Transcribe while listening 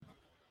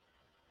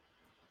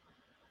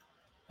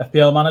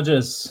FPL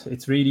managers,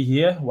 it's Reedy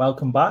here.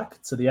 Welcome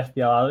back to the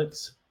FPL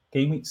Alex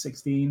Gameweek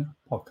 16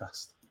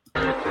 podcast.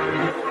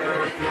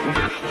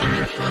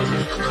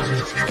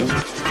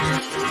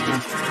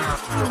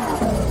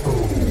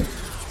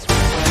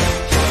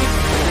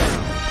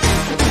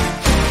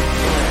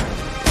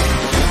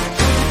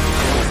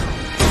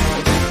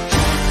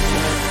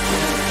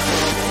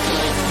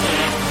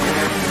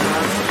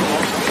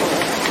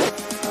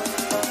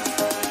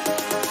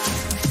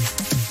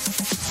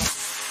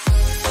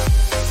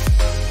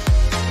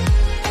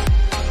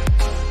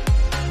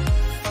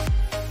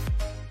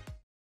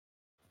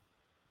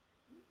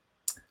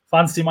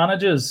 Fantasy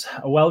managers,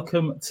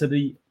 welcome to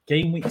the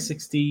Gameweek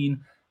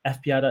 16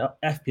 FPL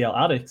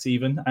Addicts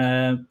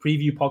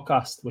preview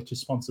podcast, which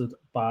is sponsored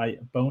by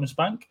Bonus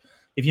Bank.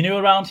 If you're new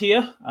around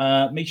here,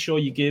 make sure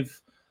you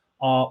give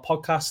our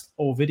podcast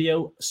or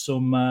video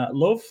some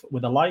love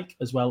with a like,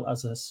 as well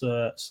as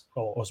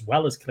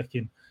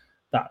clicking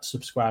that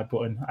subscribe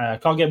button.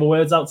 Can't get my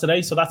words out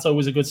today, so that's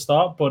always a good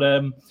start.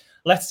 But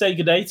let's say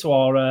good day to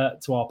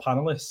our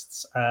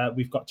panelists.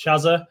 We've got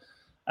Chazza.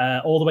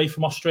 All the way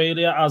from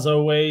Australia, as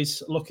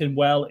always, looking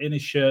well in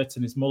his shirt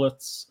and his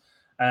mullets.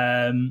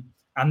 And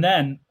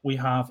then we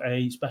have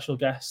a special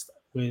guest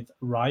with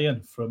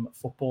Ryan from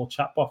Football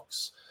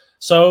Chatbox.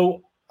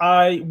 So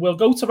I will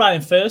go to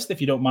Ryan first, if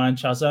you don't mind,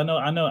 Chaz.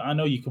 I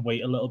know you can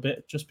wait a little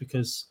bit, just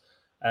because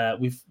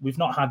we've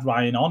not had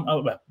Ryan on.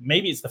 Oh, well,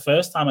 maybe it's the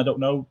first time. I don't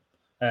know.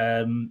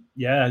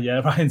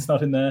 Yeah, Ryan's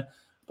not in there.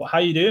 But how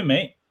you doing,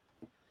 mate?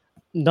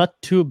 Not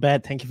too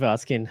bad. Thank you for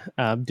asking.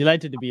 I'm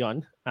delighted to be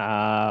on.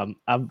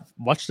 I've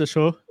watched the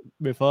show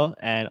before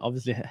and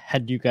obviously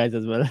had you guys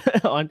as well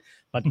on,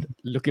 but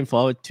looking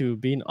forward to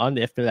being on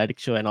the FPL Addict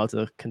show and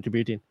also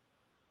contributing.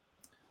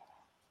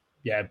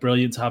 Yeah,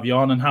 brilliant to have you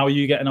on. And how are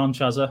you getting on,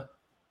 Chazza?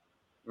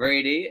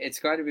 Reedy, it's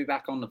great to be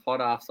back on the pod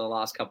after the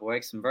last couple of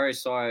weeks. I'm very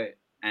sorry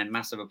and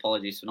massive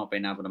apologies for not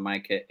being able to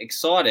make it.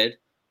 Excited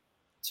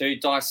to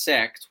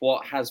dissect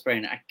what has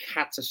been a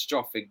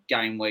catastrophic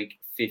game week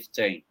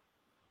 15.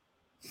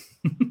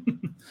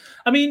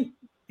 I mean,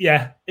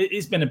 yeah,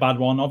 it's been a bad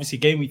one. Obviously,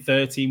 game week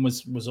 13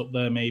 was up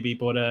there maybe,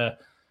 but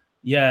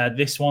yeah,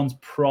 this one's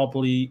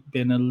probably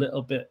been a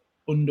little bit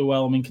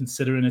underwhelming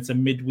considering it's a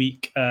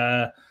midweek,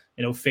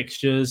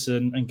 fixtures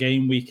and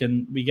game week,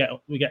 and we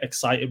get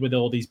excited with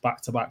all these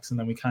back-to-backs, and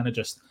then we kind of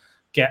just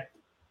get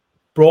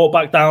brought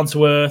back down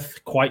to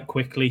earth quite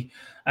quickly.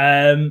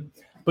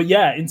 But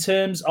yeah, in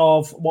terms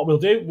of what we'll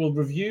do, we'll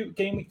review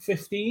game week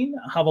 15,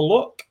 have a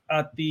look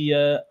at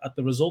the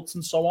results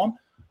and so on.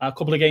 A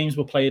couple of games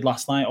were played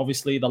last night,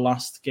 obviously the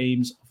last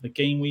games of the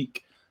game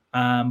week,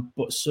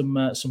 but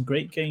some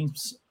great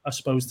games, I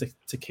suppose,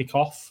 to kick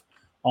off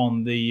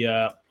on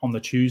the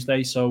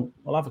Tuesday. So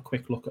we'll have a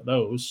quick look at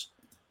those,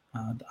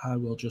 and I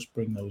will just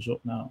bring those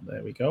up now.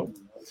 There we go.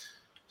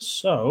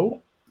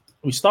 So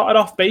we started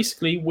off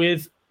basically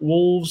with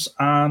Wolves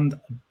and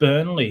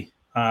Burnley.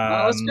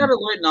 Let's go to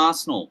Luton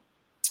Arsenal.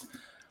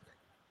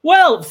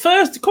 Well,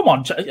 first, come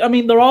on. I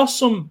mean, there are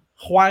some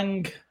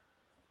Hwang,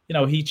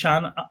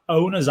 He-Chan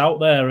owners out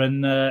there,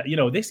 and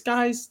this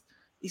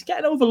he's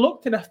getting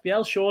overlooked in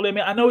FPL. Surely, I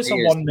mean, I know it's a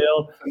 1-0.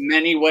 For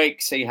many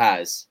weeks, he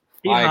has.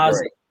 I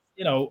agree.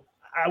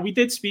 We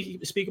did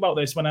speak about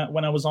this when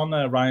I was on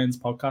Ryan's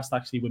podcast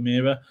actually with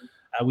Mira.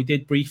 We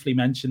did briefly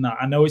mention that.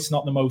 I know it's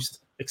not the most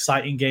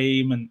exciting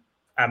game, and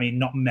I mean,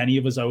 not many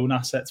of us own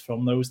assets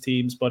from those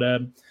teams, but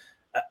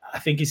I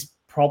think it's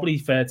probably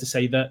fair to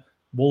say that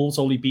Wolves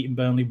only beating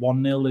Burnley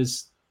 1-0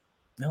 is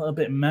a little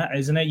bit meh,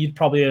 isn't it? You'd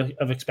probably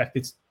have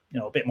expected,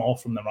 a bit more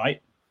from them,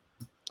 right?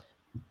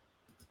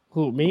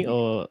 Who, me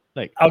or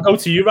like? I'll go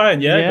to you,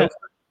 Ryan. Yeah.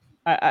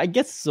 I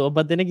guess so.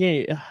 But then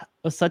again, it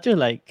was such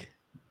a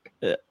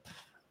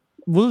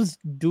Wolves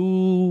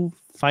do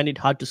find it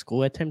hard to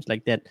score at times.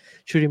 Like that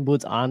shooting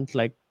boots aren't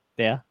like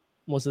there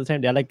most of the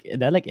time. They're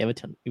like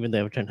Everton, even though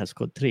Everton has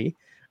scored 3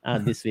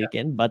 this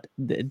weekend. But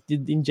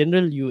in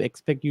general, you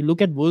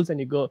look at Wolves and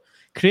you go,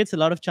 creates a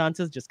lot of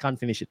chances, just can't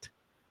finish it.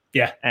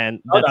 Yeah, and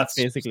that's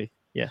basically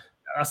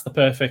that's the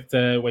perfect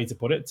way to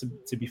put it.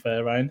 To be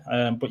fair, Ryan.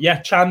 But yeah,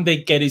 Chan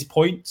did get his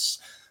points.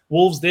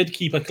 Wolves did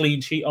keep a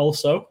clean sheet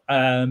also.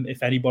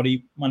 If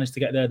anybody managed to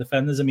get their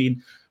defenders, I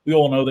mean, we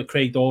all know that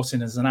Craig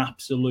Dawson is an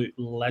absolute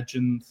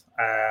legend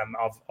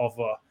of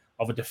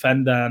a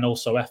defender and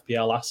also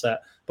FPL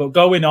asset. But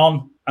going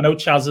on, I know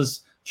Chaz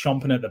is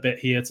chomping at the bit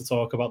here to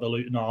talk about the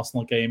Luton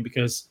Arsenal game,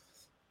 because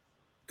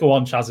go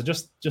on, Chaz.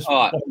 Just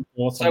all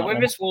right. So with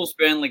this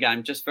Wolves-Burnley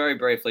game, just very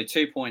briefly,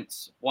 2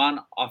 points. One,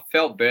 I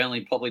felt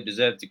Burnley probably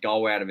deserved a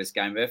goal out of this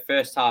game. Their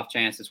first half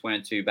chances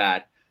weren't too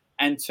bad.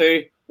 And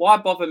 2, why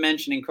bother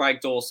mentioning Craig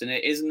Dawson?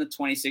 It isn't the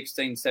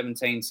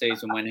 2016-17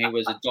 season when he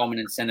was a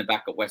dominant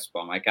centre-back at West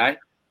Brom, okay?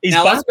 He's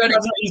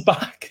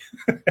back.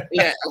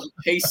 Yeah,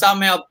 he's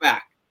somehow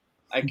back.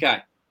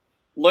 Okay.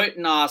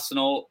 Luton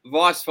Arsenal,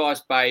 vice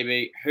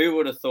baby. Who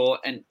would have thought?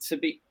 And to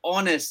be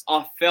honest,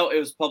 I felt it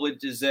was probably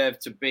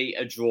deserved to be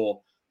a draw.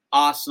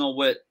 Arsenal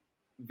were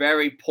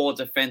very poor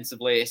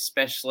defensively,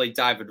 especially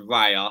David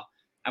Raya,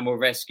 and were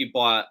rescued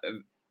by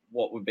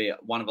what would be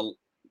one of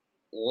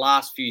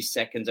last few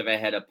seconds of a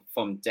header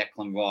from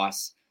Declan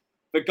Rice.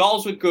 The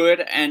goals were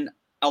good, and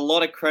a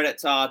lot of credit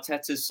to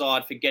Arteta's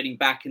side for getting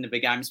back into the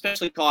game,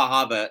 especially Kai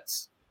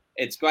Havertz.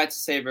 It's great to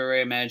see the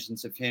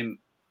re-emergence of him.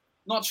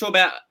 Not sure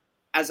about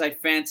as a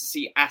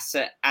fantasy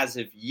asset as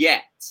of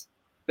yet,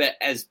 but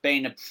as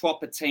being a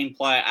proper team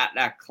player at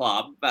that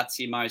club, that's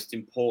the most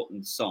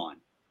important sign.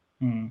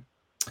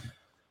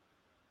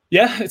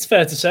 Yeah, it's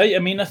fair to say. I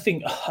mean, I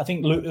think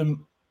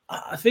Luton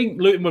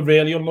were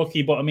really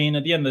unlucky, but I mean,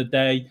 at the end of the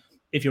day,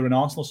 if you're an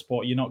Arsenal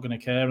supporter, you're not going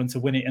to care, and to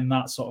win it in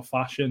that sort of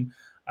fashion,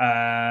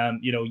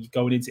 you're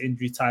going into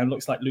injury time.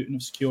 Looks like Luton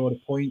have secured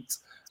a point.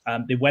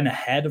 They went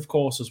ahead, of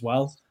course, as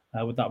well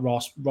with that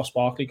Ross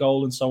Barkley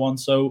goal and so on.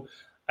 So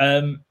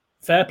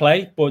fair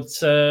play, but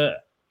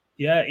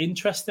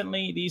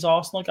interestingly, these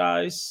Arsenal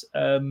guys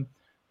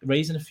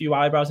raising a few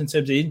eyebrows in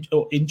terms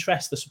of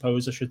interest, I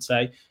suppose I should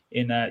say,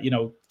 in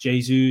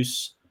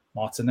Jesus,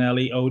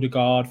 Martinelli,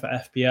 Odegaard for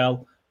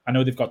FPL. I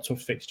know they've got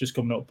tough fixtures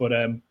coming up, but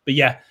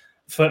yeah,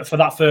 for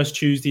that first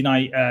Tuesday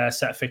night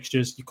set of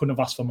fixtures, you couldn't have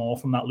asked for more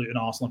from that Luton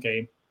Arsenal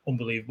game.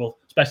 Unbelievable,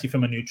 especially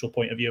from a neutral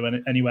point of view.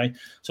 And anyway,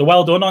 so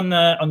well done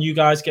on you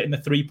guys getting the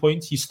 3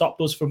 points. You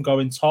stopped us from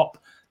going top,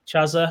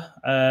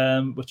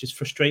 Chazza, which is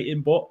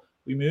frustrating, but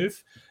we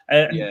move.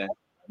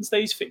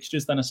 Wednesday's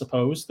fixtures, then I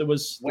suppose there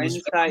was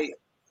Wednesday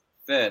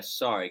first.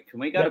 Sorry, can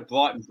we go to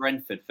Brighton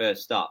Brentford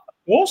first up?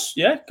 Of course,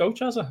 yeah. Go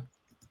Chazza.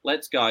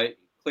 Let's go.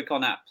 Click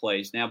on that,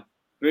 please. Now,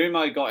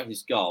 Bumo got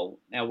his goal.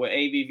 Now, were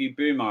either of you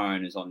Bumo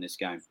owners on this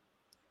game?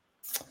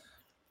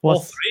 All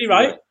three,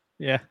 right?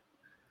 Yeah.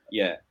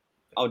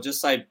 I'll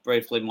just say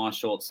briefly my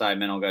short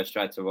statement. I'll go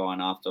straight to Ryan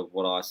after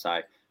what I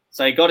say.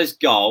 So he got his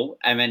goal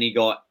and then he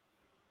got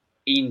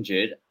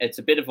injured. It's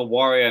a bit of a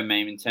Wario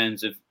meme in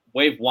terms of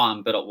we've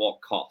won, but at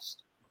what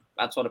cost?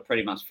 That's what it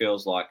pretty much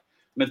feels like.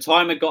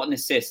 Matoma got an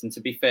assist, and to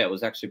be fair, it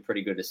was actually a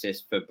pretty good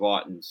assist for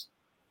Brighton's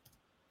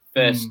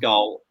first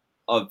goal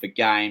of the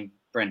game.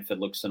 Brentford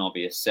looks an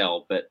obvious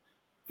sell, but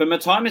for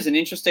Matoma is an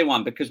interesting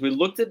one because we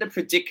looked at the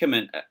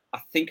predicament, I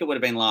think it would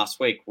have been last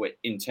week,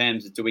 in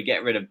terms of do we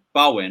get rid of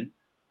Bowen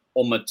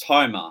or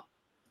Matoma?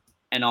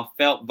 And I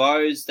felt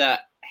those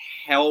that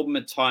held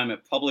Matoma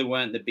probably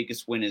weren't the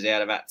biggest winners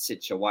out of that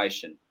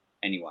situation.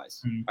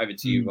 Anyways, over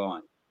to you,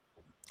 Ryan.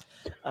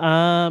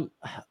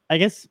 I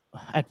guess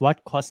at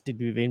what cost did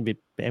we win with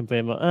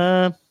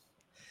Mbeumo?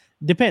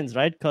 Depends,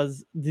 right?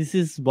 Because this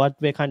is what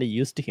we're kind of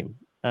used to him.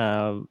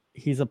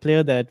 He's a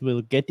player that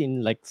will get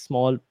in like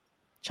small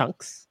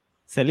chunks,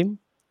 sell him,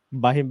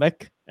 buy him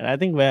back, and I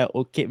think we're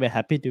okay. We're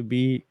happy to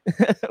be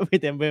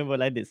with Mbeumo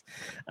like this.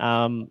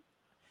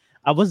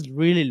 I was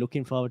really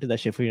looking forward to the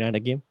Sheffield United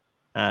game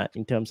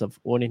in terms of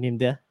owning him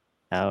there,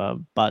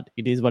 but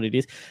it is what it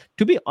is.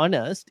 To be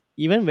honest,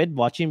 even when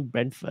watching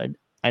Brentford,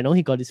 I know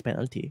he got his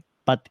penalty,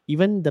 but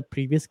even the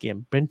previous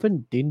game,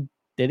 Brentford didn't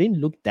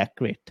look that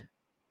great.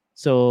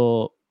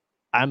 So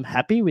I'm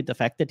happy with the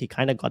fact that he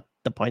kind of got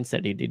the points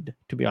that he did,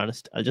 to be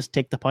honest. I'll just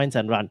take the points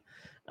and run.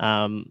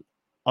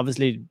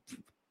 Obviously,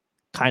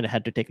 kind of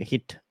had to take a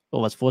hit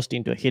or was forced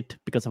into a hit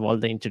because of all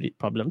the injury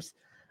problems.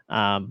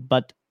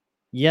 But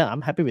yeah,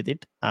 I'm happy with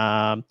it.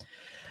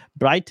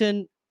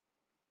 Brighton,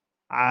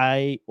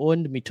 I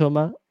owned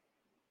Mitoma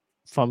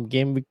from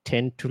game week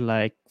 10 to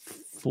like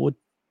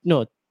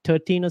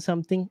 13 or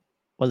something.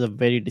 Was a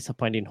very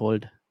disappointing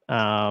hold.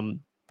 And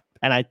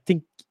I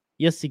think,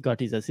 yes, he got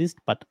his assist,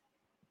 but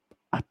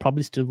I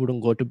probably still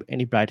wouldn't go to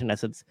any Brighton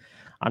assets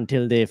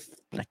until they've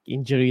like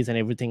injuries and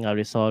everything are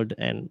resolved.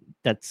 And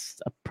that's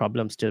a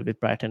problem still with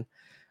Brighton.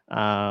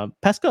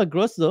 Pascal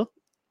Gross, though,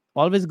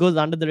 always goes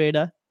under the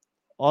radar.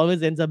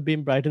 Always ends up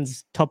being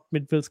Brighton's top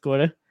midfield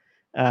scorer.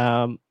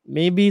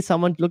 Maybe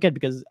someone to look at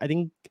because I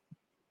think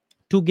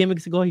 2 game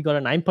weeks ago, he got a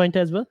 9-pointer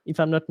as well, if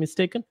I'm not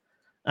mistaken.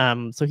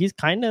 So he's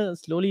kind of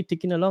slowly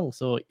ticking along.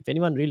 So if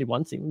anyone really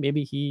wants him,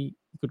 maybe he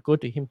could go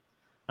to him.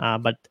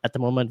 But at the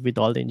moment, with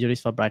all the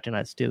injuries for Brighton,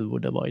 I still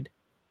would avoid.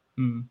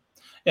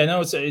 Yeah,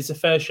 no, it's a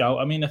fair shout.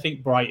 I mean, I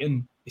think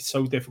Brighton is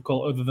so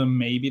difficult other than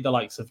maybe the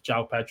likes of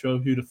João Pedro,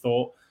 who'd have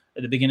thought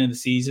at the beginning of the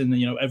season,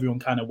 everyone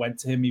kind of went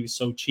to him. He was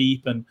so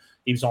cheap and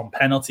he was on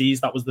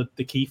penalties. That was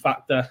the key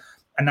factor.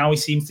 And now he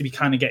seems to be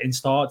kind of getting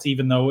starts,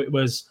 even though it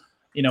was,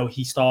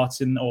 he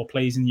starts in or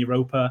plays in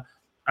Europa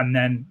and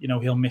then,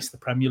 he'll miss the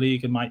Premier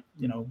League and might,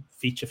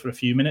 feature for a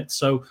few minutes.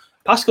 So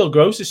Pascal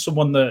Gross is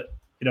someone that,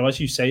 as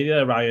you say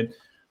there, Ryan,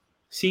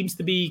 seems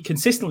to be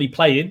consistently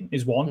playing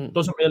is one,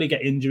 doesn't really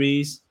get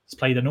injuries. He's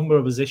played a number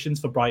of positions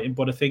for Brighton,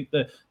 but I think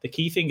that the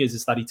key thing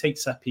is that he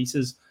takes set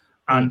pieces.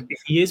 And if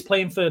he is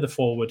playing further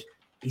forward,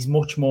 he's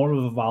much more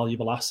of a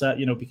valuable asset,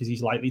 because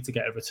he's likely to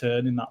get a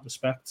return in that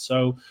respect.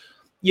 So,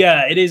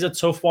 yeah, it is a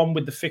tough one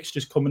with the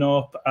fixtures coming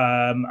up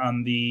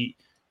and the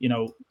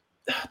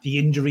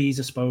injuries,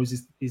 I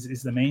suppose,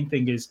 is the main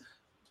thing. Is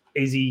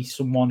he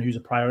someone who's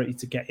a priority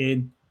to get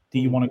in? Do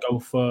you want to go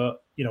for,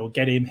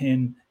 get him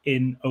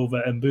in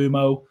over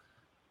Mbeumo?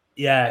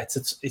 Yeah,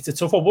 it's a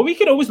tough one. But we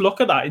can always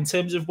look at that in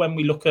terms of when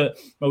we look at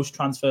most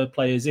transfer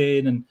players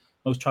in and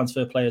most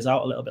transfer players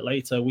out a little bit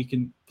later. We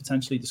can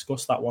potentially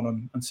discuss that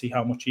one and see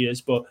how much he is.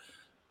 But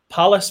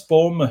Palace,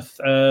 Bournemouth.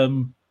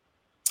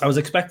 I was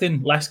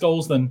expecting less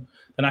goals than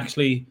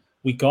actually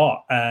we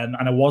got, and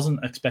I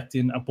wasn't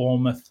expecting a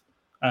Bournemouth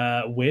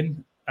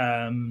win.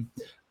 And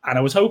I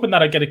was hoping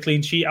that I'd get a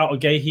clean sheet out of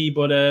Gahey,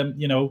 but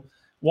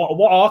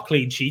what are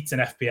clean sheets in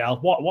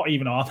FPL? What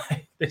even are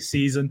they this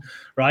season,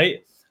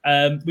 right?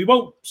 We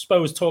won't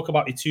suppose talk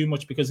about it too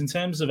much because in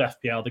terms of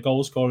FPL, the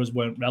goal scorers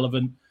weren't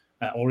relevant,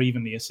 or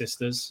even the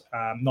assisters.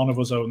 None of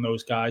us own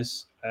those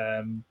guys,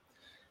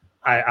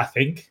 I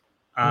think.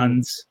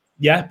 And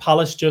yeah,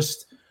 Palace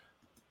just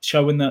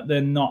showing that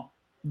they're not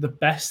the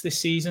best this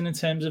season in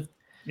terms of,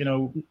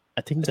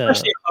 I think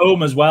especially at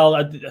home as well.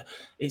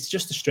 It's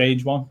just a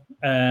strange one.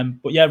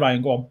 But yeah,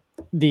 Ryan, go on.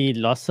 The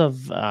loss of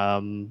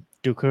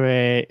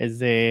Doucouré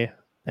is a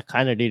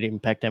kind of did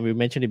impact, and we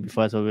mentioned it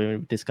before, so we were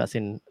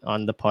discussing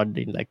on the pod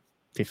in like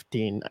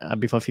 15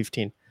 before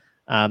 15.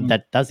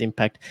 That does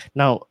impact.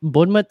 Now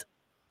Bournemouth,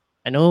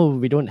 I know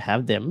we don't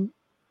have them,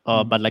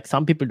 but like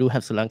some people do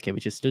have Solanke,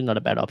 which is still not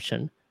a bad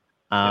option.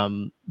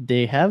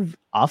 They have,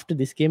 after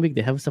this game week,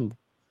 they have some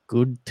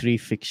good 3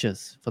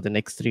 fixtures for the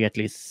next 3 at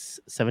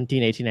least.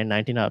 17, 18 and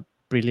 19 are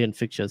brilliant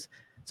fixtures.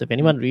 So if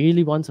anyone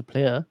really wants a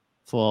player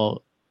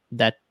for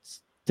that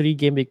 3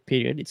 game week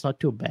period, it's not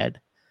too bad.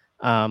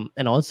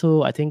 And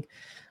also I think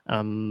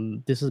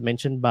this was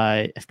mentioned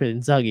by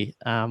FPL Inzaghi.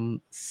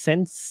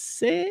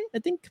 Sensei, I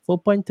think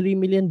 4.3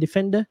 million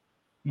defender.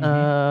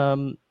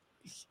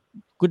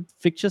 Good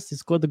fixtures. He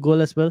scored the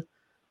goal as well.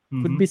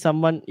 Could be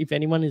someone, if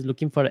anyone is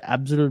looking for an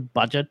absolute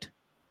budget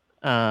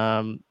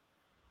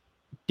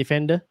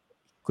defender,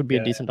 could be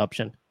a decent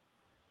option.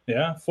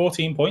 Yeah,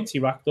 14 points he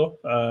racked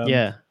up.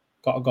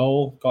 Got a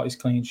goal, got his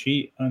clean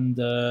sheet, and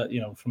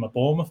from a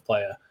Bournemouth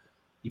player,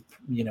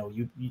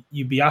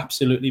 you'd be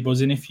absolutely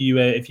buzzing if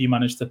you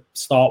managed to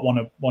start one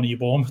of your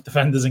Bournemouth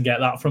defenders and get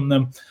that from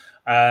them.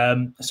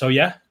 So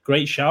yeah,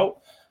 great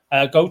shout.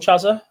 Go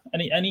Chazza.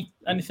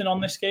 Anything on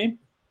this game?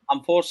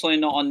 Unfortunately,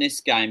 not on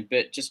this game,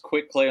 but just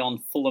quickly on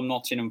Fulham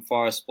Nottingham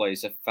Forest,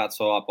 please, if that's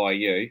all right by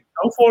you.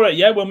 Go for it.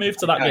 Yeah, we'll move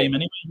to that game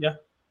anyway. Yeah.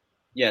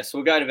 Yeah, so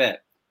we'll go to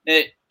that.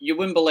 Now, you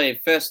wouldn't believe,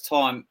 first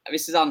time,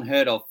 this is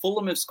unheard of.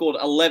 Fulham have scored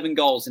 11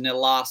 goals in their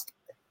last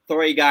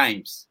 3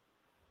 games.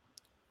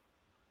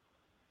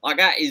 Like,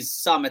 that is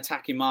some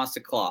attacking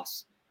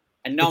masterclass.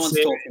 And no one's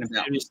talking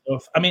about it.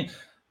 Stuff. I mean,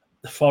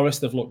 the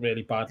Forest have looked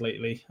really bad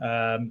lately.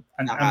 And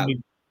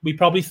we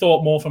probably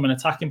thought more from an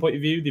attacking point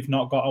of view. They've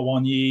not got a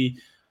Wanyi.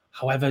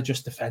 However,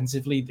 just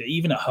defensively,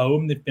 even at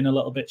home, they've been a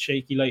little bit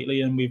shaky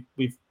lately, and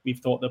we've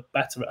thought they're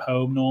better at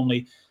home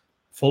normally.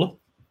 Fulham,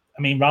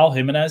 I mean, Raul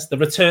Jimenez, the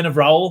return of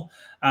Raul,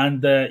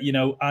 and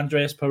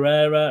Andreas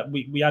Pereira.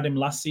 We had him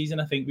last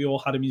season. I think we all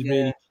had him. He's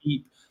really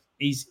cheap.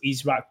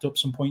 He's racked up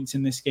some points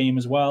in this game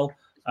as well.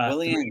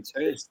 William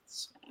too.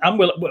 And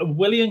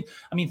William,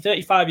 I mean,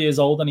 35 years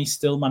old, and he's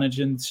still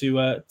managing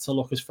to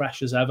look as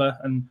fresh as ever,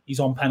 and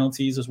he's on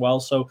penalties as well.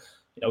 So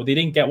they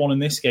didn't get one in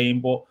this game,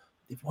 but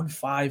they've won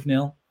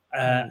 5-0.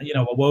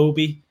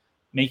 Iwobi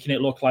making it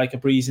look like a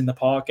breeze in the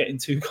park, getting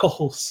 2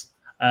 goals.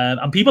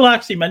 And people are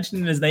actually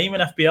mentioning his name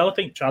in FPL. I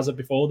think Chazza,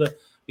 before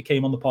we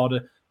came on the pod,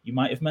 you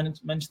might have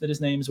mentioned his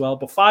name as well.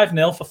 But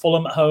 5-0 for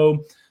Fulham at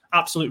home.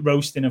 Absolute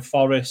roasting of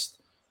Forest.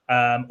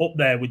 Up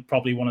there with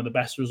probably one of the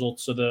best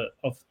results of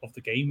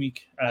the game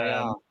week.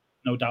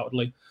 No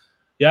doubtedly.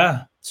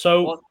 Yeah.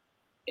 So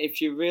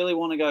if you really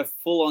want to go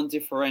full on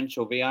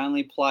differential, the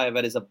only player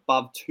that is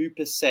above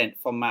 2%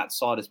 from Matt's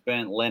side is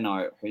Bernd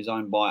Leno, who's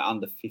owned by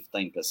under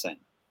 15%.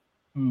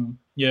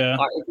 Yeah.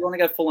 If you want to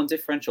go full on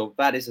differential,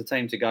 that is the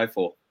team to go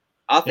for.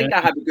 I think I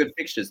have good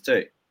fixtures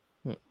too.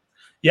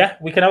 Yeah,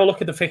 we can have a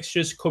look at the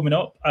fixtures coming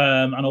up,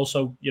 and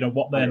also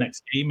what their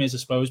next game is, I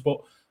suppose.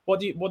 But what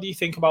do you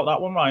think about that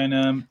one,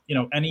 Ryan?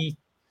 Any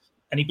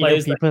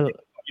players that got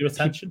your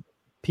attention?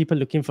 People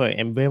looking for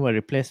Mbeumo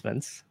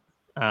replacements.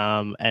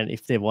 And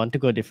if they want to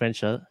go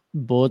differential,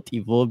 both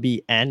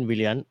Iwobi and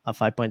Willian are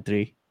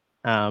 5.3.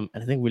 And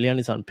I think Willian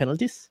is on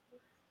penalties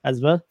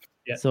as well.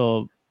 Yeah.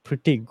 So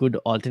pretty good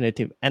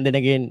alternative. And then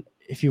again,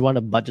 if you want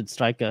a budget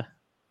striker,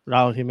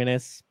 Raul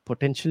Jimenez,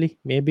 potentially,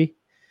 maybe,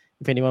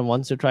 if anyone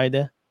wants to try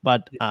there.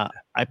 But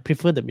I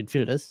prefer the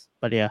midfielders.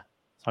 But yeah,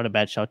 it's not a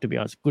bad shout, to be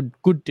honest.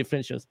 Good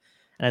differentials.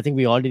 And I think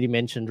we already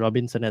mentioned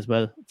Robinson as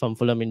well from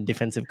Fulham in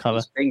defensive cover.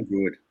 It's been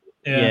good.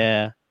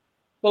 Yeah.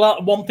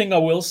 Well, one thing I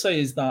will say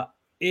is that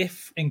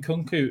if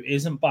Nkunku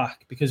isn't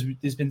back, because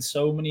there's been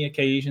so many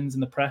occasions in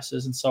the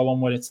presses and so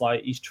on where it's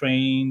like he's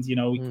trained, he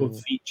could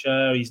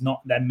feature, he's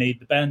not then made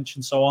the bench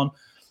and so on.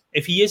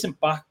 If he isn't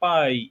back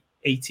by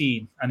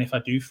 18, and if I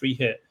do free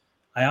hit,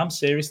 I am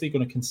seriously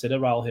going to consider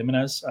Raul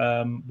Jimenez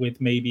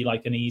with maybe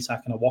like an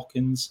Isak and a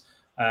Watkins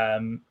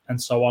and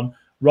so on.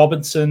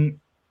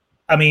 Robinson,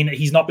 I mean,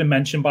 he's not been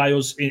mentioned by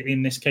us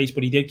in this case,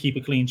 but he did keep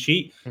a clean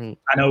sheet.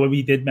 I know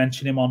we did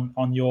mention him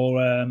on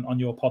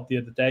your pod the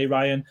other day,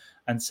 Ryan,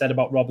 and said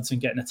about Robertson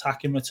getting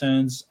attacking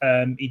returns.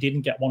 He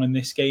didn't get one in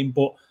this game,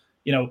 but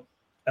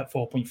at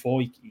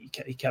 4.4,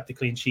 he kept a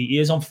clean sheet. He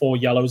is on 4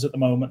 yellows at the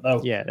moment,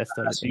 though. Yeah, that's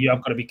the so you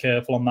have got to be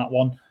careful on that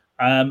one.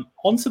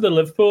 Onto the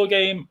Liverpool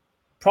game,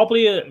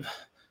 probably a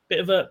bit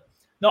of a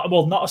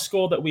not a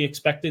score that we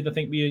expected. I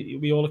think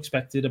we all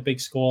expected a big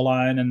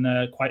scoreline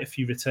and quite a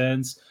few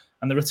returns.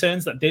 And the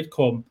returns that did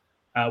come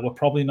were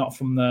probably not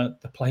from the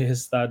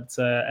players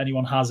that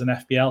anyone has in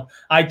FPL.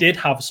 I did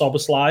have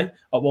Szoboszlai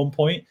at one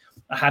point.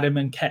 I had him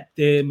and kept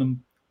him and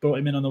brought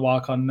him in on the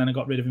wildcard, and then I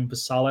got rid of him for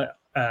Salah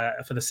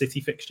for the City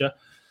fixture.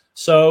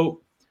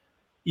 So,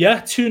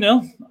 yeah,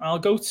 2-0. I'll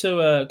go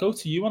to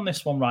you on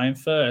this one, Ryan,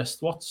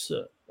 first. What's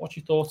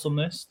your thoughts on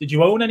this? Did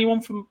you own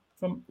anyone from...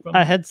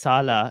 I had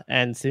Salah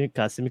and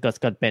Tsimikas. Tsimikas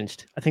got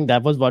benched. I think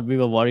that was what we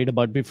were worried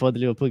about before the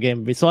Liverpool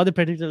game. We saw the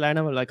predicted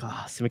lineup. We're like,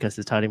 Tsimikas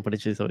is starting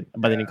potentially,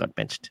 but then he got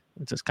benched,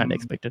 which was kind of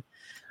expected.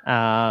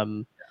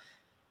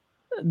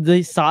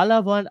 The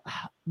Salah one,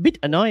 a bit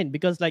annoying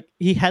because like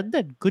he had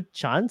that good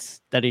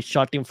chance that he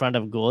shot in front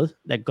of goal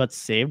that got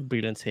saved,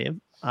 brilliant save.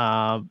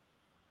 But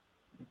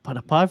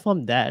apart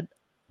from that,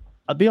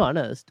 I'll be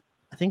honest,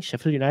 I think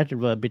Sheffield United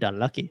were a bit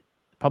unlucky.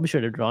 Probably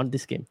should have drawn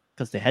this game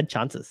because they had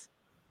chances.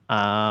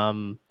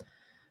 Now,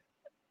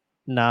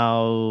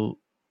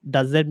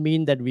 does that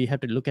mean that we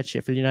have to look at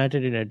Sheffield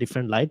United in a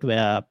different light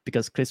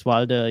because Chris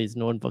Wilder is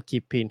known for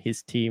keeping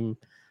his team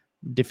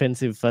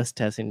defensive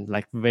first, as in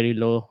like very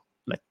low,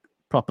 like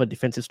proper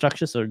defensive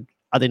structure? So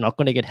are they not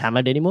going to get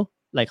hammered anymore?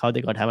 Like how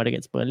they got hammered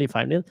against Burnley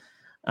 5-0?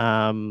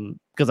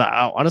 Because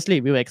honestly,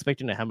 we were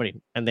expecting a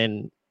hammering, and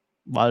then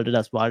Wilder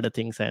does Wilder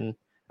things, and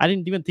I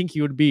didn't even think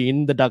he would be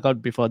in the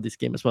dugout before this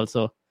game as well.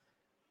 So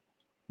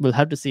we'll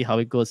have to see how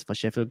it goes for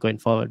Sheffield going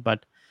forward.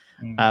 But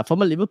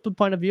from a Liverpool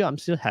point of view, I'm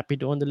still happy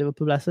to own the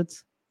Liverpool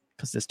assets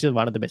because they're still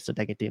one of the best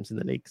attacking teams in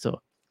the league. So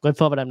going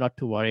forward, I'm not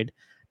too worried.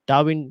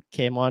 Darwin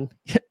came on,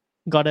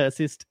 got an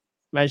assist,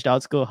 managed to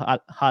outscore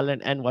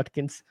Haaland and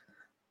Watkins.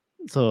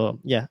 So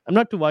yeah, I'm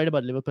not too worried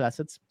about Liverpool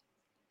assets.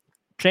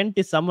 Trent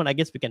is someone I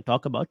guess we can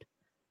talk about,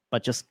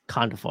 but just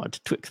can't afford.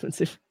 Too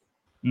expensive.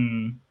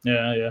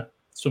 Yeah.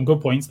 Some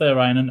good points there,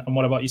 Ryan. And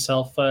what about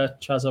yourself,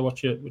 Chazza?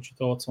 What's your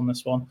thoughts on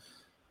this one?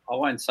 I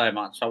won't say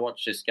much. I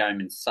watched this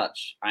game in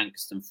such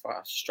angst and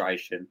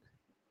frustration,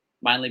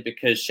 mainly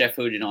because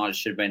Sheffield United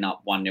should have been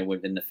up 1-0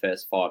 within the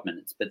first 5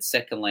 minutes. But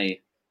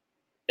secondly,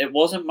 it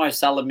wasn't Mo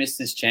Salah missed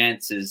his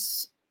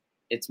chances.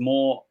 It's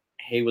more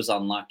he was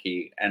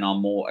unlucky, and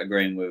I'm more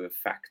agreeing with a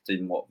fact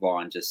in what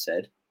Ryan just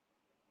said.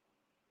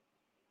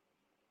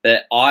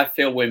 But I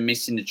feel we're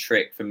missing the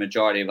trick for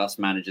majority of us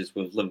managers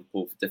with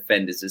Liverpool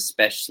defenders,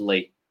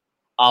 especially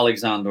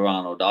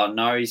Alexander-Arnold. I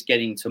know he's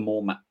getting to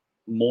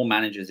more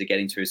managers are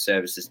getting to his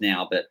services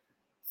now, but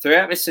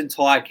throughout this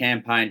entire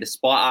campaign,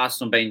 despite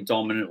Arsenal being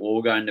dominant,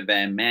 all going to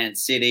them, Man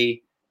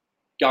City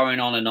going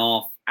on and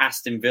off,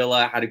 Aston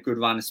Villa had a good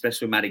run,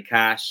 especially with Matty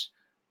Cash.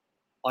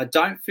 I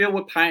don't feel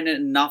we're paying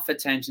enough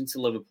attention to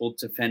Liverpool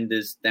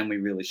defenders than we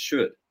really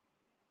should.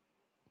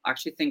 I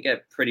actually think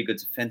they're pretty good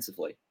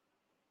defensively.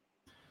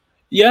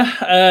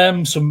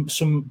 Yeah,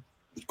 some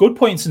good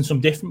points and some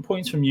different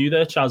points from you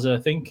there, Chaz.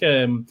 I think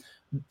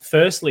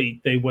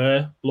firstly, they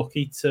were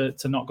lucky to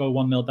not go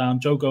 1-0 down.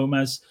 Joe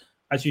Gomez,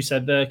 as you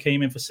said there,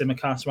 came in for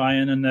Tsimikas,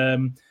 Ryan,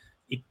 and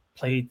he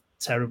played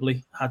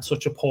terribly, had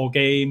such a poor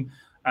game,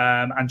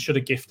 and should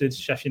have gifted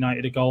Sheffield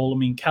United a goal. I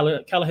mean,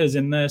 Kelleher's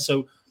in there,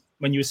 so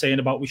when you were saying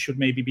about we should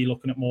maybe be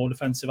looking at more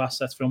defensive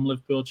assets from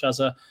Liverpool,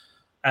 Chazza,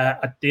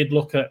 I did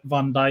look at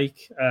Van Dijk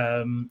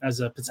as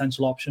a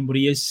potential option, but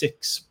he is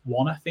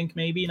 6'1", I think,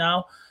 maybe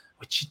now,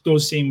 which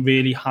does seem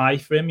really high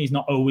for him. He's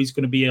not always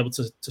going to be able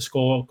to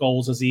score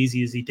goals as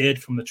easy as he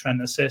did from the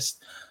Trent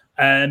assist.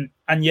 And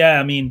yeah,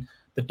 I mean,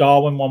 the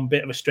Darwin one,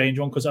 bit of a strange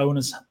one because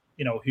owners,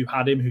 who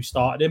had him, who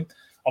started him,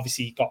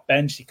 obviously he got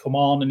benched, he come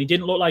on, and he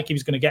didn't look like he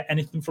was going to get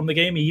anything from the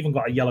game. He even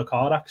got a yellow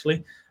card,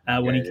 actually,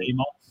 when he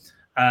came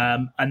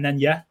on. And then,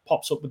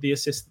 pops up with the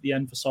assist at the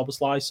end for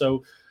Szoboszlai.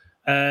 So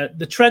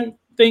the Trent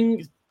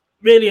thing,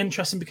 really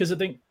interesting because I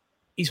think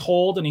he's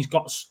hauled and he's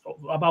got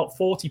about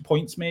 40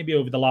 points maybe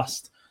over the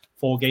last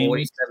 4 game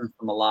 47 weeks.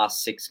 From the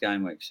last 6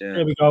 game weeks, yeah.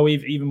 There we go,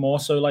 even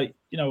more. So,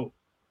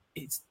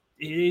 it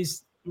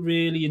is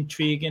really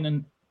intriguing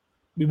and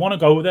we want to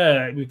go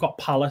there. We've got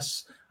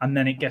Palace and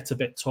then it gets a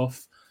bit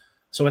tough.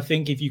 So I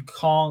think if you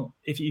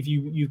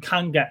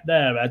can get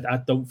there, I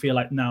don't feel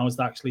like now is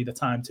actually the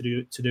time to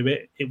do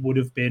it. It would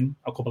have been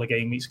a couple of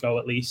game weeks ago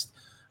at least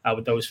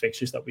with those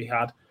fixtures that we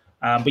had.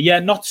 But yeah,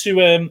 not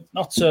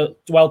to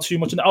dwell too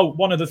much.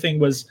 One other thing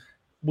was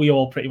we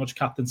all pretty much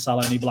captained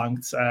Salah and he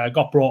blanked.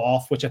 Got brought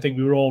off, which I think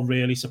we were all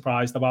really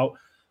surprised about,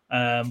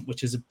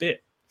 which is a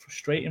bit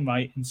frustrating,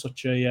 right, in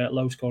such a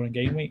low-scoring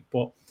game week.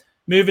 But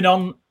moving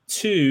on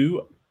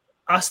to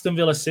Aston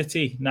Villa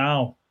City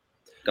now.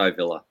 Go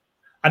Villa.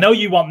 I know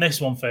you want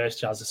this one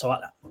first, Chaz, so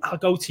I'll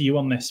go to you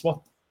on this.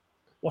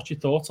 What's your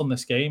thoughts on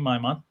this game, my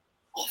man?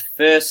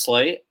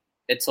 Firstly,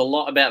 it's a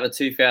lot about the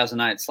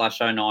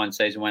 2008/09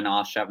 season when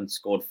Arshavin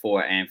scored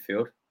 4 at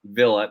Anfield.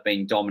 Villa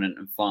being dominant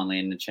and finally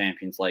in the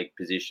Champions League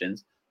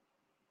positions.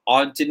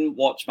 I didn't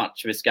watch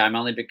much of this game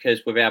only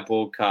because with our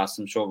broadcast,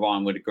 I'm sure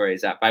Ryan would agree,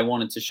 is that they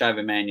wanted to show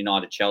the Man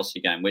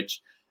United-Chelsea game,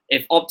 which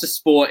if Optus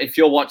Sport, if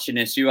you're watching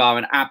this, you are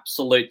an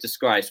absolute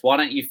disgrace. Why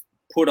don't you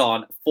put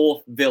on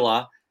 4th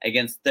Villa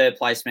against 3rd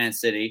place Man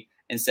City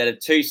instead of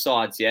two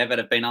sides, that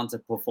have been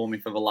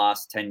underperforming for the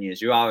last 10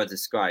 years. You are a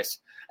disgrace.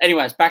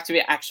 Anyways, back to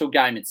the actual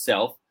game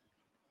itself.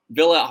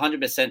 Villa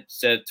 100%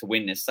 deserved to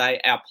win this. They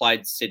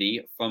outplayed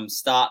City from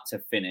start to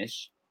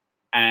finish.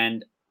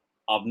 And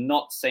I've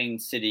not seen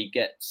City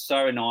get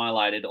so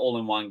annihilated all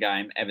in one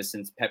game ever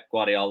since Pep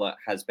Guardiola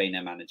has been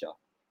their manager.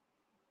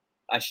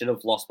 I should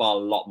have lost by a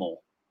lot more.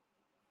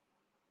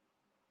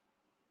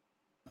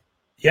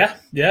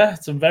 Yeah,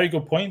 some very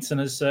good points, and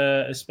as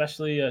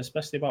especially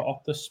about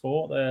Optus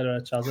Sport there,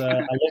 Chaz. I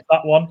love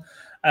that one.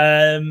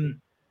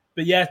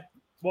 But yeah,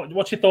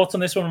 what's your thoughts on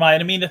this one,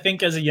 Ryan? I mean, I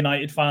think as a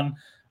United fan,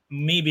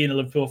 me being a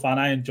Liverpool fan,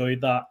 I enjoyed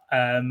that.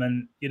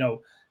 And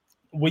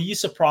were you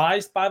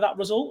surprised by that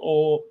result,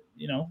 or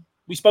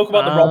we spoke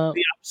about the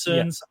Rodri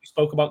absence, we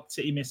spoke about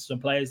City missing some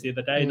players the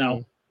other day.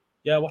 Now,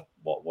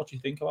 what do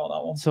you think about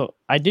that one? So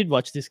I did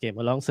watch this game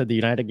alongside the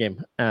United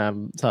game.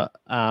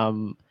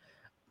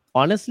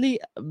 Honestly,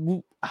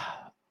 the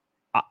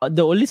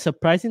only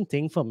surprising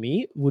thing for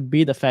me would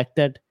be the fact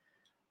that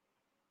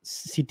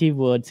City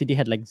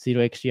had like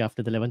 0 XG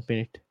after the 11th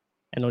minute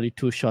and only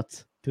 2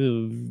 shots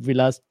to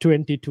Villa's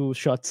 22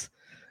 shots,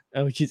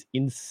 which is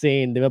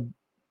insane. They were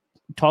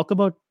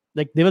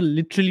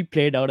literally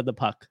played out of the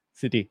park.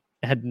 City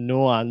had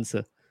no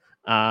answer.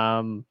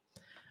 But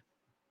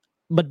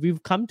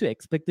we've come to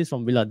expect this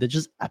from Villa.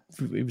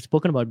 We've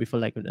spoken about it before.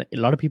 Like a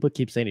lot of people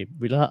keep saying it.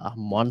 Villa are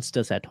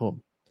monsters at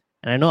home.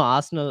 And I know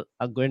Arsenal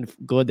are going to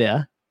go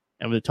there,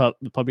 and we'll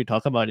probably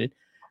talk about it.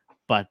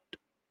 But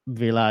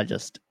Villa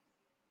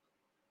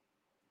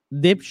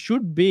they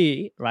should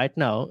be right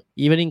now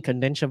even in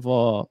contention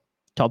for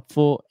top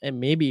 4, and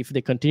maybe if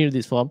they continue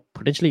this form,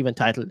 potentially even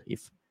title.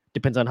 If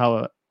depends on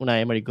how Unai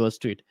Emery goes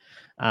to it.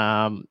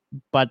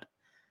 But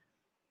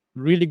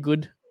really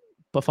good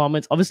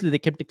performance. Obviously, they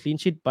kept a clean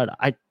sheet, but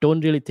I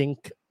don't really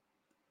think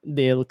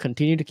they'll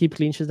continue to keep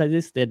clean sheets like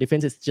this. Their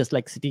defense is just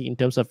like City in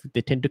terms of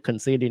they tend to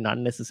concede in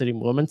unnecessary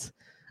moments.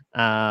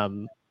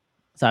 So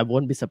I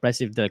won't be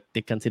surprised if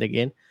they concede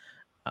again.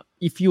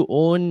 If you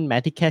own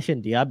Matty Cash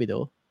and Diaby,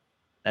 though,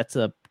 that's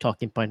a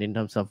talking point in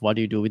terms of what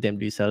do you do with them?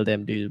 Do you sell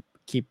them? Do you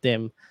keep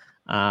them?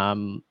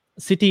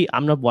 City,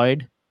 I'm not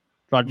worried.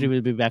 Rodri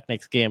will be back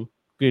next game.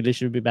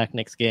 Grealish will be back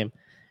next game.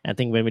 I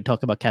think when we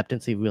talk about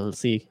captaincy, we'll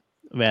see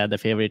where the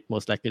favorite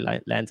most likely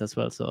lands as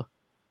well. So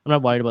I'm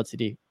not worried about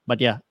City.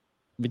 But yeah,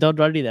 without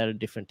Rodri, they're a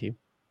different team.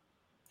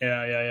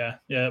 Yeah.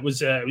 It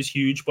was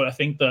huge, but I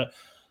think that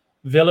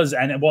Villa's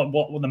and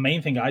what the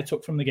main thing I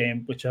took from the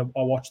game, which I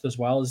watched as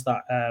well, is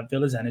that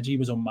Villa's energy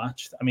was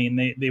unmatched. I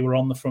mean, they were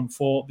on the front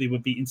foot. They were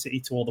beating City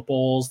to all the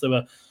balls. They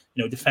were,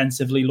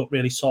 defensively looked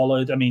really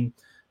solid. I mean,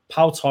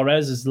 Pau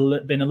Torres has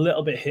been a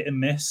little bit hit and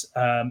miss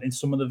in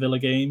some of the Villa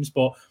games,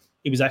 but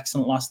he was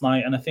excellent last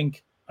night. And I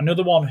think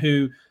another one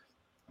who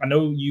I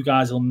know you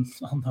guys will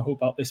know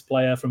about this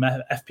player from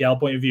an FPL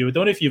point of view. I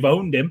don't know if you've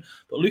owned him,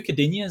 but Luca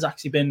Digne has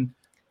actually been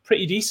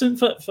pretty decent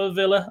for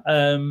Villa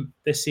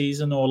this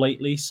season or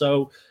lately.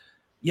 So,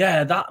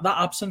 yeah, that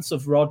absence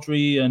of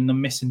Rodri and the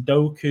missing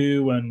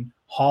Doku and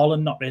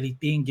Haaland not really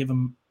being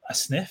given a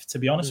sniff, to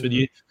be honest with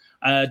you,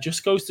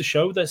 just goes to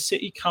show that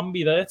City can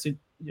be there to,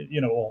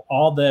 or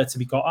are there to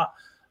be got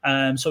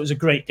at. So it was a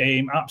great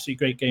game, absolutely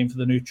great game for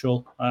the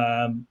neutral.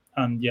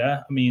 And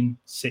yeah, I mean,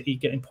 City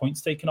getting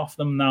points taken off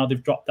them now.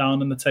 They've dropped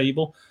down in the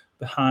table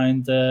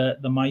behind the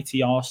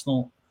mighty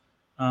Arsenal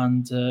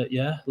and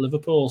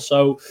Liverpool.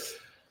 So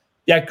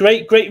yeah,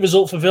 great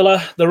result for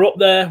Villa. They're up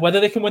there. Whether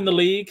they can win the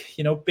league,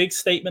 big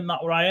statement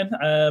that,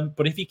 Ryan.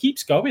 But if he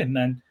keeps going,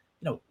 then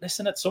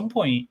listen, at some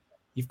point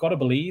you've got to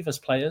believe as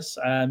players.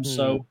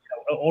 So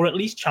or at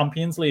least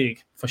Champions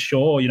League for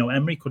sure.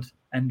 Emery could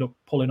end up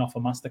pulling off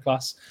a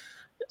masterclass.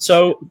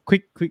 So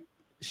quick.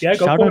 Yeah,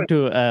 shout out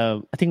to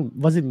I think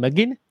was it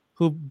McGinn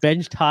who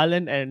benched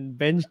Haaland and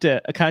benched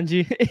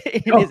Akanji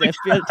in his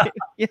FPL team.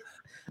 Yeah.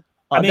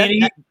 I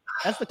mean,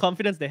 that's the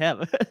confidence they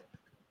have.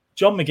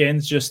 John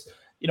McGinn's just,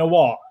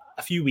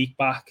 a few weeks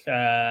back,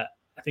 I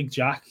think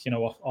Jack,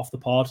 off the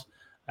pod,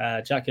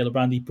 Jack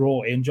Gillibrand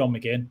brought in John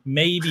McGinn,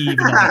 maybe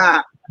even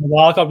a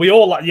while ago. We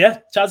all,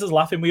 Chaz is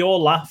laughing. We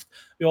all laughed.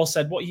 We all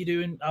said, "What are you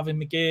doing having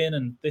McGinn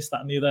and this, that,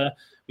 and the other?"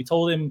 We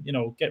told him,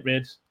 get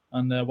rid.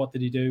 And what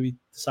did he do? He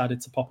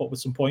decided to pop up with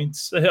some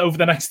points over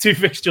the next 2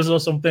 fixtures or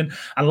something.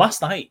 And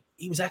last night,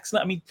 he was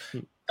excellent. I mean,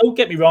 don't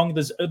get me wrong.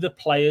 There's other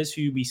players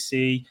who we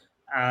see,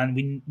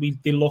 and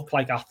they look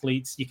like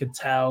athletes. You can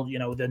tell,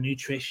 the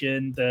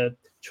nutrition, the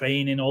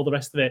training, all the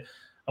rest of it.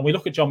 And we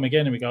look at John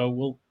McGinn and we go,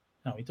 well,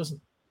 no, he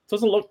doesn't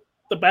look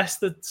the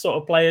best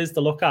sort of players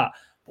to look at.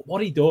 But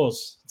what he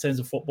does in terms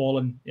of football,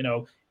 and,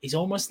 he's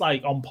almost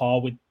like on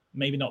par with,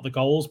 maybe not the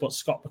goals, but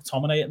Scott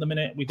McTominay at the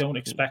minute. We don't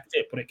expect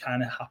it, but it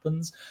kind of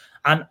happens.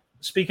 And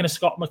speaking of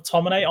Scott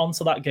McTominay,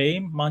 onto that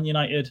game, Man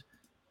United,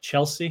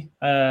 Chelsea.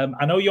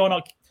 I know you're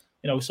not,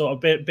 sort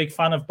of big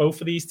fan of both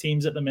of these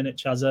teams at the minute,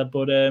 Chazza,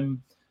 but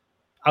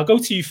I'll go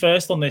to you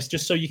first on this,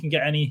 just so you can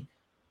get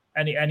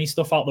any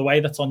stuff out the way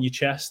that's on your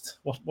chest.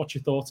 What's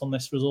your thoughts on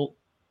this result?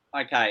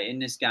 Okay, in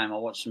this game, I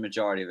watched the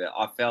majority of it.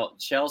 I felt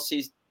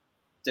Chelsea's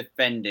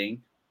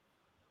defending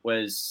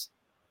was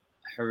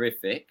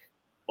horrific,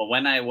 but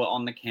when they were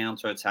on the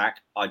counter-attack,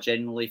 I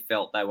genuinely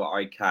felt they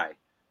were okay.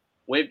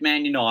 With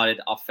Man United,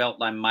 I felt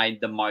they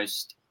made the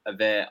most of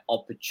their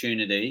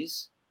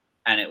opportunities,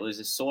 and it was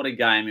a sort of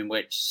game in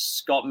which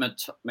Scott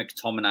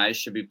McTominay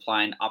should be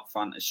playing up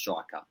front as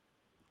striker.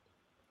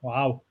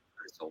 Wow.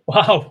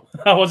 Wow.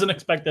 I wasn't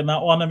expecting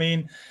that one. I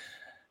mean,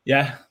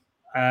 yeah,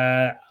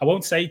 I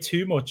won't say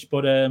too much,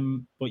 but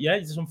yeah,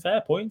 there's some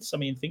fair points. I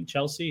mean, I think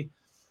Chelsea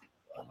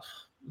a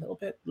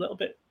little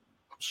bit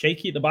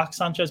shaky at the back.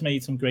 Sanchez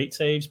made some great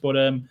saves, but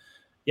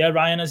yeah,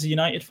 Ryan, as a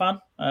United fan,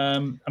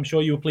 I'm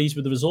sure you were pleased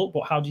with the result,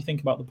 but how do you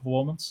think about the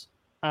performance?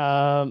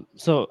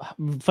 So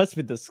first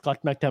with the Scott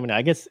McTominay,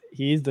 I guess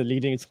he is the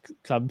leading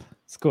club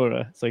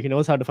scorer, so he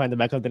knows how to find the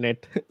back of the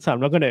net. So I'm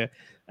not going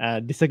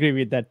to disagree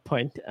with that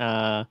point.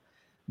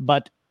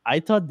 But I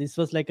thought this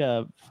was like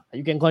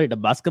you can call it a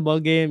basketball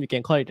game, you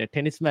can call it a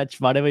tennis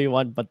match, whatever you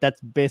want, but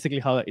that's basically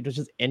how it was,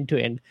 just end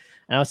to end.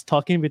 And I was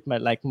talking with my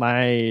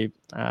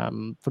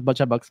football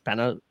chat box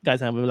panel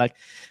guys, and we were like,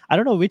 I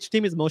don't know which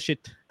team is more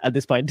shit at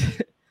this point.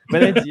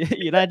 Whether it's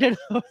United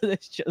or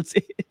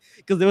Chelsea,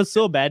 because they were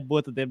so bad,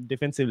 both of them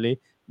defensively,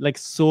 like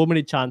so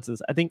many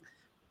chances. I think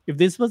if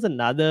this was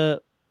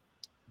a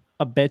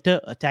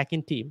better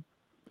attacking team,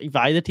 if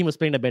either team was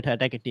playing a better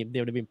attacking team, they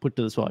would have been put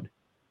to the sword.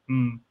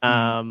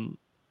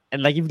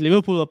 And like if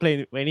Liverpool were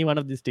playing any one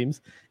of these teams,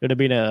 it would have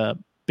been a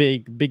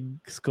big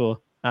score,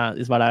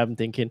 is what I'm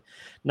thinking.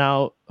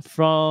 Now,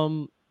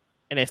 from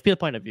an FPL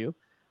point of view,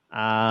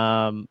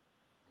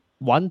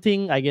 one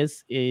thing I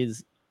guess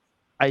is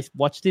I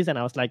watched this and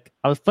I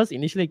was first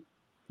initially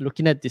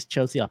looking at this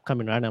Chelsea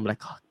upcoming run. I'm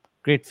like, oh,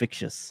 great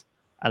fixtures.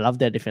 I love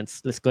their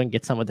defense. Let's go and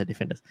get some of the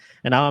defenders.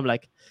 And now I'm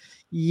like,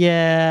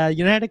 yeah,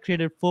 United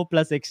created 4+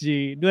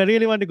 XG. Do I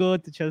really want to go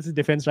to Chelsea's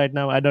defense right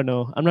now? I don't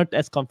know. I'm not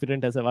as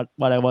confident as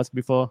what I was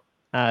before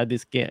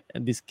this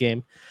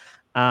game.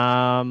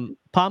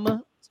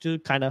 Palmer still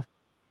kind of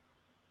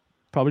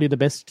probably the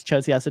best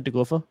Chelsea asset to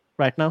go for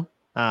right now.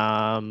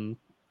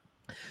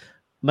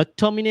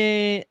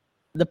 McTominay,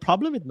 the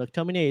problem with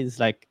McTominay is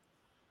like,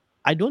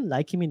 I don't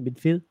like him in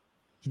midfield.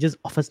 He just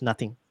offers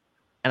nothing.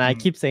 And I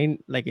keep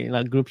saying, like in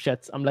our group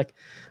chats, I'm like,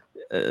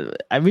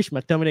 I wish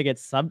McTominay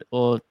gets subbed,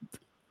 or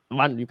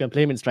one, you can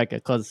play him in striker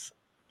because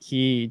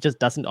he just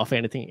doesn't offer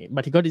anything.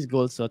 But he got his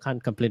goals, so I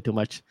can't complain too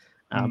much.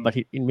 But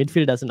he, in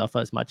midfield, doesn't offer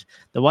as much.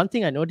 The one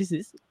thing I noticed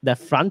is the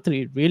front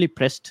three really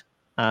pressed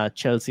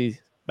Chelsea's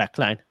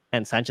backline,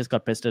 and Sanchez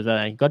got pressed as well.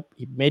 And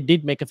he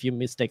did make a few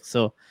mistakes.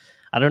 So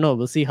I don't know.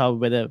 We'll see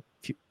whether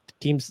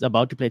teams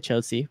about to play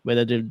Chelsea,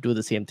 whether they'll do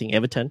the same thing.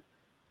 Everton,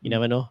 you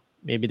never know.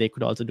 Maybe they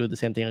could also do the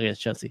same thing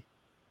against Chelsea.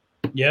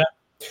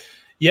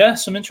 Yeah,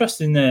 some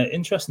interesting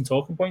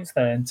talking points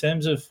there in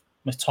terms of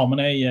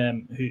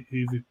McTominay,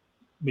 who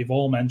we've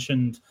all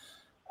mentioned.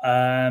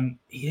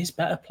 He is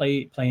better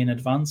playing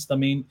advanced. I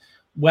mean,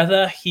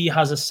 whether he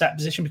has a set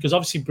position, because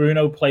obviously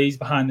Bruno plays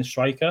behind the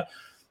striker,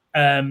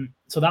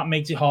 so that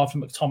makes it hard for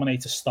McTominay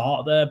to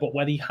start there. But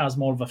whether he has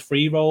more of a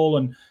free role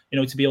and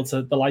to be able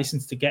to the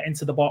license to get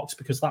into the box,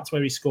 because that's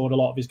where he scored a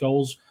lot of his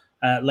goals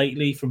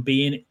lately, from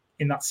being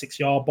in that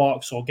 6-yard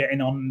box or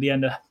getting on the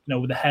end of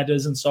with the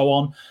headers and so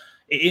on.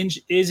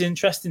 It is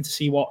interesting to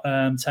see what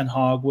Ten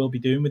Hag will be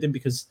doing with him,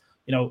 because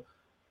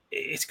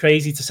it's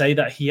crazy to say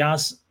that he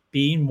has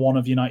been one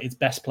of United's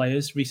best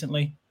players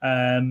recently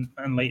and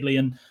lately.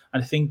 And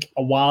I think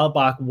a while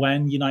back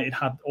when United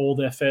had all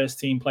their first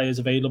team players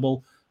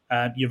available,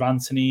 your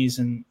Anthony's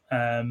and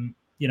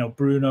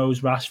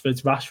Bruno's,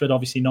 Rashford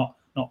obviously not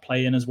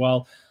playing as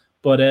well,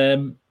 but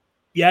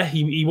yeah,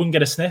 he wouldn't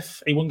get a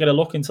sniff, he wouldn't get a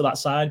look into that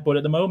side. But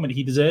at the moment,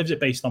 he deserves it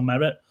based on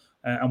merit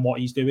and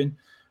what he's doing.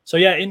 So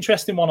yeah,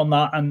 interesting one on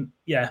that. And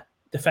yeah,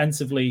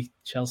 defensively,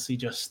 Chelsea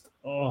just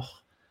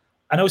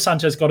I know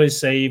Sanchez got his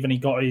save and he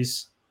got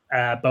his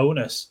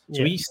bonus,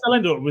 so he still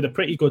ended up with a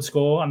pretty good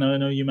score. And I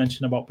know you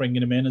mentioned about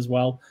bringing him in as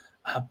well,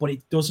 but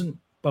it doesn't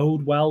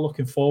bode well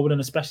looking forward,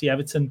 and especially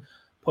Everton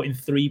putting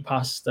 3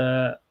 past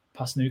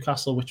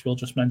Newcastle, which we'll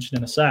just mention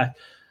in a sec.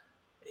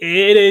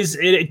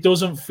 It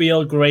doesn't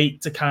feel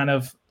great to kind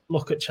of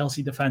look at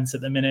Chelsea defense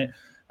at the minute.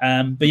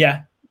 But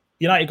yeah,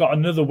 United got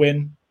another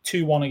win,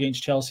 2-1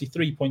 against Chelsea,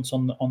 3 points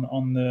on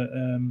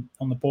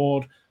the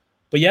board.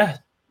 But yeah,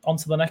 on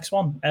to the next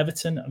one,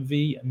 Everton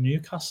v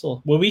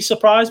Newcastle. Were we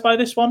surprised by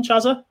this one,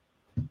 Chazza?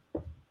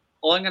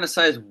 All I'm going to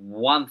say is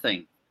one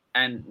thing,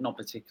 and not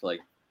particularly.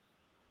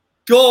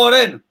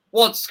 Gordon,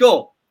 what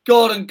score?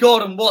 Gordon,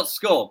 what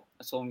score?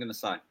 That's all I'm going to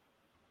say.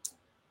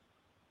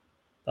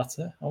 That's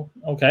it. Oh,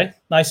 okay.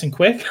 Nice and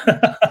quick.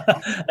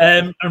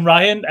 And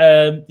Ryan,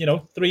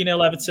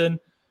 3-0 Everton.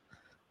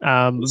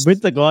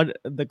 With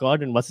the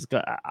Gordon versus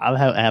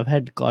I've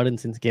had Gordon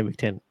since Gameweek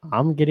 10.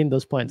 I'm getting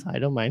those points. I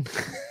don't mind.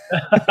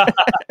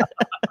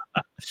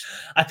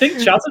 I think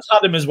Chaz has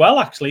had him as well,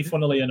 actually,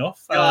 funnily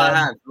enough. Yeah, I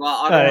have.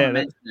 Well, I don't want to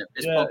mention it.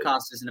 This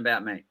podcast isn't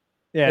about me.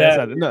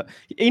 Yeah. No,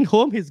 in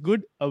home he's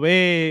good.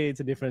 Away it's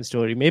a different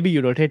story. Maybe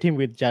you rotate him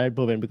with Jared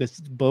Bowen,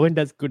 because Bowen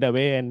does good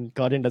away and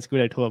Gordon does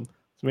good at home.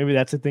 So maybe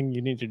that's the thing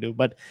you need to do.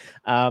 But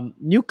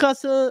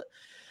Newcastle,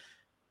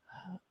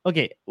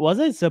 Okay, was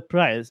I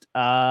surprised?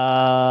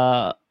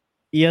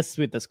 Yes,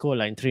 with the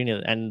scoreline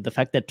 3-0, and the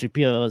fact that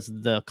Trippier was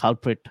the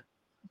culprit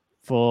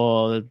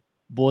for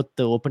both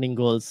the opening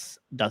goals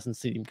doesn't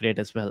seem great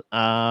as well.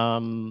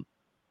 When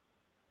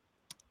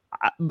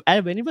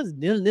it was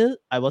 0-0,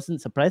 I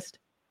wasn't surprised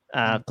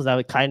because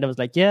I kind of was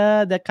like,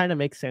 yeah, that kind of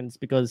makes sense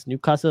because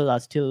Newcastle are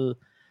still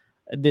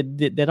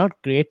they're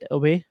not great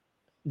away.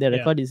 Their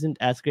record isn't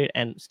as great,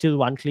 and still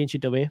one clean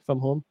sheet away from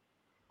home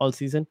all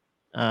season,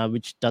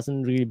 which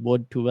doesn't really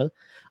bode too well.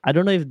 I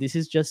don't know if this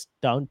is just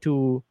down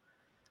to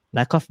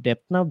lack of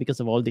depth now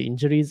because of all the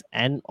injuries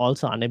and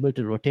also unable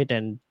to rotate,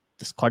 and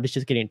the Scottish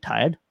is getting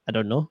tired. I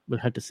don't know. We'll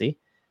have to see.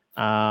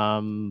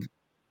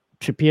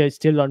 Trippier is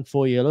still on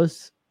 4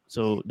 yellows,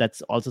 so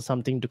that's also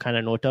something to kind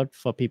of note out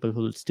for people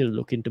who still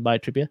looking to buy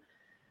Trippier.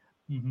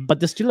 But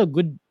they're still a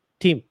good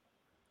team,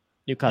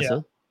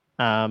 Newcastle.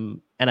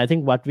 And I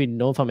think what we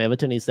know from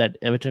Everton is that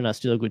Everton are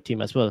still a good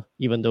team as well,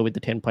 even though with the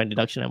 10-point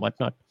deduction and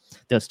whatnot,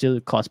 they'll still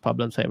cause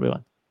problems for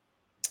everyone.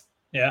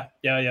 Yeah.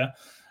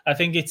 I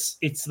think it's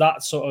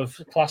that sort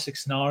of classic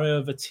scenario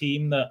of a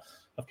team that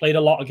have played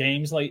a lot of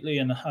games lately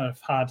and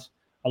have had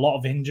a lot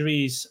of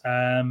injuries,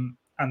 and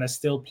they're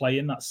still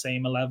playing that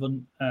same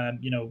 11,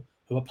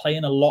 who are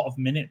playing a lot of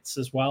minutes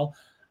as well.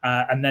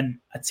 And then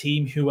a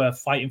team who are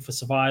fighting for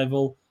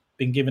survival,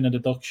 been given a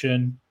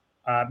deduction.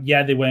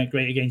 They weren't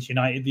great against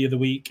United the other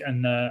week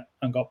and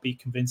got beat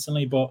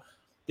convincingly, but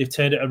they've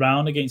turned it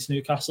around against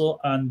Newcastle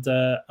and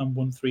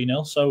won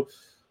 3-0. So,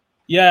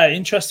 yeah,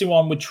 interesting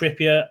one with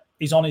Trippier.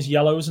 He's on his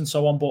yellows and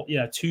so on, but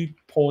yeah, 2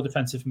 poor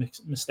defensive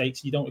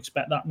mistakes. You don't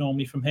expect that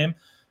normally from him.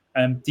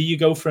 Do you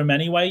go for him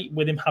anyway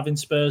with him having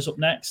Spurs up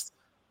next?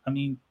 I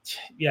mean,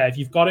 yeah, if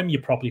you've got him, you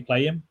probably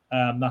play him.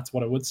 That's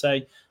what I would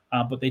say.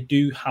 But they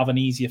do have an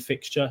easier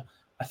fixture.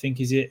 I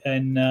think, is it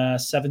in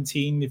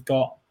 17? They've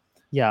got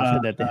after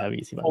that they have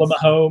easy ones. At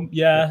home,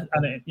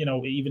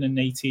 and even in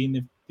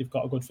 18 they've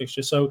got a good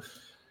fixture. So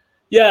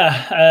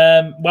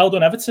well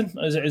done, Everton,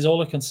 is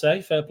all I can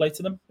say. Fair play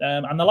to them.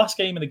 And the last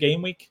game of the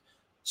game week,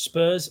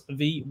 Spurs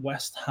v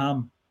West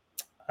Ham.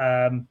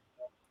 I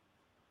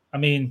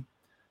mean,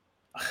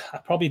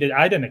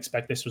 I didn't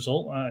expect this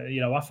result.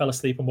 I fell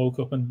asleep and woke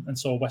up and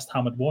saw West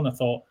Ham had won. I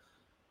thought,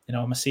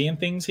 am I seeing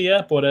things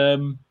here? But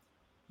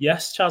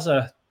yes,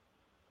 Chazza,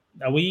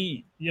 are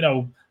we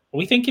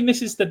thinking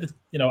this is the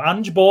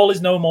Ange ball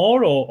is no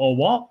more, or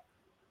what?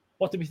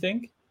 What do we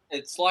think?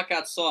 It's like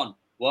our son.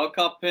 Woke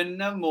up in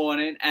the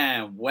morning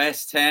and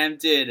West Ham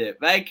did it.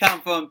 They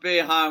come from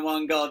behind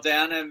 1 goal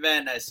down and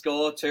then they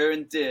scored 2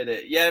 and did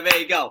it. Yeah, there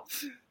you go.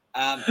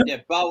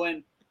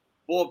 Bowen,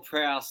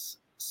 Ward-Prowse,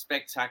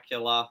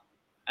 spectacular.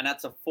 And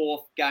that's a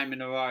 4th game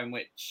in a row in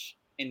which,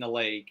 in the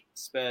league,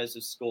 Spurs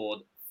have scored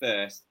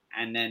first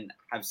and then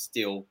have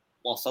still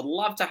lost. I'd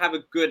love to have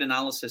a good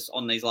analysis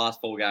on these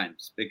last 4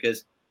 games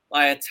because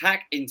they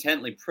attack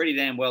intently pretty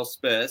damn well,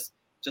 Spurs,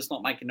 just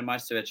not making the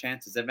most of their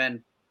chances. And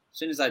then as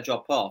soon as they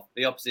drop off,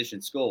 the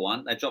opposition score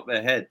one, they drop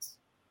their heads.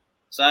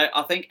 So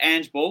I think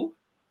Ange ball,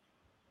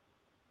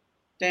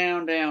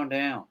 down.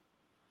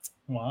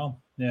 Wow,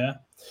 yeah.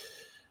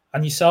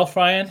 And yourself,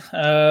 Ryan?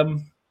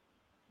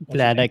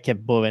 Glad I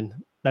kept Bowen.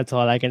 That's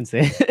all I can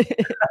say.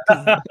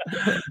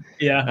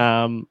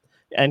 Yeah.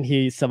 And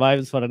he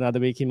survives for another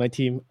week in my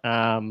team.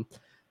 And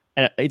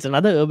it's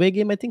another away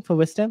game, I think, for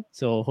West Ham.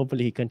 So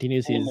hopefully he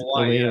continues his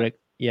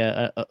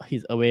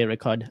his away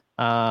record.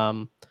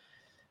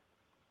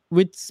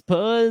 With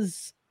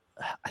Spurs,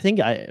 I think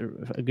I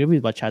agree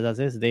with what Chaza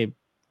says. They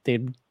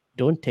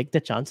don't take the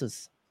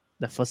chances.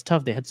 The first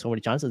half they had so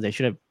many chances. They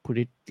should have put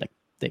it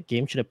the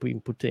game should have been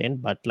put to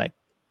end, but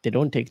they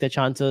don't take the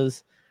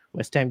chances.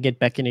 West Ham get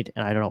back in it,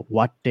 and I don't know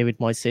what David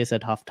Moyes says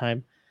at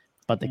halftime,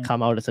 but they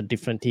come out as a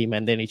different team,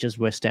 and then it's just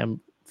West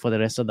Ham for the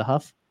rest of the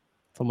half,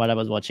 from what I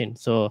was watching.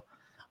 So,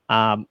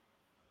 I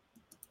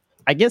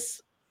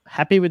guess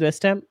happy with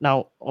West Ham.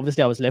 Now,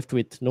 obviously, I was left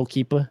with no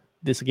keeper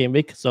this game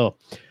week, so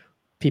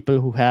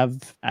people who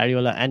have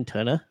Areola and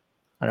Turner,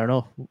 I don't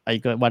know.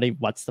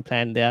 What's the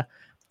plan there?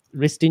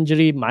 Wrist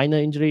injury, minor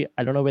injury.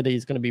 I don't know whether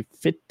he's going to be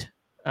fit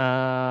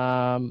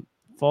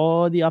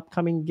for the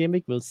upcoming game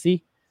week. We'll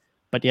see.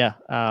 But yeah,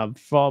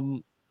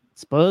 from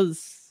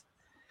Spurs,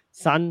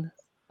 Son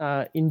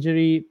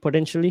injury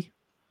potentially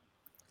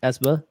as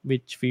well,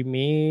 which we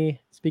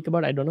may speak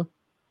about. I don't know.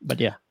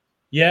 But yeah.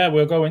 Yeah,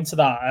 we'll go into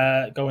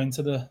that, go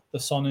into the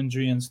Son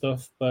injury and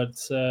stuff. But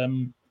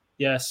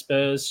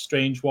Spurs,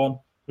 strange one.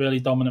 Really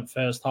dominant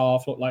first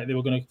half. Looked like they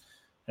were going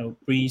to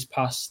breeze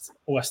past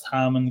West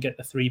Ham and get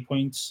the 3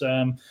 points.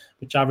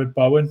 But Jared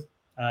Bowen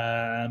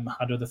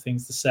had other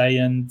things to say.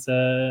 And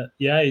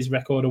his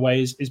record away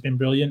has been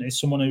brilliant. He's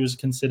someone who was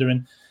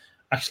considering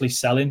actually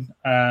selling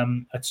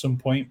at some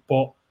point,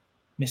 but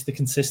Mr.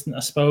 Consistent, I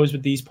suppose,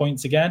 with these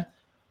points again.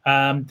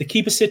 The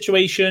keeper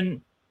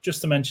situation,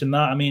 just to mention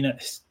that, I mean,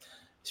 it's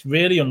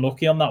really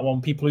unlucky on that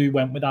one. People who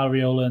went with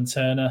Areola and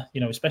Turner,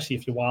 especially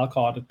if you're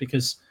wildcarded,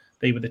 because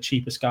they were the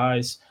cheapest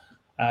guys.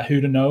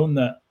 Who'd have known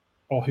that,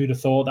 or who'd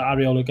have thought that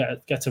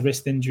Areola gets a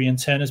wrist injury and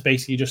Turner's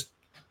basically just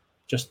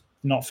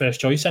not first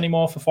choice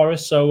anymore for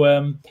Forest.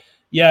 So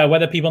yeah,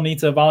 whether people need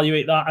to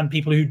evaluate that, and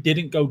people who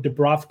didn't go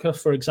Dubravka,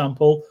 for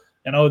example,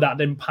 that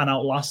didn't pan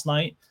out last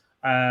night,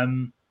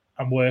 and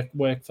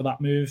work for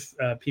that move.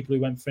 People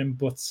who went for him,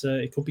 but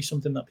it could be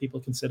something that people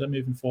consider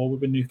moving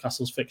forward with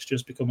Newcastle's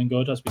fixtures becoming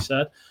good, as we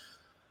said.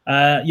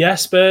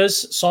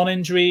 Spurs, Son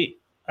injury.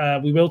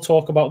 We will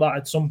talk about that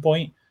at some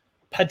point.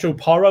 Pedro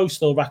Porro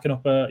still racking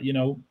up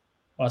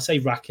I say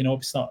racking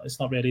up. It's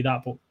not really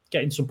that, but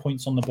getting some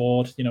points on the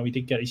board. He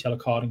did get his yellow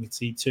card in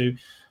concede too.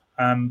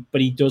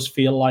 But he does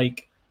feel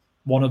like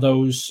one of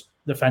those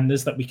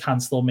defenders that we can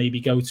still maybe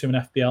go to in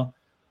FPL.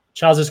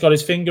 Chaz has got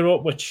his finger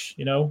up, which,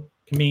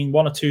 can mean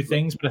one or two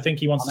things, but I think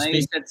he wants to speak.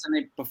 You said to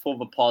me before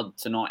the pod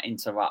to not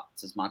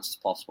interrupt as much as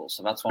possible,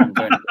 so that's what I'm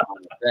doing.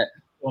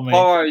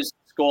 Porro's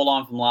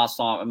scoreline from last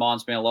night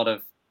reminds me a lot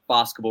of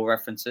basketball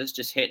references,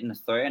 just hitting the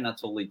three, and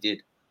that's all he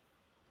did.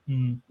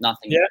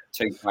 Nothing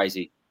too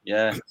crazy.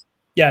 Yeah,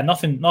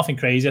 nothing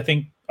crazy. I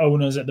think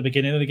owners at the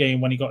beginning of the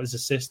game, when he got his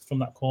assist from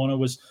that corner,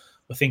 were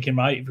thinking,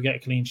 right, if we get a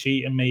clean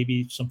sheet and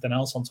maybe something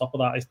else on top of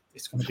that,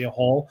 it's going to be a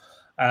haul.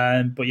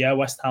 But yeah,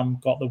 West Ham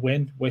got the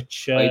win, which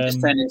he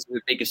just turned into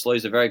the biggest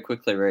loser very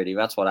quickly, really.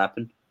 That's what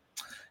happened.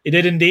 He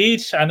did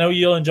indeed. I know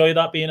you'll enjoy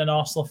that being an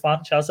Arsenal fan,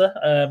 Chazza.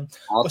 I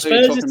thought you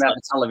were talking about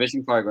the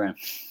television program.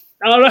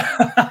 All right.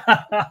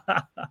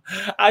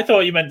 I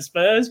thought you meant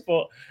Spurs,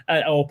 but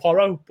or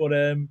Porro,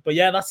 but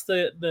yeah, that's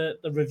the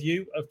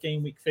review of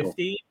game week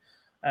 15.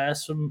 Cool.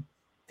 Some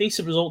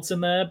decent results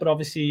in there, but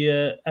obviously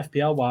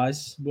FPL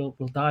wise, we'll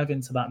dive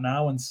into that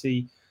now and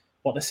see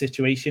what the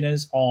situation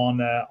is on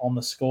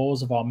the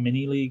scores of our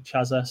mini league,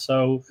 Chazza.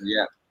 So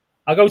yeah,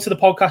 I'll go to the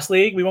podcast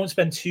league. We won't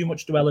spend too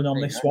much dwelling on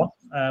this one.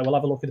 We'll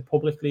have a look at the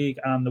public league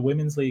and the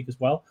women's league as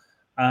well.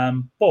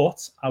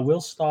 But I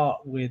will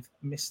start with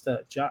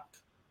Mr. Jack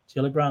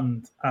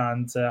Gillibrand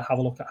and have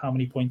a look at how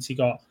many points he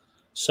got.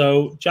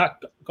 So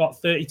Jack got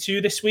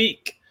 32 this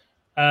week.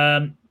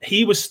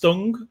 He was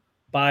stung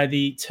by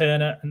the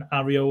Turner and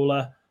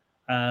Areola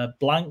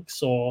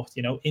blanks, or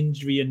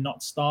injury and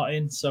not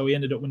starting. So he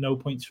ended up with no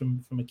points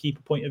from a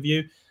keeper point of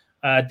view.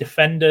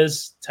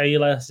 Defenders,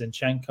 Taylor,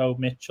 Zinchenko,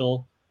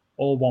 Mitchell,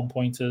 all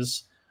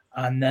 1-pointers.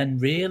 And then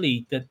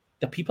really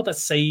the people that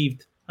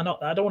saved, I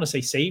don't want to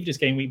say saved his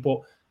game week, but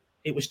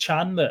it was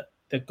Chan that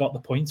got the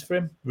points for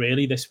him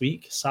really this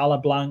week. Salah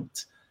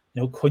blanked,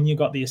 Cunha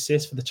got the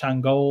assist for the Chan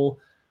goal,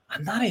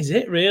 and that is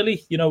it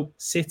really.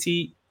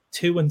 City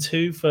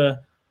 2-2 for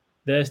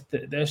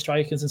their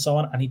strikers and so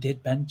on, and he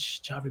did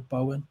bench Jared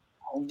Bowen.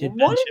 Why did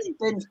he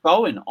bench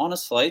Bowen?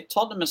 Honestly,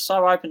 Tottenham is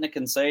so open to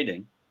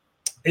conceding.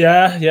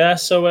 Yeah.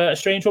 So a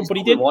strange one, but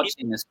he did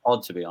watching this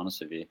pod, to be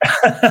honest with you.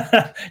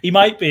 he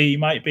might be,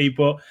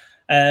 but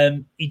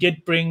he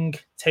did bring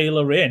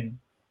Taylor in.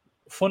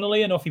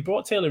 Funnily enough, he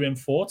brought Taylor in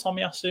for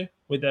Tomiyasu,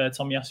 with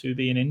Tomiyasu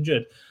being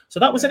injured. So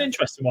that was an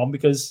interesting one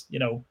because,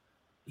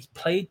 he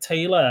played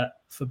Taylor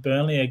for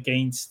Burnley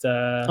against...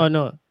 Oh,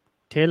 no.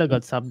 Taylor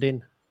got subbed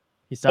in.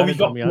 He started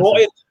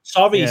Tomiyasu.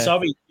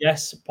 Sorry.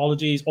 Yes,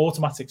 apologies.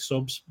 Automatic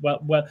subs.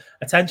 Well,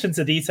 attention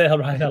to detail,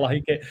 right? I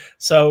like it.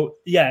 So,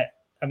 yeah,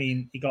 I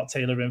mean, he got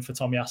Taylor in for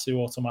Tomiyasu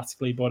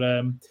automatically, but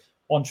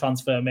one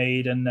transfer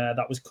made, and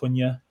that was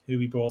Cunha, who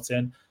he brought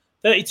in.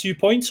 32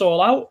 points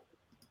all out.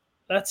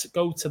 Let's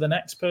go to the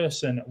next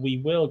person. We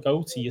will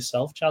go to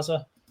yourself,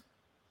 Chazza.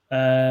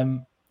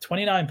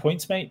 29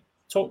 points, mate.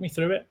 Talk me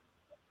through it.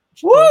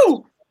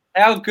 Woo!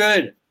 How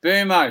good.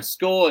 Bumo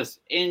scores,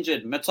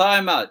 injured.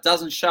 Matoma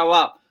doesn't show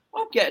up.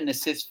 I'm getting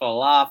assists for a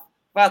laugh.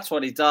 That's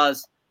what he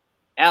does.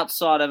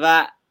 Outside of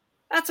that,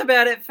 that's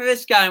about it for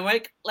this game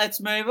week.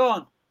 Let's move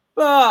on.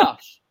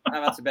 Gosh. No,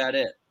 that's about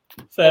it.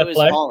 Fair it was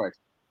play. Horrid.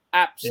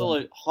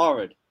 Absolute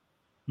horrid.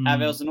 There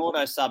was an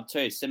auto sub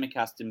too.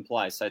 Simicast didn't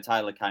play, so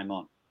Taylor came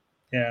on.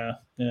 Yeah,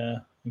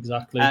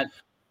 exactly.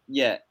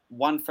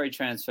 One free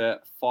transfer,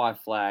 5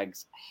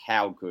 flags.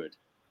 How good.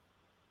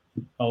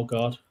 Oh,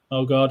 God.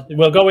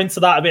 We'll go into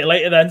that a bit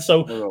later then.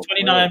 So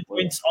 29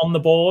 points on the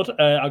board.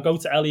 I'll go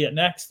to Elliot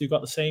next, who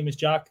got the same as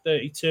Jack,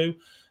 32.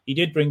 He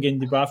did bring in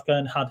Dubravka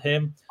and had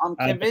him. I'm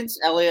convinced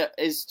Elliot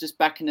is just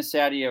backing the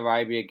Saudi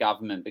Arabia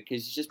government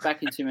because he's just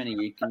backing too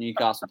many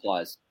Newcastle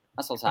players.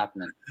 That's what's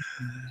happening.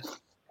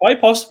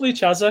 Quite possibly,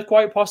 Chazza,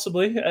 quite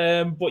possibly.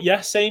 But yeah,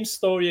 same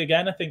story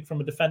again. I think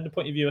from a defender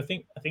point of view, I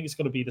think it's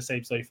going to be the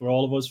same story for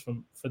all of us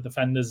for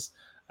defenders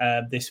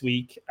this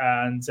week.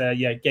 And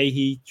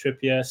Gahey,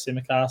 Trippier,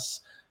 Simicast.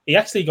 He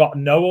actually got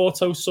no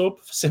auto sub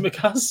for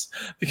Simicast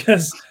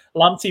because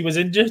Lamptey was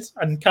injured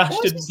and Cash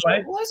didn't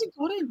play. Why is he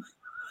put in?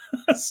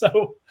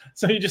 so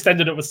he just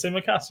ended up with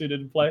Simicast, who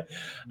didn't play.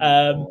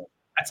 I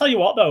tell you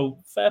what, though,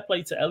 fair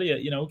play to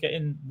Elliot.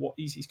 Getting what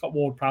he's got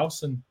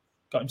Ward-Prowse and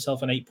got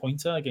himself an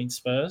 8-pointer against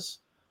Spurs.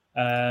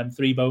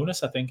 3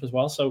 bonus, I think, as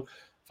well. So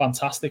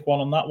fantastic one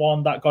on that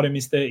one. That got him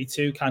his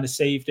 32, kind of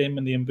saved him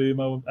in the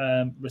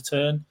Mbumo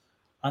return.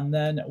 And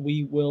then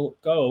we will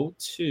go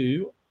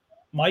to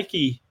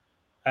Mikey.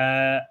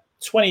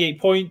 28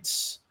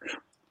 points.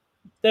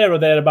 There or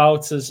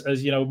thereabouts, as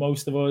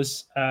most of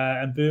us.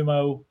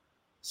 Mbumo,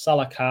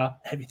 Salaka,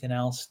 everything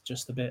else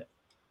just a bit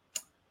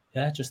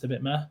yeah, just a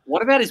bit meh.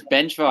 What about his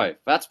bench though?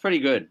 That's pretty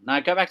good.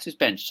 No, go back to his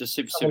bench just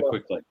super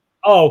quickly.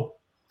 Oh,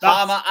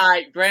 Palmer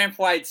 8,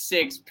 Braithwaite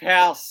 6,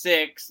 Powell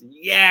 6.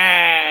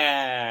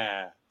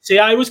 Yeah. See,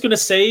 I was going to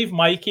save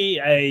Mikey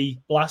a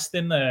blast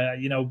in there,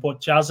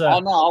 but Jazza. Oh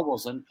no, I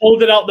wasn't.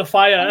 Pulled it out the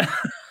fire,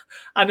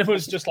 and it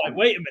was just like,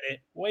 wait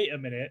a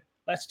minute.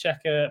 Let's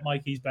check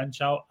Mikey's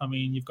bench out. I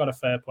mean, you've got a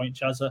fair point,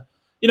 Jazza.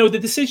 The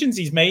decisions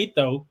he's made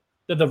though,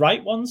 they're the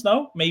right ones.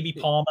 No, maybe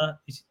Palmer.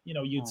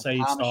 You'd say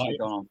he Palmer should started. have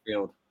gone on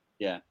field.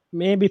 Yeah.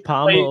 Maybe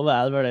Palmer over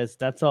Alvarez.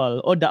 That's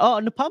all. Oh,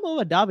 no, Palmer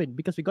over Darwin,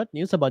 because we got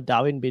news about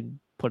Darwin being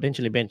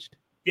potentially benched.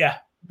 Yeah.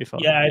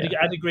 Before. Yeah,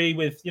 I'd agree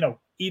with,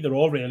 either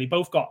or really.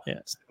 Both got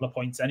similar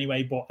points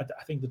anyway, but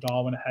I think the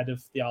Darwin ahead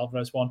of the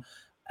Alvarez one.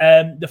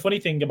 The funny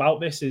thing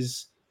about this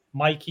is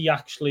Mikey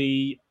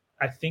actually,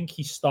 I think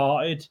he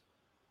started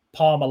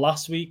Palmer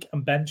last week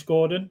and bench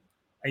Gordon.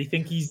 I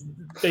think he's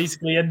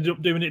basically ended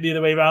up doing it the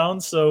other way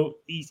around. So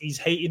he's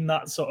hating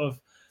that sort of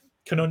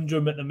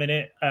conundrum at the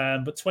minute.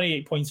 But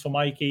 28 points for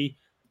Mikey.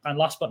 And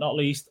last but not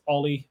least,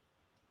 Ollie,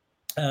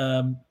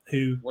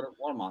 who... What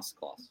a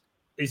masterclass.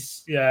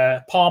 Is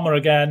Palmer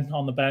again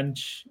on the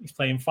bench. He's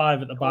playing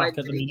 5 at the back.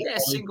 Did he get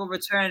a single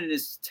return in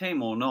his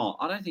team or not?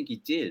 I don't think he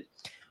did.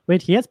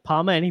 Wait, he has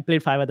Palmer and he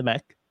played 5 at the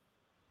back?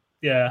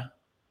 Yeah.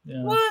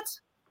 What?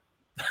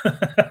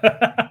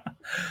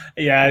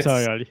 Yeah.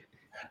 Sorry, Ollie.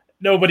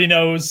 Nobody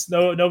knows.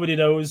 Nobody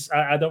knows.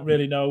 I don't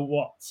really know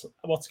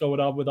what's going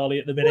on with Ollie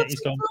at the minute. What's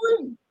he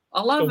doing?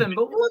 I love him,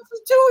 but what's he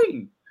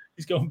doing?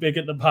 He's going big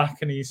at the back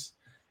and he's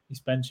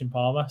benching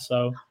Palmer.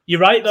 So you're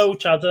right though,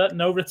 Chadder.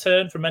 No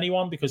return from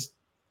anyone because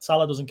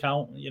Salah doesn't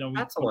count.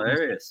 That's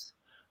hilarious.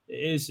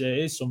 It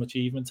is some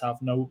achievement to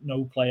have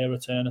no player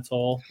return at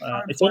all.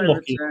 It's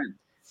unlucky.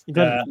 You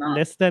got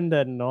less than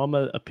the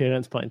normal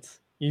appearance points.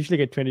 You usually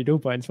get 22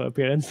 points for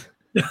appearance.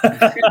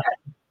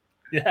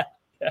 Yeah.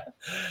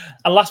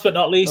 And last but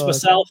not least,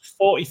 myself,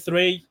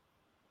 43.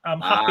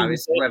 I'm happy.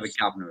 This is where the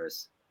governor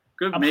is.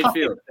 Good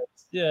midfield.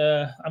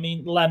 Yeah, I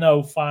mean,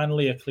 Leno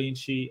finally a clean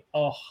sheet.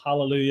 Oh,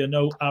 hallelujah.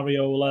 No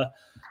Areola.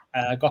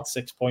 Got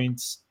 6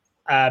 points.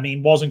 I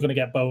mean, wasn't going to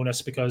get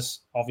bonus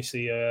because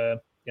obviously,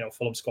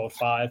 Fulham scored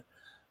 5.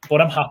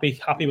 But I'm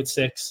happy with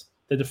 6.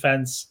 The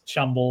defense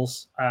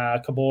shambles.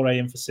 Kabore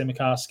in for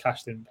Simicast.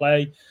 Cash didn't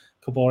play.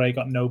 Kabore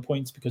got no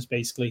points because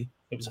basically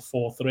it was a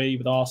 4-3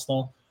 with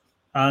Arsenal.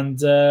 And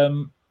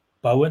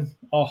Bowen.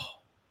 Oh,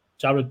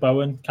 Jared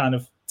Bowen kind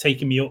of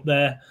taking me up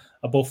there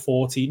above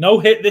 40. No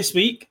hit this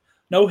week,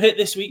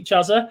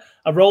 Chazza.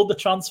 I rolled the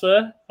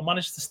transfer. I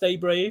managed to stay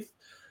brave.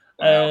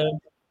 Wow.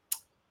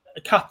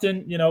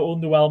 Captain,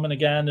 underwhelming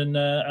again.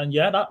 And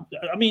yeah, that.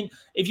 I mean,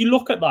 if you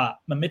look at that,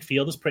 my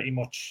midfield has pretty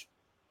much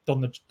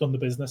done the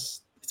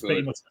business. It's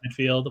pretty much the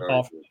midfield,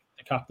 apart from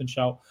the captain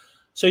shout.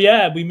 So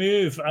yeah, we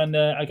move and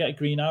I get a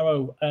green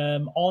arrow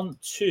on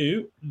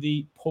to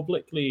the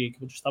Public League.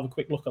 We'll just have a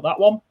quick look at that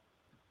one.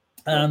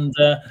 And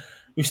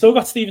we've still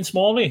got Stephen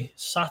Smalley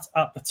sat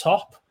at the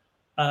top.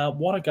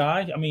 What a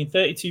guy. I mean,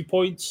 32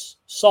 points,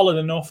 solid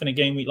enough in a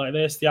game week like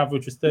this. The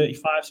average was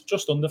 35, so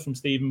just under from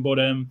Stephen.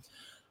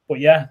 But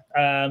yeah,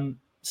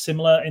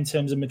 similar in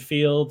terms of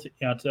midfield.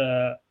 You had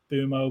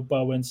Bumo,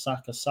 Bowen,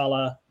 Saka,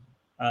 Salah.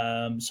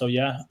 So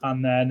yeah,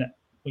 and then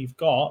we've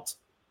got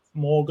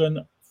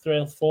Morgan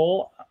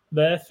Thrillfall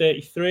there,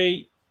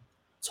 33.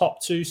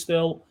 Top 2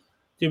 still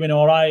doing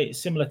all right.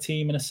 Similar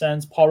team in a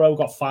sense. Porro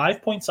got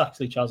 5 points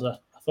actually, Chazza.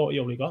 I thought he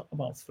only got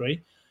about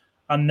 3.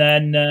 And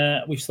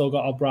then we've still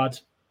got our Brad.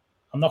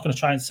 I'm not going to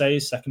try and say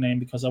his second name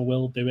because I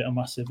will do it a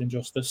massive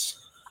injustice.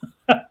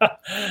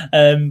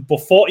 But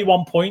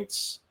 41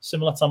 points,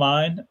 similar to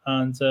mine,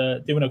 and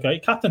doing okay.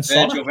 Captain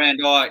Virgil van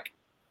Dijk,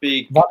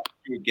 big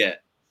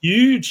get.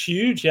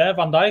 Huge, yeah.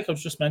 Van Dijk, I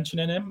was just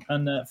mentioning him,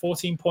 and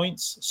 14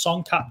 points.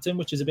 Son captain,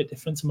 which is a bit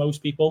different to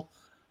most people.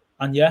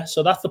 And yeah,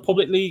 so that's the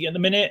Public League at the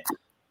minute.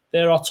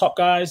 They're our top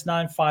guys,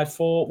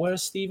 954.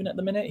 Where's Stephen at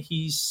the minute?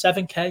 He's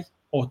 7K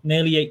or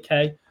nearly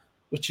 8K,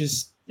 which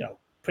is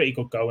pretty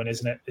good going,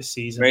 isn't it, this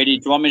season? Ready?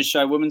 Do you want me to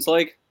show Women's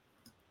League?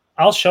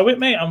 I'll show it,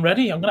 mate. I'm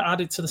ready. I'm going to add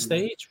it to the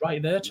stage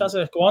right there,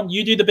 Chazza. Go on.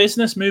 You do the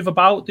business, move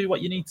about, do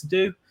what you need to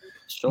do.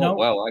 Sure. No.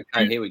 Well,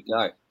 okay, here we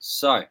go.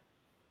 So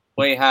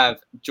we have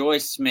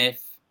Joyce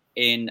Smith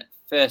in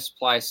first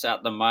place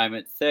at the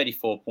moment,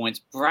 34 points.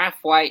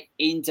 Braithwaite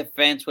in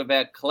defence with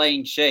a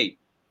clean sheet.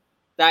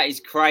 That is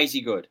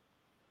crazy good.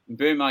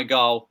 Bumo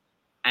goal.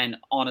 And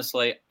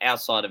honestly,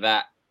 outside of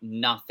that,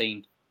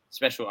 nothing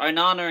special.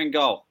 Onana in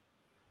goal.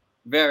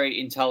 Very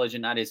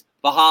intelligent, that is.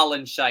 The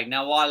Haaland Shake.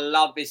 Now, I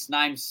love this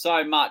name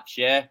so much,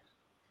 yeah?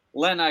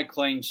 Leno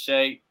clean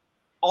sheet.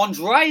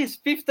 Andreas,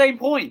 15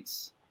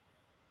 points.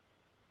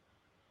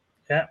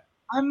 Yeah.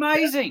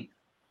 Amazing.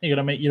 You're going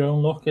to make your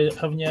own luck,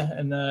 haven't you,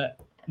 in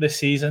this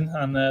season?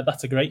 And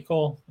that's a great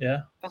call,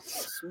 yeah.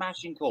 That's a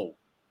smashing call.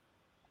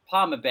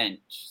 Palmer bench.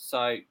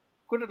 So,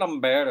 could have done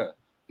better.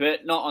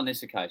 But not on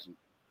this occasion,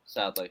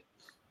 sadly.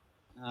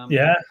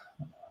 Yeah.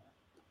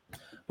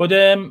 But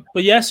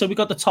yeah, so we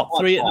got the top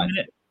 3 at the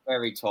minute.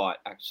 Very tight,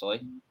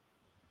 actually.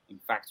 In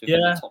fact, we've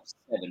got the top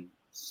 7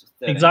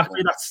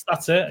 Exactly.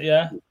 That's it.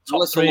 Yeah.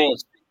 Top 3.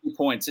 50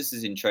 points. This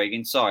is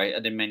intriguing. Sorry, I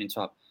didn't mean to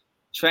interrupt.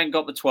 Trent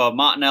got the 12.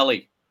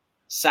 Martinelli,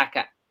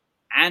 Saka,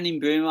 and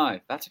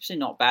Mbeumo. That's actually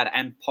not bad.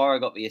 And Porro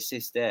got the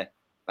assist there.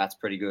 That's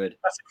pretty good.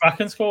 That's a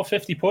cracking score.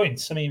 50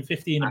 points. I mean,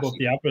 15 above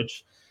the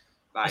average.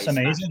 That's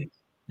amazing. Smashing.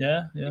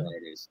 Yeah,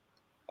 it is.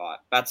 All right,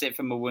 that's it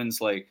from the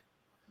Women's League.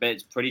 But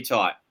it's pretty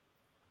tight.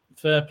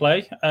 Fair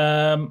play.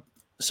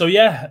 So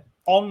yeah,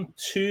 on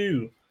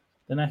to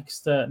the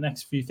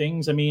next few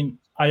things. I mean,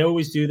 I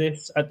always do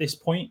this at this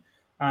point.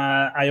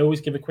 I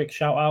always give a quick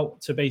shout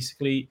out to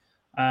basically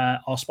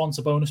our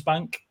sponsor Bonus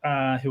Bank,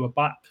 who are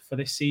back for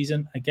this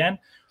season again.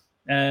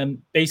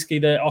 Basically,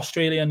 the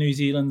Australia, New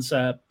Zealand's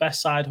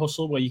best side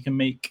hustle, where you can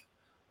make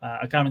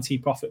a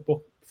guaranteed profit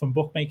from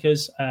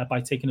bookmakers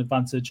by taking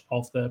advantage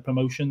of the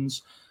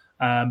promotions.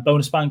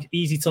 Bonus Bank,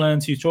 easy to learn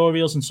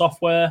tutorials and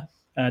software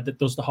that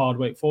does the hard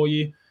work for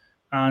you.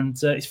 And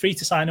it's free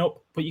to sign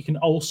up, but you can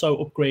also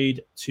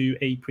upgrade to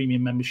a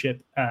premium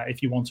membership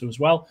if you want to as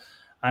well.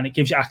 And it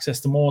gives you access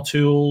to more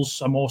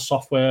tools and more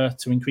software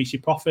to increase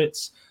your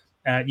profits.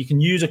 You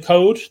can use a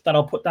code that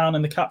I'll put down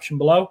in the caption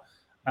below.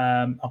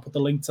 I'll put the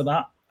link to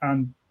that.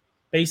 And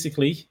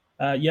basically,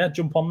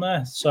 jump on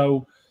there.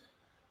 So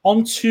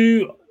on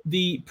to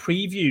the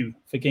preview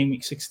for Game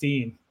Week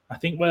 16. I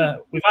think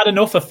we've had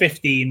enough of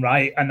 15,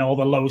 right? And all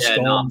the low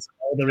scores,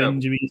 all the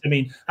injuries. I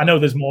mean, I know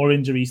there's more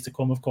injuries to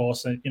come, of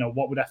course. And,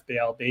 what would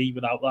FPL be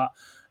without that?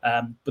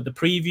 But the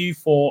preview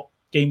for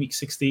Game Week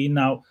 16.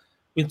 Now,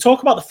 we'll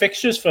talk about the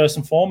fixtures first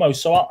and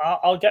foremost. So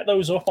I'll get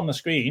those up on the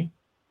screen.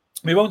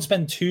 We won't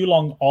spend too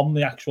long on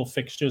the actual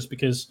fixtures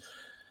because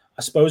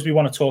I suppose we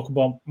want to talk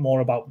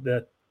more about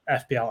the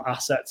FPL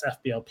assets,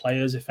 FPL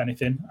players, if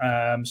anything.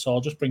 So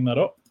I'll just bring that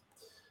up.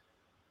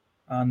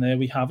 And there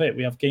we have it.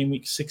 We have Game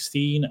Week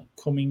 16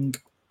 coming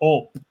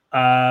up.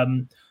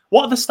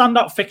 What are the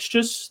standout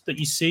fixtures that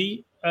you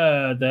see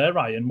there,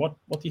 Ryan? What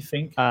do you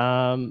think?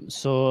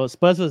 So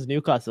Spurs versus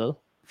Newcastle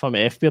from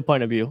an FPL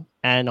point of view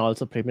and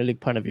also Premier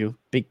League point of view,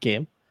 big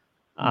game.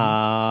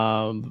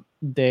 Then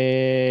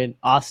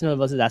Arsenal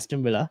versus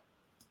Aston Villa,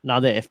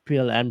 another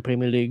FPL and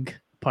Premier League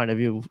point of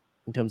view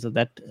in terms of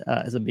that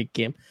is a big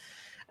game.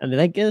 And then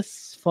I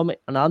guess from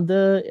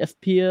another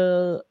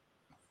FPL,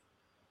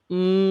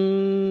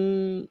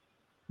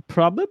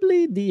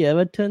 probably the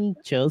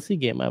Everton-Chelsea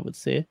game, I would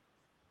say.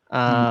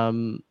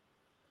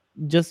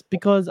 Just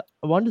because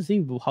I want to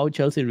see how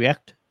Chelsea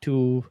react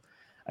to,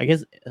 I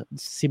guess,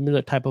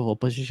 similar type of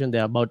opposition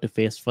they're about to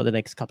face for the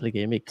next couple of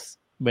game weeks.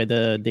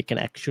 Whether they can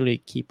actually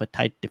keep a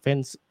tight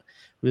defense.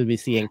 Will we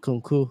see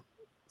Nkunku?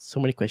 So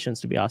many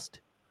questions to be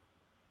asked.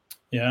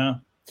 Yeah.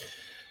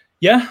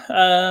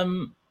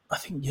 I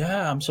think,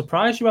 I'm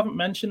surprised you haven't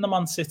mentioned the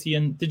Man City.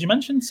 And did you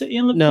mention City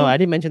and Liverpool? No, I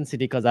didn't mention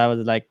City because I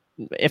was like,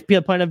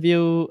 FPL point of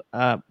view,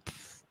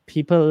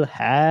 people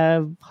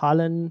have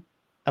Haaland,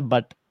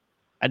 but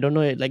I don't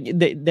know. Like,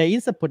 there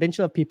is a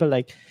potential of people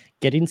like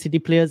getting City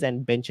players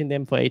and benching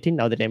them for 18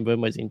 now that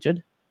Mbeumo is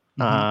injured.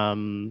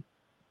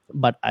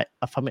 But I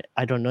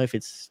don't know if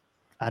it's,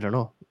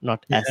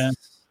 not as,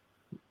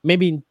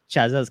 maybe in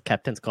Chaza's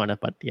captain's corner,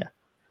 but yeah.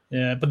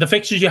 Yeah, but the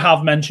fixtures you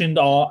have mentioned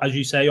are, as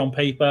you say, on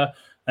paper,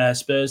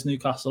 Spurs,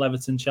 Newcastle,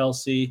 Everton,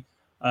 Chelsea.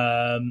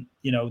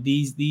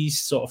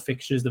 These sort of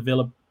fixtures, the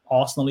Villa,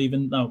 Arsenal,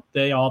 even though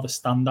they are the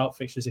standout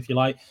fixtures, if you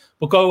like.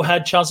 But go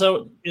ahead,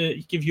 Chazo,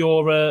 give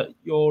your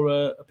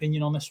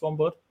opinion on this one,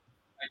 bud.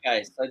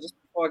 Okay, so just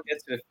before I get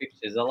to the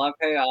fixtures, I love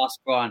how you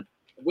asked Brian,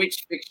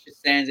 which fixture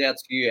stands out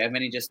to you, and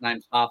then he just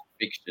named half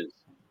the fixtures.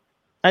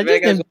 I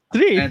just named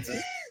 3.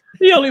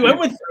 He only went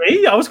with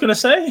 3. I was going to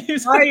say.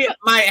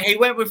 Mate, he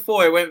went with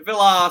 4. He went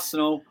Villa,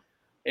 Arsenal.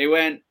 He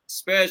went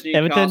Spurs,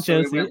 Newcastle. Everton,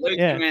 Chelsea. He went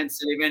Luton, Man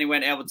City. Then he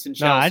went Everton,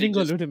 Chelsea. No, I didn't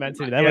go Luton, Man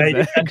City. That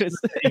was Chris.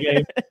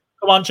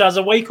 Come on,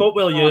 Chazza, wake up,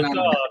 will you?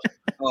 God.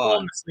 Go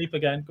on, sleep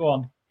again. Go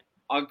on.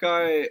 I'll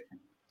go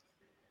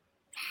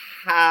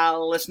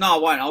Palace. No, I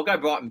won't. I'll go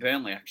Brighton,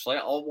 Burnley, actually.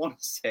 I want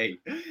to see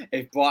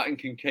if Brighton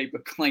can keep a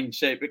clean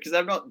sheet because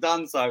they've not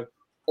done so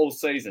all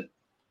season.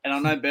 And I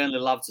know Burnley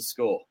love to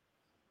score.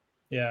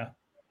 Yeah.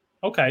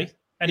 Okay.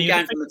 Any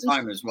game from the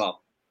time as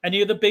well.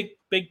 Any other big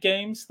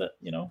games that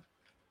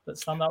that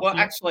stand out? Well,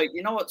 actually,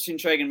 you know what's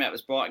intriguing about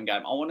this Brighton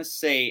game? I want to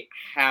see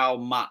how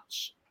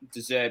much De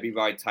Zerbi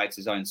rotates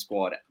his own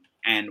squad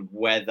and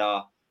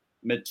whether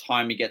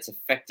Mitoma gets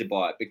affected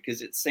by it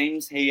because it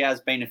seems he has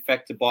been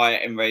affected by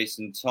it in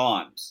recent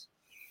times.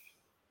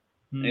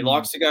 He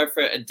likes to go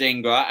for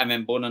Adingra and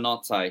then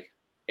Buonanotte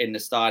in the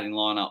starting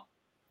lineup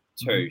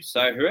too.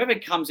 So whoever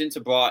comes into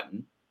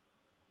Brighton,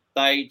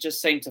 they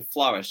just seem to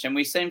flourish. And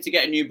we seem to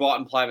get a new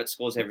Brighton player that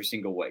scores every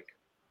single week.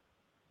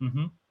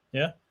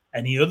 Yeah.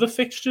 Any other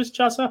fixtures,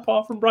 Chazza,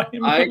 apart from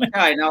Brighton?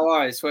 Okay, no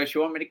worries. So if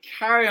you want me to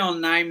carry on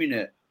naming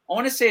it, I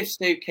want to see if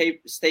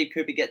Steve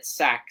Cooper gets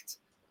sacked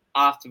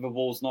after the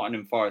Wolves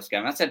Nottingham Forest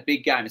game. That's a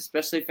big game,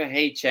 especially for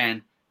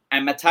He-Chan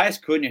and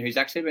Matheus Cunha, who's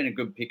actually been a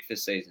good pick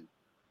this season.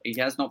 He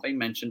has not been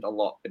mentioned a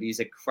lot, but he's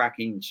a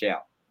cracking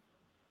shout.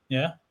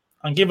 Yeah.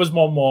 And give us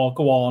one more.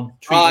 Go on.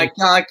 Go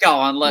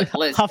on.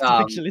 Let's half the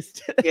fixture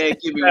list. Yeah,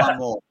 give me one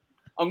more.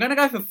 I'm going to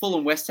go for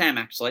Fulham West Ham,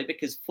 actually,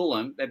 because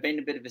Fulham, they've been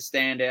a bit of a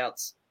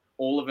standouts.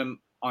 All of them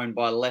owned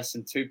by less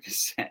than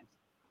 2%.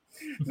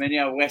 Then you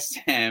have West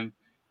Ham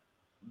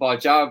by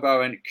Joe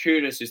Bowen,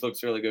 Kudus, who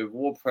looks really good,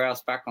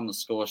 Ward-Prowse back on the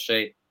score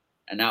sheet,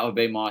 and that would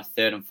be my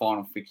third and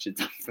final fixture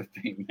done for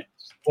being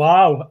matched.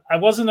 Wow.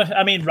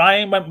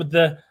 Ryan went with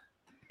the,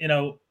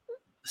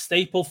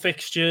 staple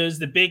fixtures,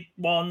 the big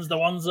ones, the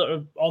ones that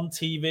are on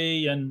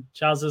TV, and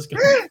Chaz has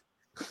gone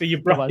for your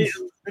Brightons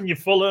and your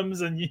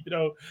Fulhams and,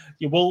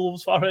 your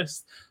Wolves,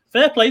 Forest.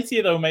 Fair play to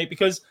you, though, mate,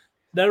 because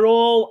they're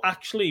all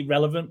actually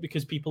relevant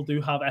because people do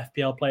have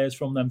FPL players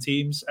from them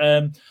teams.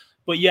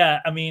 But yeah,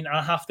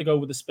 I have to go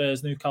with the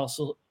Spurs,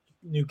 Newcastle,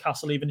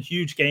 even a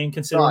huge game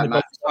considering.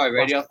 Sorry,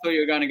 Reddy. I thought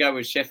you were going to go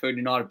with Sheffield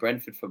United,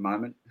 Brentford for a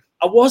moment.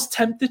 I was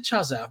tempted,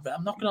 Chaz.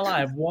 I'm not going to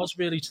lie. I was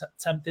really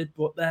tempted,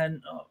 but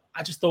then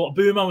I just thought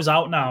Bumo's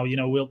out now.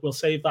 We'll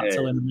save that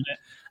till in a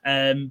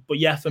minute. But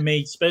yeah, for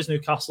me, Spurs,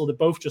 Newcastle, they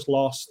both just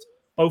lost.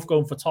 Both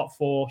going for top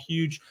four.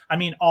 Huge.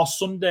 Our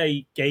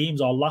Sunday games,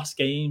 our last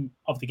game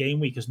of the game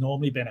week has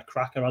normally been a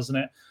cracker, hasn't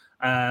it?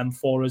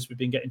 For us, we've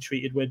been getting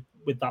treated with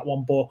that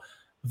one. But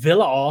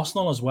Villa,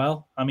 Arsenal as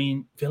well.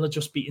 Villa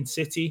just beating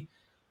City.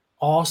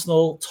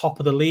 Arsenal, top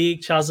of the league,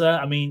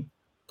 Chazza.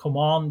 Come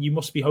on, you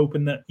must be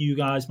hoping that you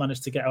guys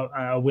managed to get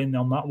a win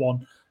on that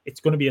one. It's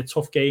going to be a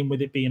tough game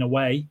with it being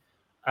away.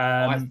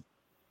 I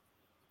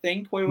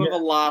think we were the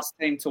last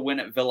team to win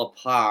at Villa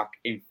Park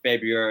in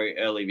February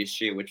early this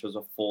year, which was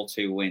a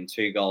 4-2 win,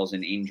 2 goals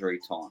in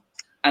injury time.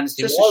 And it's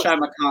just a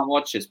shame I can't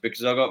watch this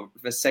because I got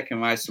the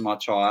second race of my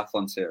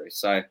triathlon series.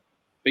 So it'd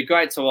be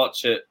great to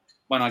watch it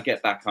when I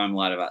get back home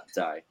later that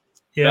day.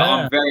 Yeah, but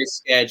I'm very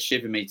scared,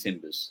 shiver me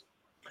timbers.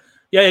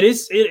 Yeah, it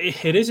is.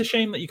 It is a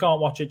shame that you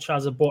can't watch it,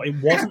 Chazza, but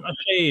it wasn't a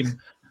shame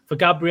for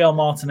Gabriel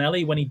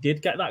Martinelli when he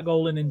did get that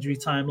goal in injury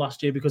time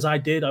last year because I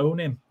did own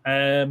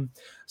him.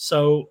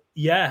 So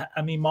yeah,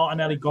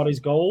 Martinelli got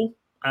his goal.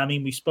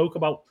 We spoke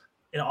about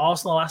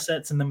Arsenal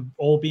assets and them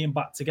all being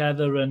back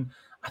together, and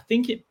I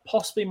think it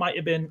possibly might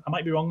have been. I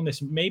might be wrong on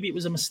this. Maybe it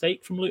was a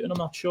mistake from Luton. I'm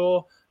not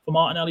sure for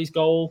Martinelli's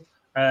goal.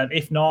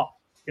 If not,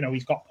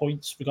 he's got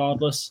points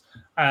regardless.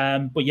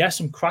 But yeah,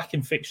 some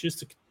cracking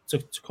fixtures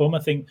to come. I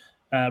think.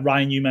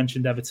 Ryan, you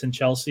mentioned Everton,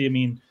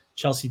 Chelsea.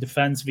 Chelsea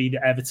defense v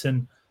the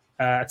Everton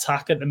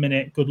attack at the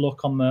minute. Good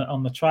luck on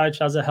the try,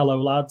 Chazza. Hello,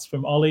 lads,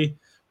 from Ollie.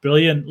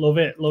 Brilliant. Love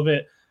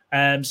it.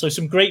 So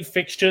some great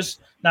fixtures.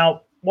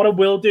 Now, what I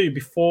will do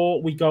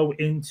before we go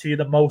into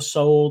the most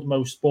sold,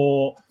 most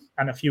bought,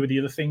 and a few of the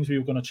other things we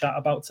were going to chat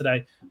about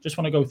today, just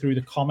want to go through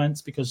the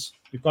comments because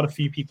we've got a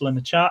few people in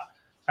the chat.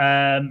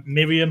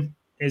 Miriam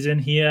is in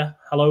here.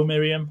 Hello,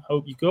 Miriam.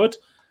 Hope you're good.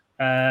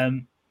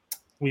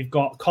 We've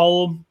got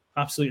Colm.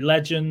 Absolute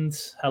legend.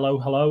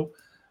 Hello.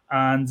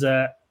 And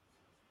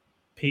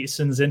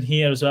Peterson's in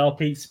here as well.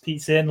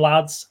 Pete's in,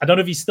 lads. I don't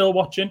know if he's still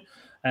watching,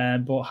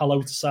 but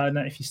hello to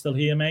Sidnet if you're still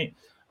here, mate.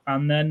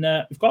 And then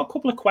we've got a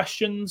couple of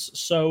questions.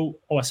 A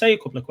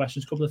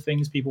couple of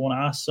things people want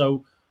to ask.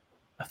 So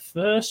the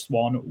first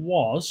one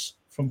was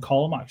from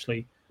Colm,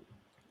 actually.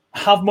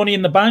 Have money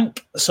in the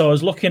bank. So I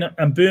was looking at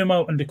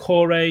Mbumo and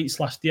Decore /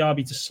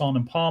 Diaby to Son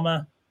and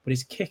Palmer, but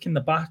his kick in the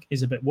back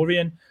is a bit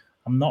worrying.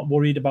 I'm not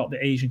worried about the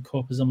Asian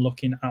Cup as I'm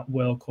looking at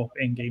World Cup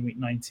in Game Week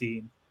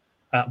 19.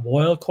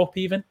 World Cup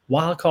even?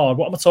 Wild card.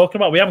 What am I talking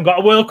about? We haven't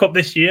got a World Cup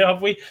this year,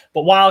 have we?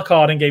 But wild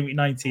card in Game Week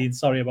 19.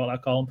 Sorry about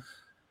that, Colin.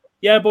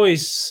 Yeah,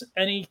 boys,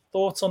 any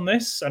thoughts on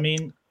this?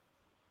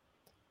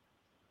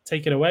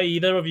 Take it away,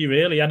 either of you,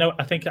 really.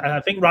 I think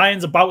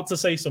Ryan's about to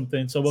say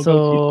something, so we'll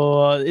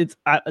go. It's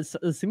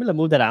a similar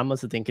move that I'm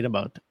also thinking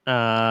about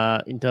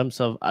in terms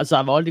of... So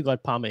I've already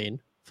got Palmer in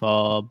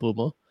for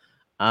Boomo.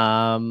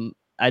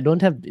 I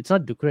don't have, it's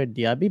not Ducre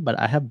Diaby, but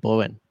I have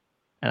Bowen.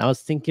 And I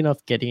was thinking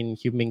of getting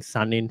Heung-min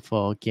Son in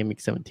for Game Week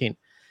 17.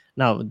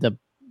 Now, the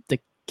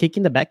kick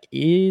in the back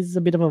is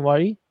a bit of a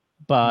worry,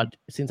 but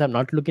since I'm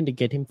not looking to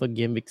get him for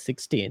Game Week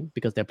 16,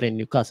 because they're playing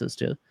Newcastle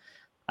still,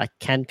 I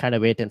can kind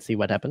of wait and see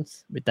what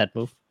happens with that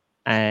move.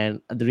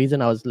 And the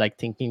reason I was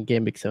thinking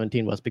Game Week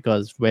 17 was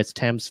because West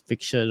Ham's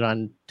fixture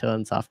run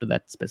turns after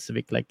that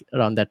specific,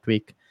 around that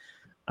week.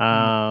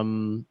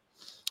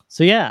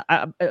 So yeah,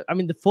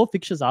 the 4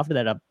 fixtures after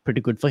that are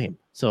pretty good for him.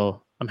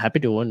 So I'm happy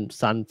to own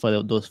Son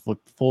for those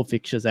 4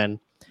 fixtures. And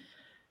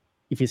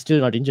if he's still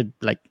not injured,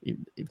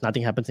 if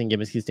nothing happens in Game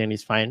Week 16,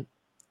 he's fine.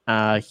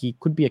 He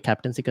could be a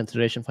captaincy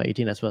consideration for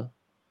 18 as well.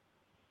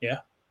 Yeah,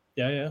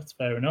 that's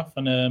fair enough.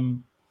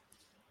 And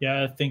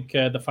I think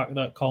the fact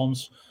that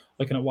Colm's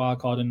looking at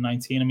wildcard in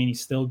 19,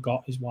 he's still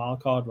got his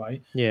wildcard,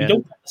 right? Yeah. We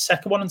don't get the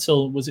second one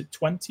until, was it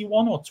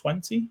 21 or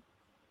 20?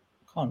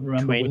 Can't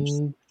remember which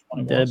one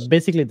it was.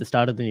 Basically the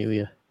start of the new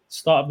year.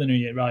 Start of the new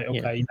year, right?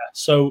 Okay. Yeah.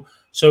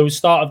 So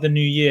start of the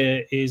new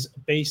year is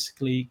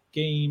basically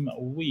game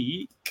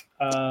week.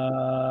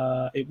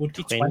 It would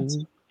be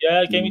 20.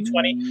 Yeah, game week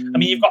 20.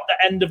 You've got the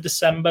end of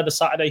December, the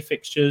Saturday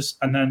fixtures,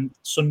 and then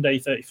Sunday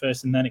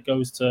 31st, and then it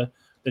goes to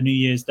the New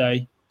Year's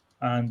Day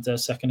and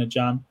 2nd of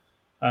Jan.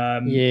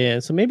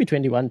 So maybe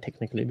 21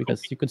 technically,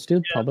 because you could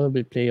still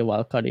probably play a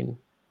wildcard in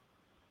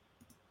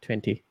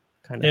 20.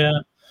 Yeah.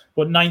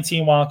 but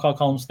 19 wildcard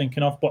columns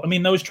thinking of. But I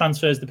mean, those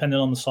transfers, depending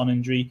on the Son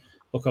injury,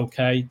 look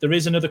okay. There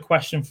is another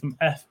question from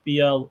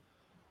FBL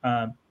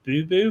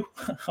Boo Boo,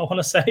 I want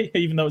to say,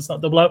 even though it's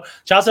not double O.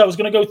 Chaz, I was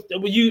going to go.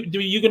 Were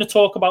you going to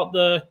talk about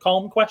the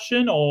column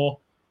question or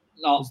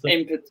not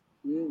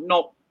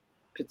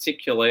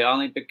particularly?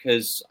 Only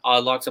because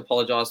I'd like to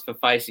apologise for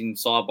facing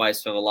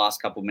sideways for the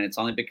last couple of minutes.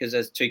 Only because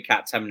there's two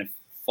cats having a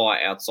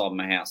fight outside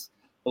my house.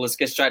 Well, let's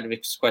get straight to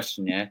this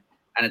question, yeah.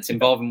 And it's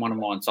involving one of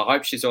mine. So I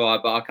hope she's all right,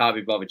 but I can't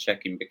be bothered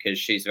checking because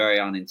she's very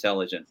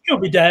unintelligent. She'll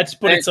be dead,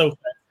 but it's okay.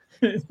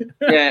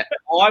 Yeah,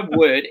 I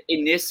would,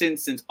 in this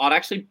instance, I'd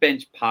actually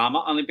bench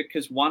Palmer only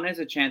because one, there's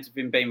a chance of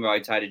him being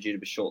rotated due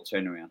to a short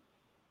turnaround.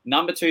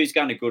 Number two, he's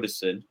going to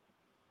Goodison.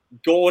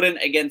 Gordon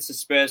against the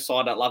Spurs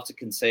side that love to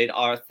concede.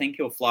 I think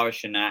he'll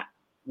flourish in that.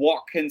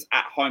 Watkins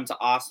at home to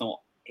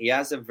Arsenal. He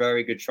has a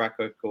very good track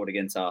record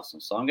against Arsenal.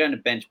 So I'm going to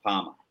bench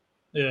Palmer.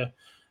 Yeah.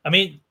 I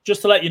mean,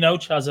 just to let you know,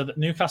 Chaz, that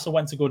Newcastle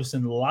went to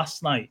Goodison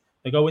last night.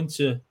 They go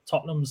into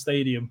Tottenham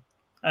Stadium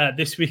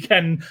this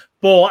weekend.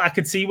 But I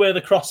could see where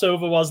the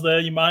crossover was there.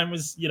 Your mind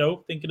was,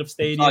 thinking of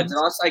stadiums. Sorry, did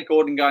I say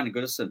Gordon going to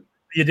Goodison?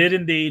 You did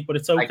indeed, but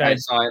it's okay. Okay,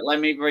 sorry.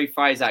 Let me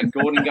rephrase that.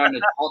 Gordon going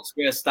to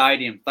Hotspur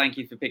Stadium. Thank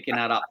you for picking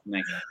that up for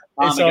me.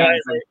 It's all right.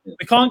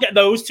 We can't get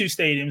those two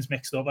stadiums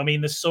mixed up. I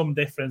mean, there's some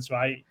difference,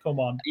 right? Come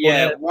on.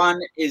 Yeah,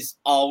 one is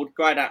old,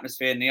 great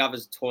atmosphere, and the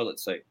other's a toilet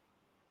seat.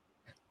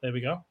 There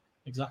we go.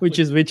 Exactly.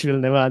 Which we'll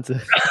never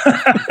answer.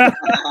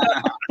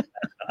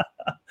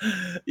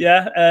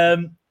 Yeah.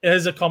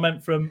 Here's a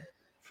comment from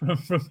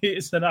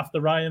Peterson after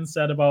Ryan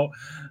said about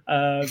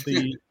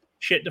the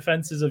shit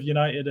defenses of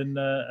United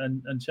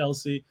and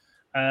Chelsea.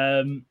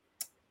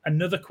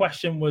 Another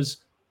question was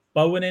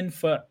Bowen in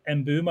for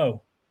Mbeumo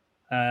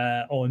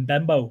or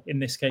Mbembo in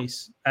this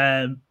case.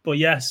 But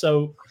yeah,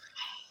 so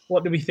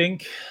what do we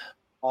think?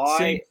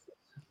 I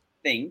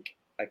think,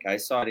 okay,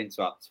 sorry to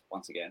interrupt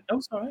once again. Oh,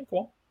 sorry, go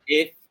on.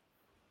 If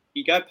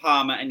you go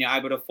Palmer and you're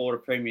able to afford a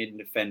premium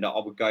defender, I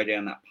would go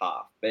down that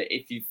path. But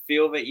if you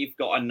feel that you've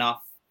got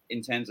enough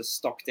in terms of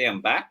stock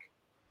down back,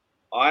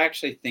 I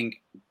actually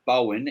think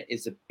Bowen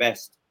is the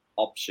best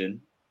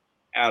option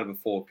out of the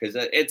four because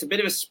it's a bit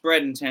of a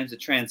spread in terms of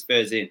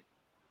transfers in.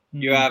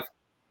 Mm-hmm. You have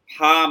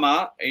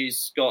Palmer,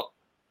 who's got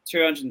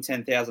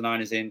 210,000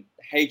 owners in,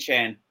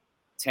 Hechan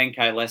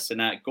 10k less than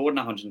that,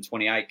 Gordon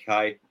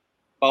 128k,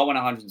 Bowen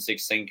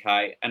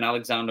 116k, and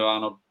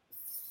Alexander-Arnold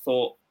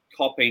thought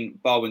copying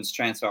Bowen's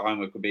transfer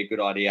homework would be a good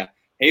idea.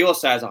 He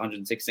also has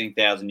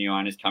 116,000 new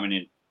owners coming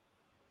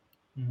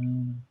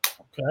in.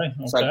 Okay.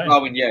 So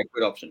Bowen, yeah,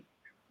 good option.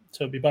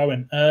 Toby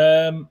Bowen.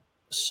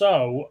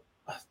 So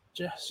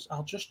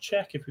I'll just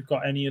check if we've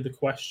got any other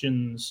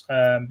questions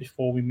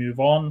before we move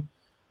on.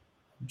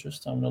 I'm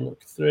just having a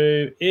look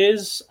through.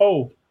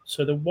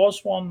 So there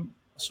was one.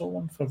 I saw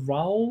one for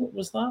Raul.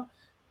 Was that?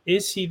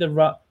 Is he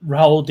the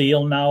Raul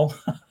deal now?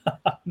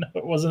 No,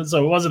 it wasn't.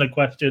 So it wasn't a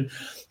question.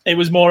 It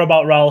was more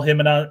about Raul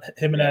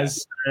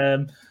Jimenez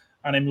and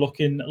him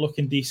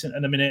looking decent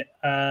in a minute.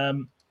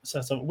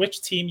 So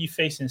which team you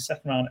face in the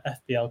second round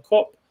FPL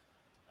Cup?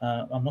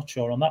 I'm not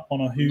sure on that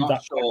one or who not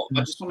that. Sure.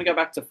 I just want to go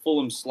back to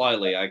Fulham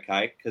slowly,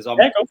 okay? Because I'm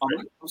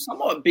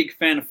somewhat a big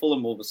fan of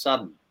Fulham all of a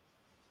sudden.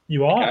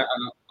 You are? Okay?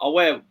 I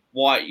wear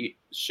white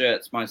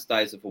shirts most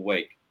days of the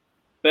week.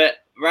 But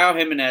Raul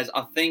Jimenez,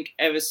 I think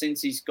ever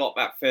since he's got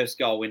that first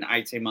goal in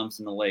 18 months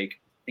in the league,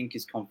 I think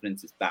his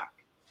confidence is back.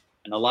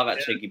 And I love that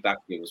cheeky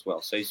backfield as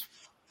well. So he's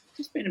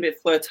just been a bit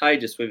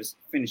flirtatious with his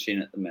finishing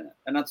at the minute.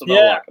 And that's what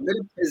I like. A bit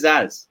of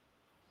pizzazz.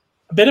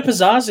 A bit of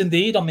pizzazz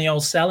indeed on the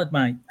old salad,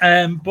 mate.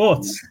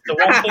 But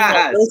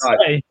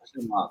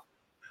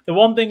the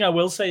one thing I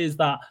will say is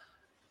that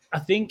I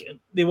think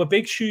there were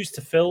big shoes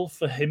to fill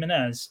for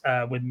Jimenez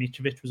when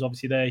Mitrovic was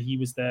obviously there. He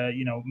was their,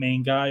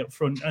 main guy up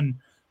front. And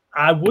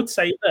I would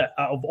say that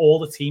out of all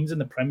the teams in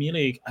the Premier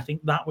League, I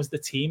think that was the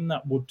team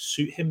that would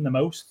suit him the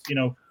most.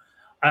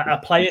 A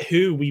player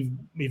who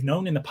we've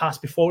known in the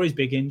past before his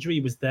big injury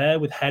was there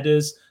with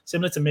headers,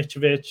 similar to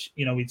Mitrovic.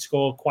 He'd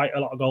score quite a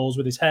lot of goals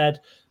with his head.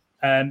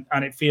 And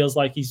it feels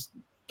like he's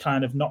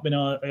kind of not been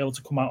able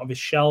to come out of his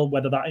shell,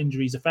 whether that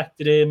injury's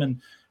affected him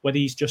and whether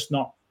he's just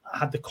not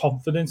had the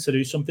confidence to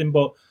do something.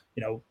 But,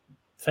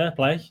 fair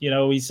play.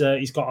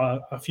 He's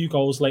got a few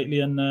goals lately,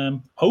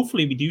 and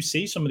hopefully we do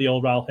see some of the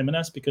old Raul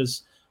Jimenez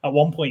because at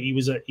one point he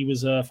was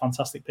a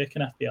fantastic pick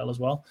in FPL as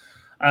well.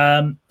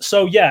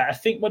 So yeah, I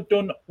think we're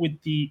done with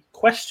the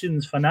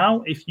questions for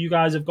now. If you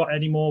guys have got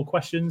any more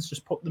questions,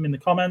 just put them in the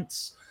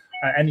comments.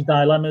 Any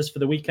dilemmas for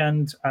the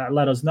weekend,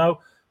 let us know.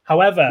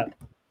 However,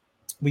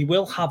 we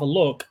will have a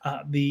look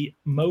at the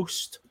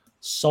most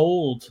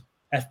sold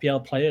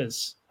FPL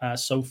players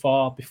so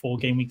far before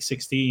Game Week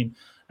 16.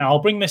 Now, I'll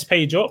bring this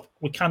page up.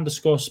 We can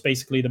discuss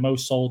basically the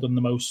most sold and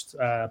the most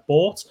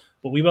bought,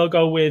 but we will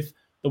go with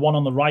the one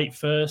on the right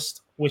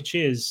first, which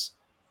is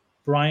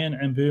Brian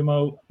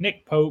Mbeumo,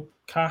 Nick Pope,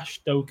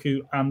 Cash,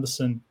 Doku,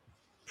 Anderson.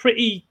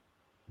 Pretty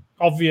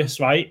obvious,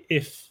 right?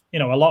 If, a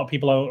lot of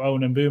people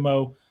own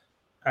Mbeumo.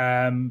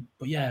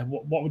 But yeah,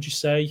 what would you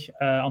say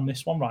on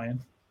this one,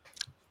 Ryan?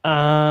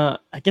 I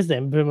guess the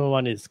Mbeumo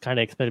one is kind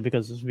of expected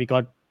because we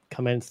got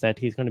comments that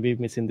he's going to be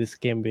missing this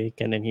game week,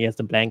 and then he has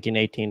the blank in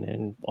 18,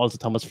 and also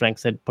Thomas Frank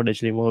said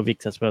potentially more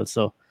weeks as well,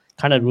 so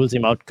kind of rules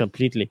him out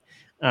completely.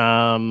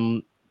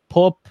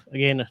 Pope,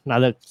 again,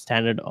 another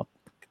standard,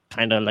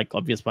 kind of like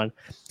obvious one.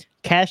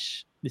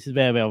 Cash, this is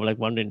where we're like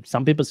wondering,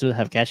 some people still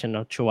have Cash and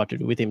not sure what to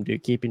do with him. Do you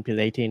keep him till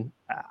 18?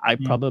 I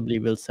probably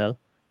will sell.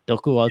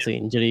 Doku also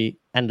injury.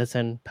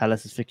 Anderson,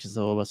 Palace's fixtures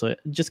are over, so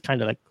just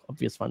kind of like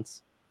obvious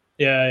ones.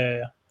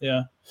 Yeah.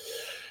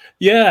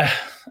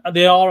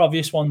 They are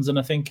obvious ones, and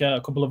I think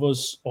a couple of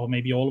us, or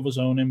maybe all of us,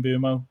 own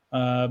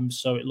Mbeumo.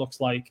 So it looks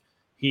like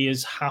he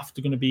is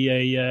going to be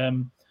a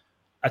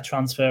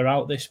transfer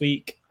out this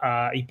week.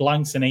 He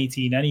blanks in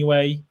 18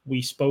 anyway.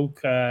 We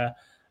spoke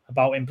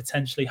about him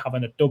potentially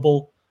having a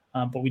double,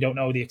 but we don't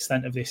know the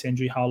extent of this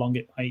injury, how long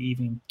it might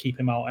even keep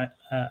him out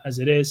as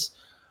it is.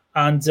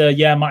 And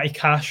Matty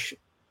Cash.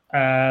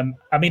 I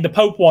mean, the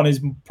Pope one is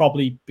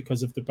probably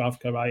because of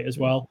Dubravka, right, as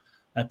well.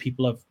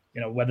 People have,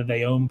 whether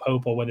they own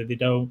Pope or whether they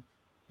don't,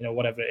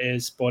 whatever it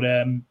is. But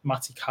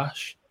Matty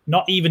Cash,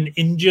 not even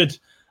injured.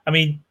 I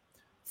mean,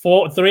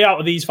 3 out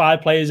of these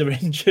 5 players are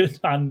injured,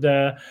 and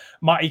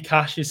Matty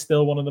Cash is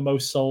still one of the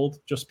most sold,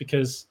 just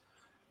because,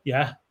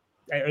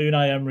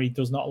 Unai Emery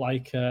does not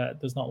like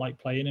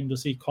playing him,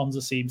 does he?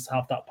 Konza seems to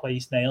have that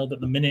place nailed at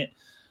the minute.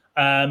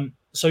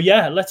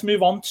 Let's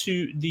move on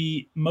to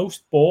the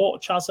most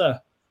bought.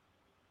 Chazza,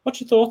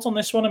 what's your thoughts on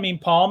this one? I mean,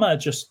 Palmer,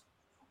 just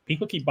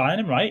people keep buying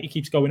him, right? He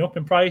keeps going up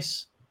in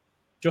price.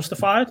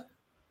 Justified?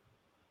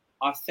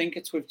 I think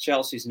it's with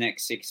Chelsea's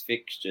next 6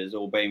 fixtures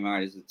all being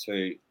made as the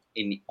 2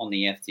 on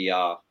the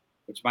FDR,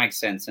 which makes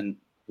sense, and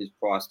his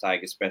price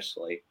tag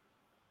especially.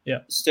 Yeah.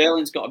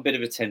 Sterling's got a bit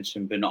of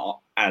attention, but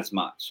not as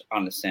much,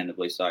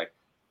 understandably so.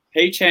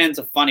 Hee-Chan's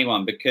a funny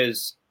one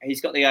because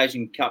he's got the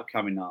Asian Cup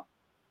coming up,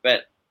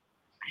 but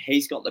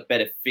he's got the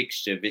better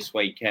fixture this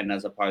weekend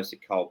as opposed to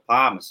Cole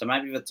Palmer. So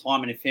maybe the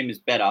timing of him is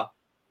better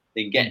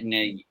than getting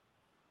the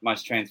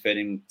most transferred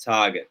in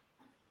target.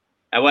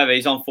 However,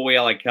 he's on 4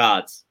 yellow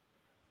cards.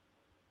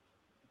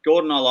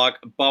 Gordon I like.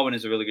 Bowen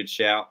is a really good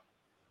shout.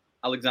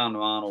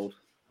 Alexander-Arnold,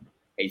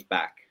 he's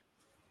back.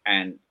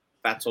 And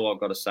that's all I've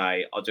got to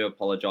say. I do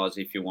apologise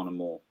if you wanted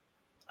more.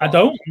 I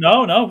don't.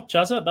 No,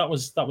 Chazza, that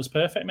was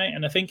perfect, mate.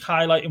 And I think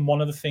highlighting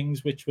one of the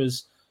things which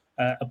was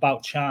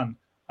about Chan,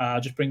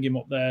 I'll just bring him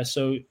up there.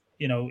 So,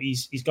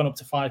 he's gone up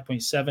to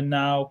 5.7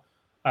 now.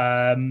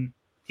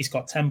 He's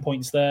got 10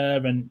 points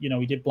there. And,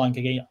 he did blank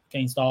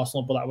against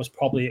Arsenal, but that was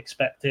probably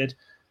expected.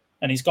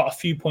 And he's got a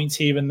few points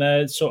here and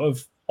there, sort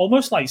of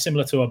almost like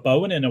similar to a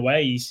Bowen in a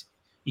way.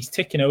 He's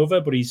ticking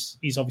over, but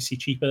he's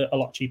obviously a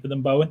lot cheaper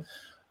than Bowen.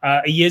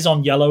 He is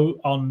on yellow,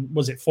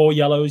 was it 4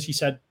 yellows, you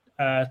said,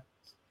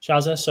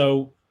 Chazza?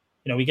 So,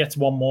 he gets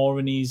 1 more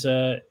and he's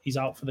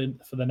out for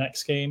the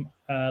next game.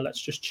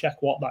 Let's just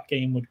check what that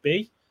game would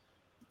be.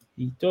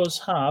 He does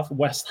have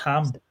West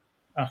Ham,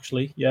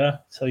 actually. Yeah,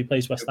 so he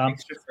plays West Ham.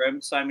 For him.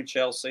 Same with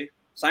Chelsea.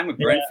 Same with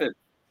Brentford.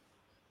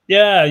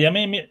 Yeah. I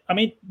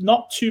mean,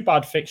 not too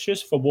bad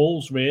fixtures for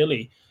Wolves,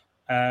 really.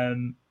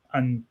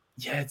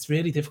 It's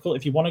really difficult.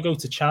 If you want to go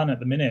to Chan at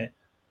the minute,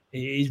 it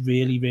is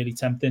really, really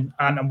tempting.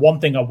 And one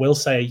thing I will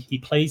say, he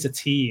plays a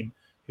team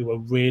who are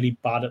really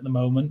bad at the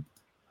moment,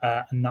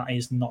 and that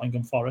is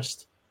Nottingham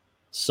Forest.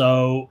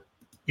 So,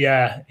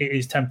 it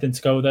is tempting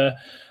to go there.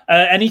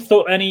 Any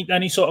sort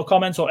of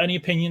comments or any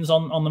opinions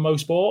on the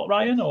most bought,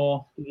 Ryan?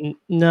 Or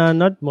no,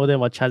 not more than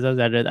what Chazza's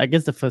added. I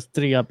guess the first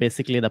 3 are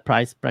basically the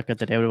price bracket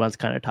that everyone's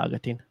kind of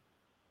targeting.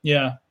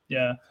 Yeah.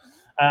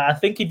 I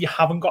think if you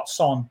haven't got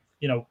Son,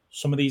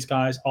 some of these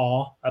guys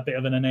are a bit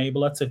of an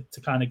enabler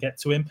to kind of get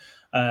to him,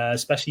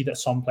 especially that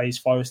Son plays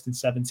Forest in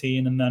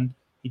 17, and then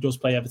he does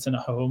play Everton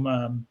at home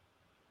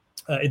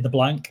in the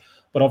blank.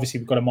 But obviously,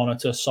 we've got to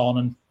monitor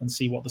Son and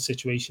see what the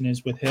situation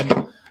is with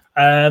him.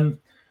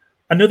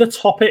 Another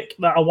topic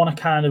that I want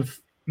to kind of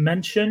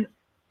mention.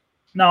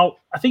 Now,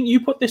 I think you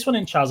put this one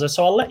in, Chazza,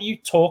 so I'll let you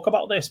talk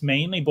about this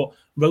mainly, but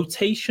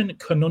rotation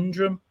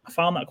conundrum. I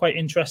found that quite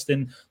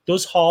interesting.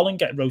 Does Haaland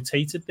get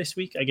rotated this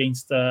week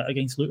against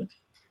Luton?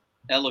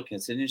 Now, look,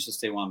 it's an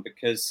interesting one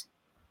because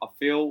I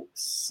feel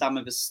some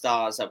of the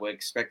stars that were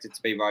expected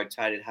to be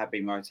rotated have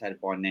been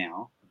rotated by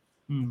now.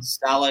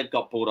 Starley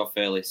got bought off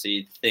early, so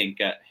you'd think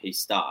he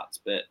starts.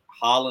 But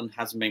Haaland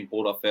hasn't been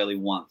bought off early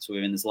once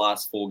within his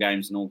last 4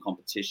 games in all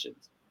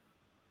competitions.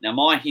 Now,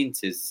 my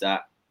hint is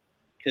that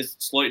because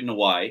it's Luton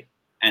away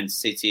and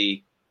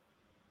City,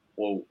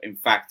 well, in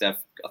fact, I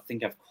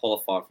think I've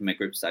qualified from their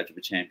group stage of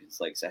the Champions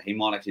League, so he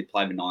might actually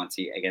play the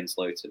 90 against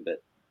Luton.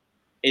 But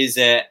is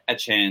there a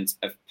chance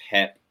of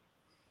Pep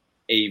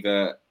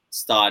either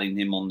starting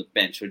him on the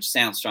bench, which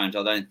sounds strange.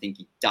 I don't think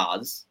he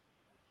does.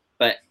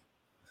 But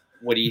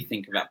what do you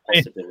think of that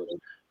possibility?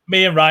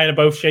 Me and Ryan are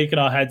both shaking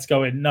our heads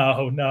going,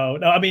 no.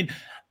 I mean,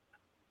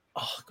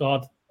 oh,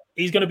 God.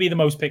 He's going to be the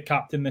most picked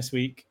captain this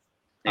week,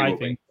 I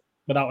think,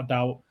 without a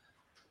doubt.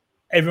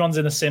 Everyone's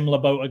in a similar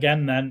boat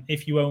again then.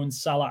 If you own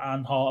Salah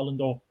and Haaland,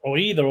 or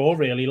either or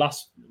really.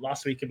 Last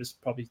week it was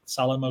probably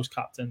Salah most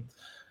captain.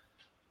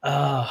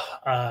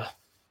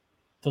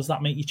 does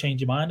that make you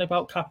change your mind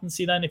about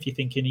captaincy then? If you're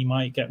thinking he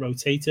might get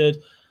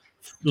rotated,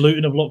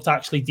 Luton have looked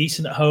actually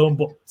decent at home,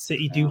 but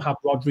City do have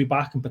Rodri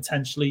back and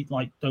potentially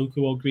like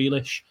Doku or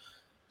Grealish.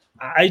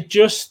 I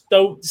just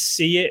don't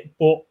see it,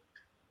 but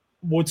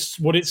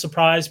would it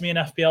surprise me in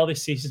FPL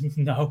this season?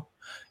 No.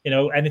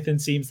 Anything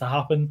seems to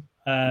happen.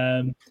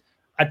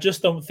 I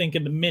just don't think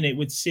at the minute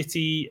with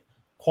City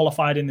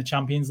qualified in the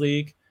Champions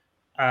League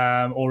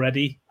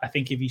already, I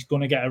think if he's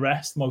going to get a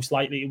rest, most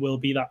likely it will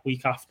be that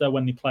week after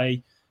when they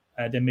play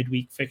the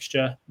midweek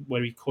fixture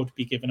where he could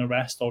be given a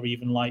rest or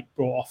even like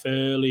brought off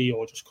early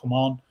or just come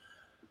on.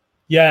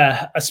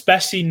 Yeah,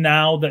 especially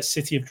now that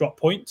City have dropped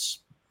points,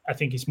 I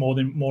think it's he's more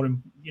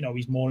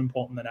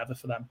important than ever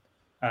for them.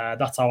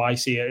 That's how I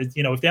see it.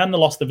 If they hadn't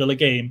lost the Villa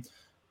game,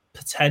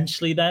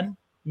 potentially then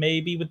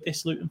maybe with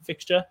this Luton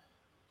fixture.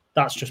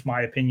 That's just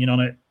my opinion on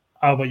it.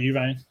 How about you,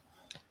 Ryan?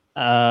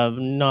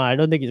 No, I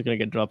don't think he's going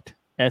to get dropped,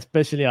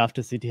 especially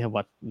after City have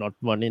not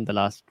won in the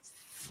last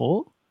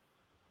 4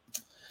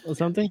 or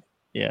something.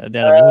 Yeah,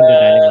 they're a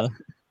wounded animal.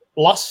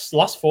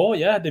 Last 4,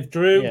 yeah. They've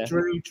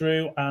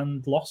drew,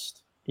 and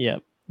lost. Yeah,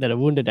 they're a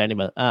wounded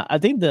animal. I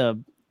think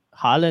the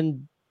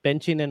Haaland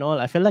benching and all,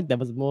 I feel like that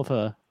was more of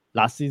a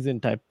last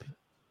season type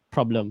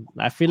problem.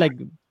 I feel like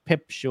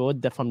Pep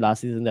showed that from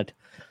last season that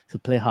to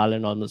play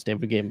Haaland almost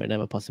every game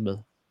whenever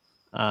possible.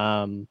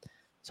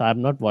 So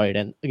I'm not worried.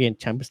 And again,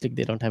 Champions League,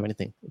 they don't have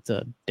anything. It's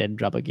a dead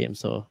rubber game,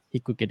 so he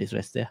could get his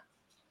rest there.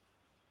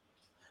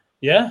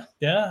 Yeah.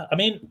 I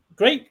mean,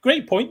 great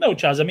point though,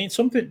 Chaz. I mean,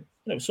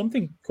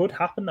 something could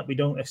happen that we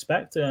don't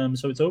expect.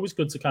 So it's always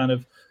good to kind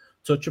of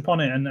touch upon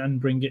it and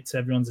bring it to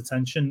everyone's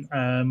attention.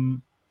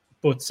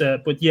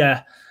 But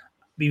yeah,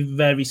 be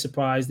very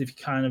surprised if he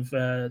kind of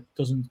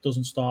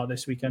doesn't start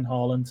this weekend,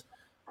 Haaland.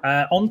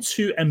 On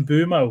to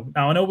Mbeumo.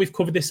 Now I know we've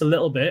covered this a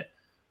little bit.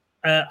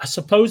 I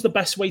suppose the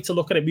best way to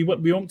look at it,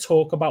 we won't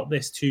talk about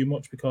this too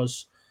much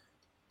because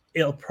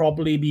it'll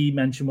probably be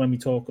mentioned when we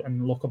talk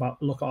and look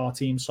at our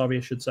team. Sorry, I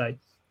should say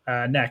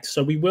next.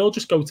 So we will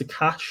just go to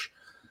Cash.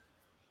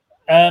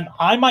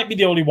 I might be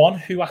the only one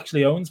who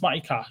actually owns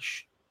Matty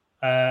Cash.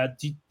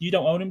 You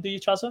don't own him, do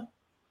you, Chazza?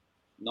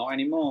 Not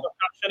anymore. Not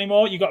Cash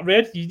anymore. You got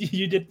rid.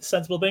 You did the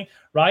sensible thing,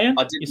 Ryan.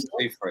 I did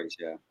 2 frees,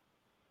 yeah.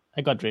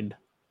 I got rid.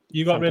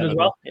 You got rid as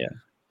well. Yeah.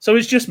 So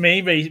it's just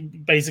me,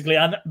 basically,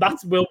 and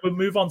we'll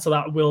move on to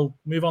that. We'll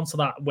move on to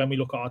that when we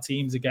look at our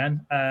teams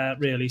again,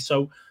 really.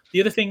 So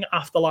the other thing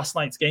after last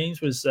night's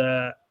games was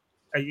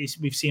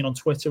we've seen on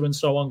Twitter and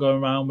so on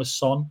going around was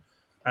Son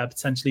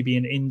potentially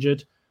being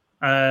injured.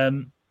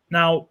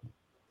 Now,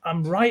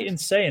 I'm right in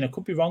saying, I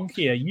could be wrong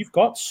here, you've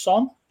got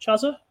Son,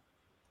 Chazza?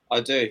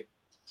 I do.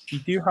 You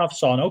do have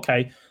Son,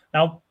 okay.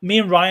 Now, me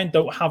and Ryan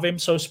don't have him,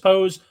 so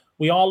suppose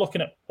we were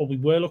looking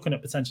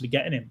at potentially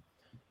getting him.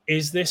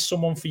 Is this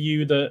someone for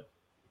you that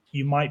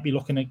you might be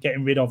looking at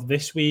getting rid of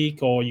this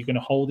week, or you're going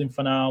to hold him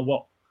for now?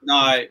 What?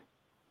 No,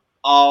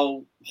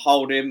 I'll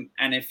hold him.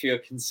 And if you're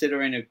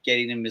considering of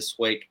getting him this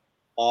week,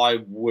 I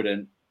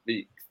wouldn't.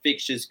 The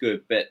fixture's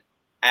good, but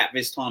at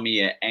this time of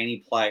year, any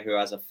player who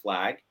has a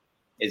flag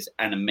is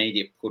an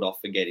immediate put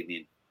off for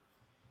getting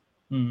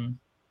in.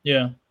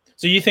 Yeah.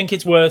 So you think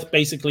it's worth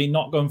basically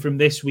not going from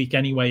this week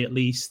anyway, at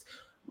least?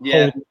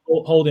 Yeah.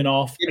 Holding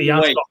off. Give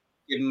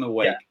him a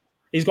week. Yeah.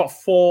 He's got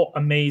 4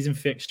 amazing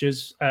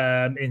fixtures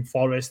in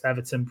Forest,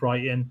 Everton,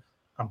 Brighton,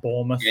 and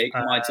Bournemouth. Yeah, he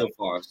can wait till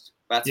Forest.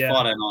 That's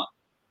Friday night,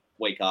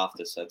 week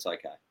after, so it's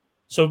okay.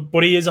 So,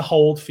 but he is a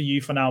hold for you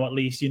for now, at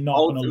least. You're not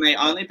hold for me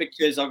only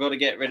because I've got to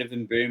get rid of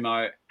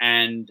Mbeumo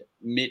and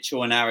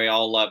Mitchell and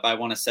Areola. They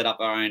want to set up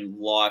their own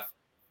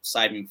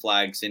life-saving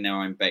flags in their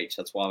own beach.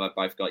 That's why they've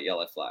both got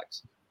yellow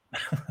flags.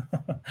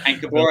 And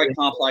Kabore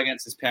can't play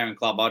against his parent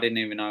club. I didn't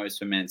even know it was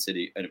for Man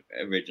City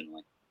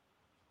originally.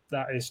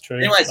 That is true.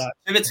 Anyways,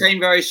 to the team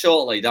very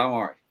shortly. Don't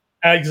worry.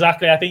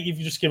 Exactly. I think if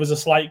you just give us a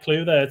slight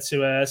clue there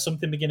to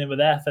something beginning with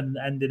F and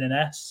ending in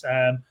S.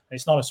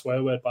 It's not a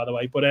swear word, by the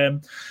way. But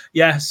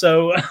yeah,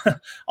 so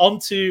on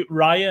to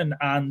Ryan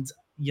and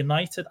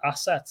United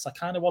assets. I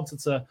kind of wanted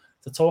to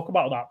talk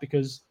about that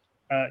because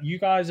you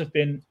guys have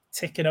been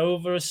ticking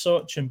over as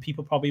such, and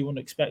people probably wouldn't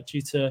expect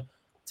you to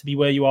be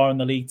where you are in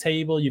the league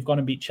table. You've gone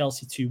and beat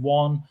Chelsea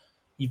 2-1.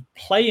 You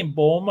play in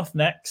Bournemouth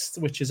next,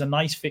 which is a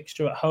nice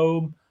fixture at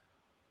home.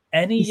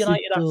 Any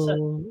United asset?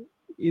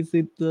 Is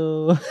it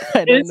though?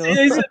 I don't know.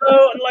 Is it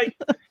though? Like,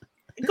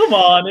 come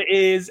on, it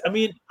is. I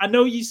mean, I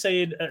know you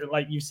saying,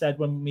 like you said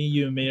when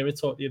you and Mira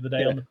talked the other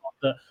day on the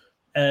pod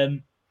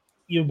that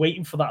you're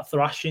waiting for that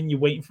thrashing, you're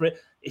waiting for it.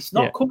 It's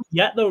not come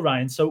yet though,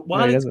 Ryan. So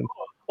while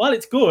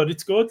it's good,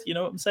 it's good. You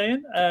know what I'm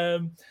saying?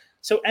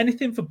 So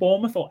anything for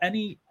Bournemouth or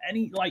any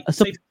like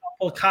say for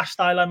example, cash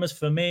dilemmas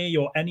for me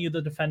or any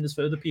other defenders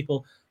for other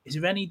people? Is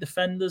there any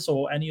defenders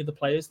or any other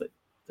players that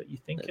you're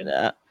thinking?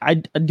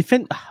 I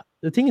defend.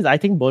 The thing is, I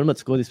think Bournemouth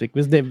score this week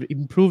because they've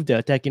improved their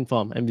attacking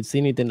form, and we've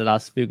seen it in the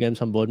last few games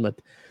from Bournemouth.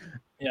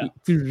 Yeah.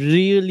 If you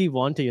really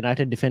want a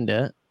United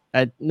defender,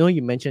 I know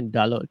you mentioned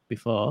Dalot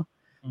before,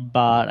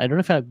 but I don't know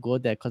if I'll go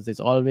there because there's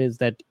always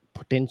that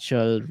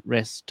potential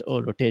rest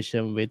or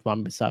rotation with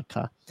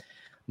Wan-Bissaka.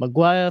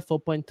 Maguire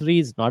 4.3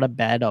 is not a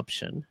bad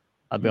option,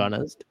 I'll be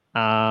honest.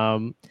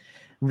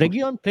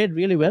 Reguilon played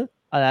really well.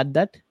 I'll add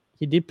that.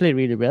 He did play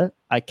really well.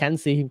 I can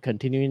see him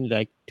continuing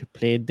to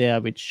play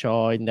there with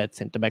Shaw in that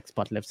centre-back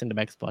spot, left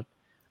centre-back spot.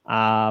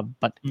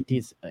 But it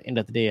is, end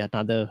of the day,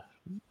 another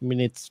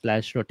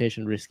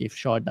minute/rotation risk if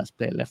Shaw does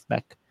play left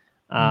back.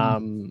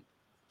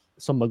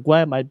 So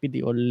Maguire might be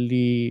the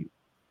only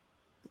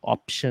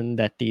option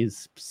that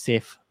is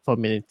safe for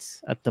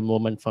minutes at the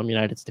moment from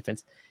United's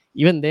defense.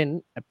 Even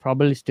then, I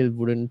probably still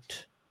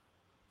wouldn't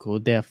go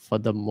there for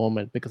the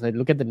moment because I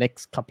look at the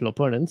next couple of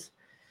opponents.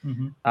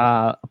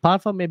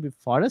 Apart from maybe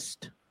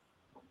Forest,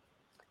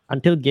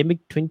 until Gameweek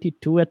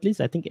 22 at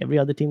least, I think every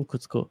other team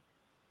could score.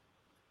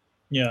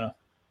 Yeah.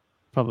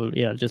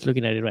 Probably, yeah, just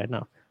looking at it right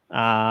now.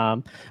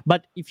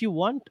 But if you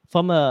want,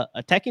 from a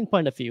attacking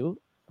point of view,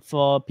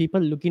 for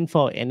people looking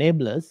for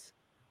enablers,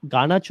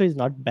 Garnacho is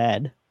not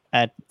bad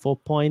at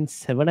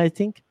 4.7, I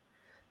think.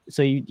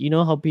 So you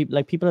know how people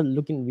are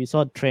looking. We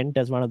saw Trent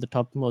as one of the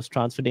top most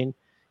transferred in.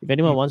 If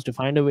anyone wants to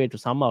find a way to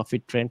somehow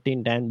fit Trent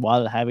in, then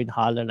while having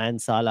Haaland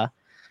and Salah,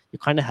 you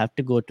kind of have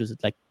to go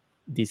to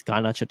these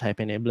Garnacho type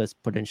enablers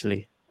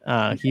potentially.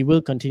 He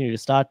will continue to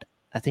start.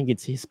 I think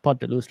it's his spot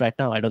to lose right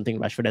now. I don't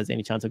think Rashford has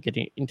any chance of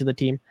getting into the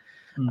team.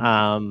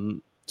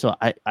 So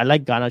I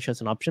like Garnacho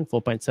as an option,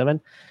 4.7.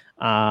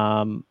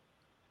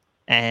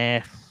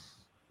 And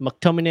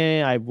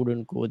McTominay, I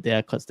wouldn't go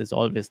there because there's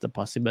always the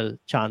possible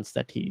chance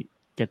that he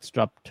gets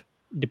dropped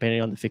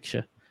depending on the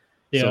fixture.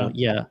 So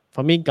yeah,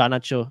 for me,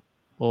 Garnacho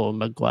or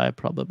Maguire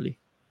probably.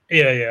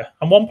 Yeah.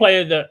 And one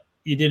player that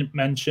you didn't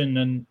mention,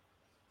 and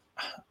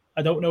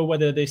I don't know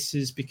whether this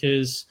is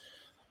because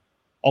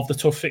of the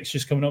tough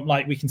fixtures coming up,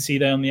 like we can see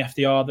there on the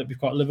FDR that we've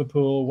got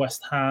Liverpool,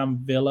 West Ham,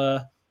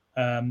 Villa,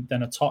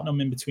 then a Tottenham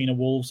in between a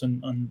Wolves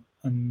and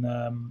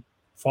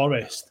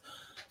Forest.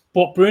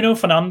 But Bruno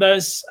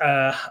Fernandes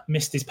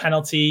missed his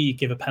penalty. You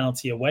give a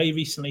penalty away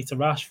recently to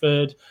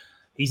Rashford.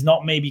 He's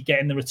not maybe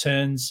getting the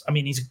returns. I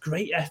mean, he's a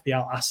great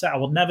FPL asset. I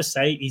will never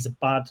say he's a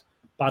bad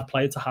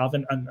player to have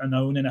and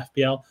own in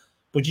FPL.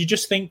 But you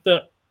just think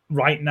that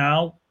right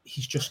now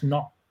he's just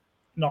not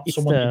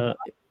someone.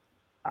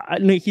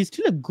 No, he's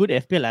still a good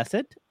FPL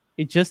asset.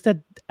 It's just that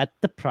at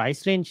the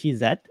price range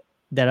he's at,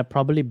 there are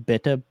probably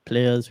better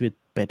players with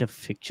better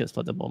fixtures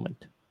for the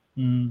moment.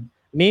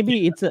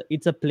 Maybe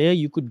it's a player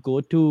you could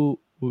go to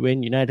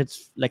when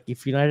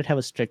if United have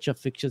a stretch of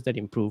fixtures that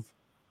improve.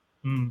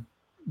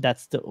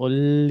 That's the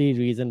only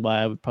reason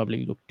why I would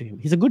probably look to him.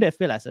 He's a good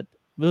FPL asset.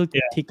 Will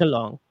tick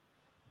along.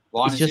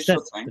 Ryan, it's just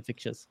that the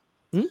fixtures.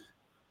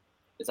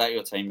 Is that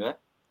your team there?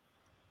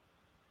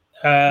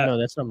 No,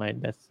 that's not mine.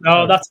 That's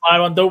my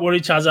one. Don't worry,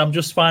 Chaz. I'm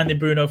just finding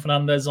Bruno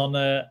Fernandes on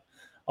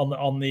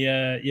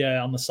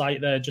the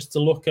site there just to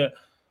look at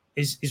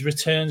his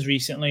returns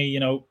recently.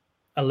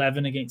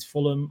 11 against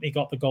Fulham. He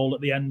got the goal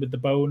at the end with the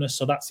bonus,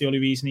 so that's the only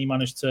reason he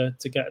managed to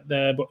get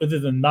there. But other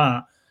than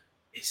that,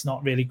 it's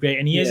not really great.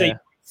 And he is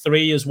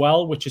 8.3 as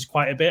well, which is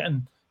quite a bit.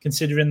 And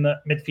considering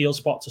that midfield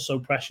spots are so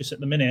precious at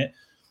the minute,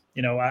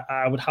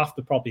 I would have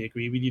to probably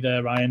agree with you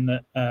there, Ryan,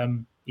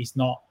 that he's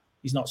not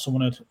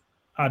someone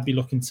I'd be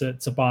looking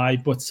to buy.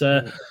 But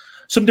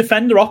some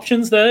defender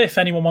options there if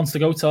anyone wants to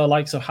go to the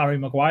likes of Harry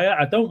Maguire.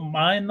 I don't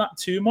mind that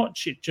too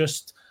much. It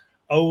just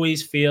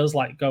always feels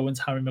like going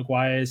to Harry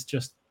Maguire is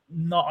just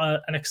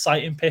not an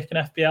exciting pick in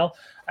FPL.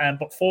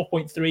 But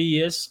 4.3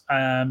 years.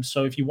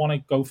 So if you want to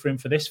go for him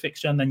for this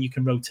fixture and then you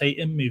can rotate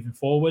him moving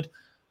forward,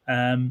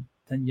 then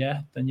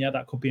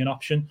that could be an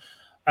option.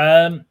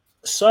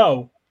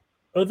 So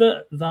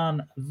other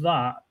than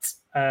that,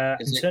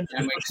 in terms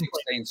of Gameweek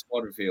 16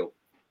 squad reveal.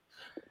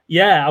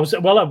 Yeah,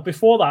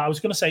 before that, I was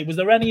going to say, was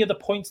there any other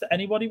points that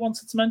anybody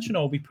wanted to mention,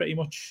 or we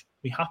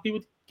happy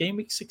with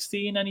Gameweek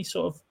 16? Any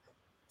sort of,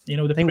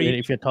 I think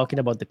if you're talking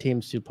about the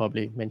teams, you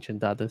probably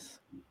mentioned the others.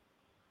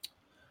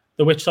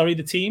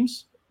 The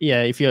teams?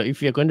 Yeah, if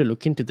you're going to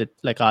look into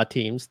our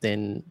teams,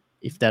 then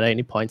if there are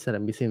any points that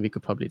I'm missing, we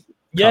could probably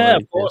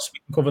of course we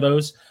can cover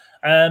those.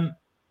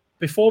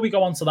 Before we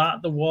go on to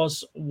that, there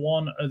was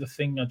one other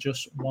thing I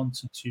just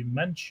wanted to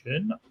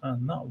mention,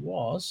 and that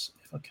was,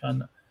 if I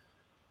can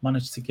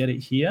manage to get it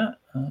here.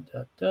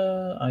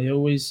 I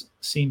always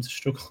seem to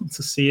struggle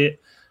to see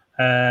it.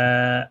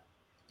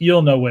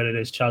 You'll know where it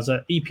is,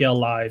 Chazza. EPL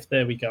Live.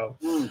 There we go.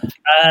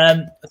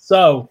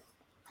 So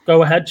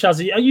go ahead,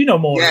 Chazza. You know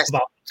more about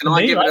it. Can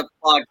I give it a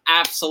plug?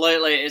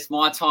 Absolutely. It's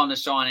my time to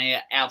shine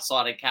here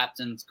outside of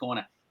Captain's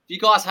Corner. If you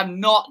guys have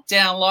not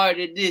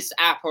downloaded this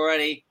app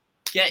already,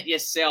 get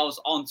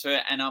yourselves onto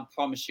it, and I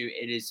promise you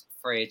it is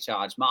free of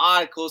charge. My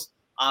articles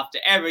after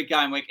every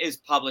game week is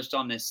published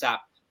on this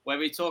app, where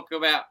we talk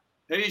about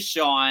who's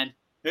shined,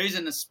 who's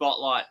in the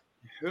spotlight,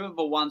 who are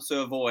the ones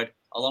to avoid,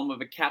 along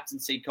with a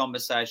captaincy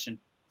conversation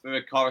for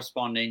a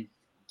corresponding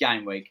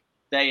game week.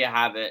 There you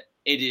have it.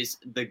 It is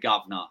the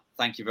governor.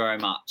 Thank you very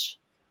much.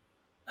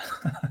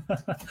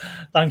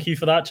 Thank you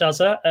for that,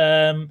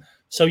 Chazza.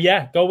 So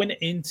going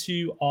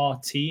into our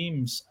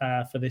teams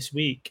for this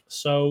week.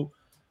 So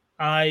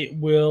I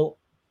will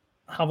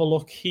have a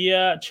look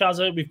here,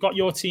 Chazza. We've got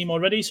your team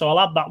already, so I'll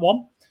add that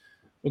one.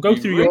 We'll go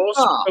through yours,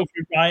 Ripper. go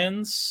through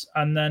Ryan's,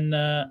 and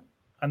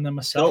then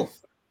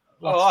myself.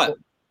 Cool. All right.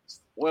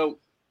 Well,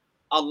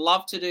 I'd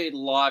love to do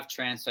live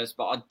transfers,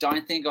 but I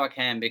don't think I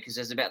can because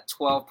there's about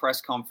 12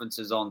 press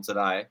conferences on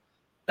today.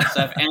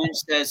 So if Ange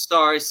says,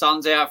 sorry,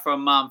 Son's out for a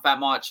month, that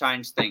might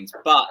change things.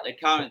 But the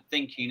current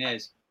thinking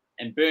is,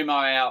 and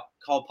Boomo out,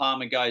 Cole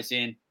Palmer goes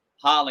in,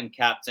 Haaland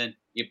captain,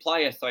 you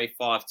play a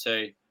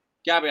 3-5-2,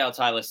 Gabriel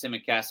Taylor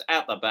Simicast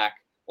out the back,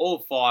 all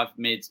 5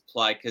 mids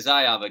play because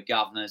they are the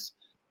governors.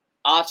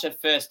 Archer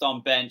first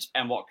on bench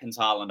and Watkins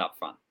Haaland up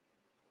front.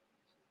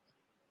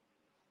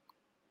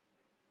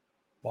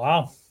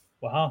 Wow.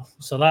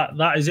 So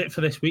that is it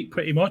for this week,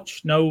 pretty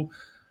much. No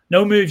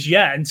moves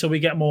yet until we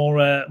get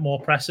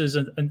more presses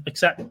and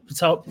except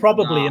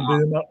probably in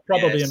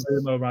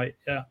Boomo, right?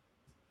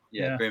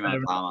 Yeah,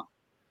 Boomo Palmer.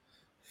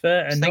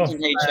 Fair enough.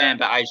 Thinking He-Chan,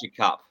 but Asia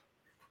Cup.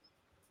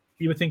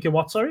 You were thinking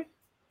what? Sorry,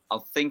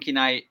 I'm thinking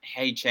a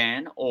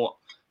He-Chan or,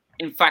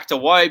 in fact, a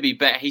Wobie,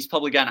 but he's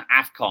probably going to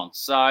AFCON.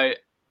 So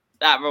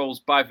that rules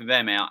both of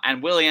them out.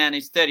 And Willian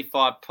is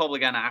 35, probably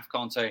going to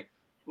AFCON too.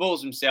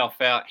 Rules himself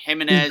out.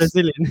 Jimenez. He's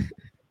Brazilian.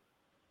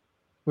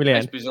 Willian,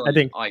 I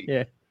think.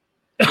 Yeah.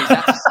 Geez,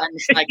 that's the same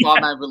mistake I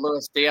made with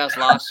Luis Diaz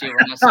last year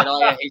when I said, oh,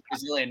 yeah, he's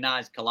Brazilian. No,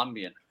 he's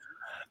Colombian.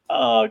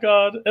 Oh,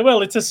 God.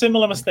 Well, it's a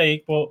similar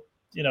mistake, but,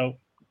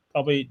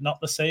 probably not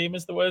the same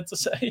as the word to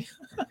say.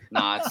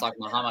 No, it's like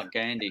Muhammad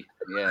Gandhi.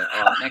 Yeah.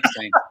 All right, next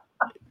team.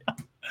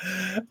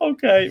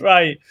 Okay,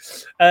 right.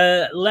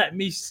 Let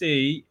me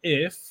see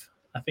if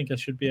I think I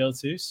should be able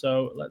to.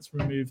 So let's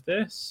remove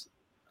this.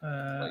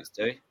 Please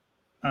do.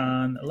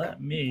 And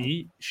let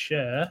me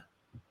share.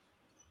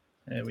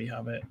 There we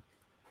have it.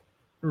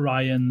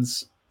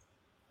 Ryan's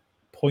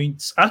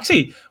points.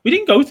 Actually, we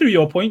didn't go through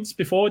your points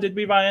before, did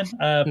we, Ryan?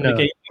 For the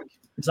game.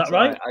 Is that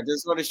right? I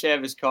just want to share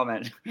this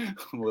comment.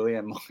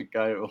 William might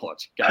go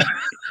watch Game.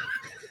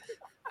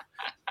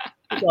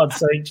 For God's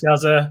sake,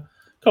 Shazza.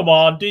 Come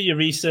on, do your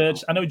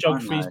research. I know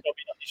geography is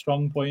probably not your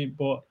strong point,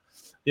 but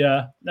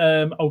yeah.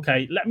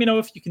 Okay, let me know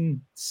if you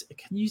can.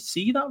 Can you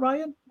see that,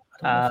 Ryan?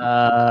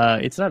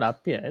 It's not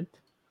up yet.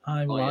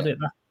 I will add it.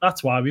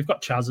 That's why we've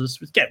got Chazzers.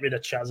 Let's get rid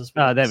of Chazzers.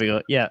 There we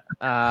go. Yeah.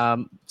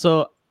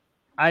 So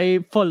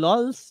I, for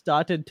LOL,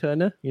 started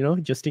Turner,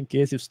 just in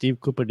case if Steve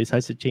Cooper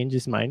decides to change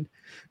his mind,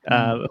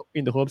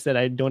 in the hopes that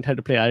I don't have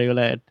to play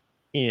Areola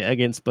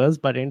against Spurs.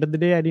 But at the end of the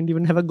day, I didn't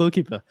even have a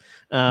goalkeeper.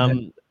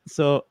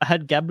 So I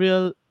had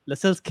Gabriel.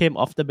 Lascelles came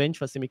off the bench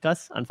for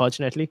Simicas,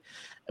 unfortunately.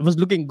 It was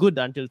looking good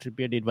until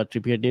Trippier did what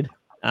Trippier did.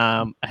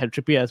 I had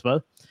Trippier as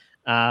well.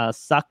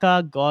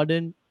 Saka,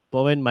 Gordon,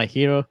 Bowen, my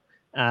hero,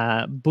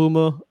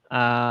 Boomer,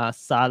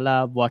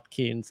 Salah,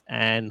 Watkins,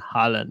 and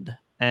Haaland.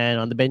 And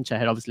on the bench, I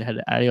had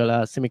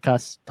Areola,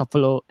 Simicas,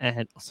 Toffolo,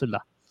 and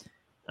Osula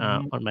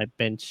on my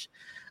bench.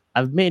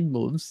 I've made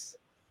moves,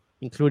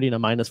 including a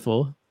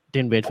 -4.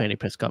 Didn't wait for any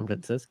press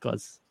conferences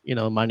because,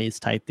 money is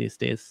tight these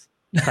days.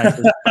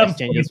 Price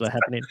changes were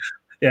happening.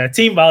 Yeah,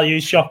 team value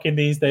is shocking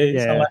these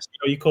days, unless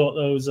you caught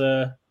those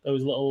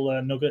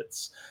little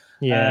nuggets.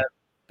 Yeah.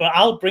 But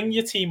I'll bring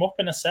your team up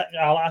in a sec.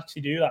 I'll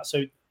actually do that.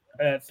 So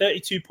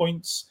 32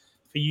 points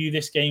for you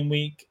this game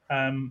week.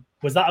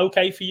 Was that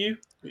okay for you?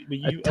 Were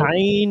you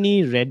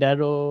tiny red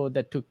arrow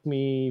that took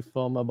me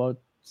from about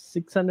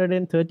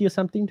 630 or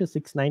something to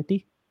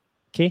 690.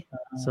 Okay,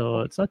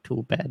 so it's not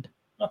too bad.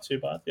 Not too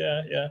bad.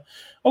 Yeah.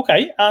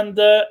 Okay, and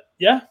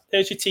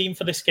there's your team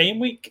for this game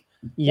week.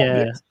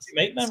 Yeah.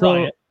 Make them, so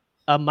Ryan?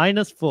 a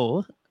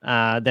 -4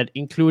 that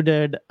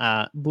included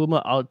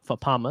Boomer out for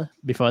Palmer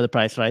before the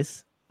price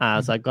rise.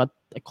 So I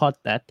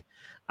caught that.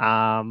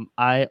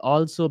 I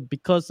also,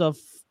 because of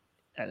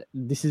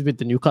this is with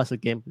the Newcastle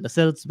game,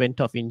 Lascelles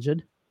went off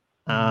injured.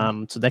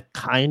 So that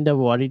kind of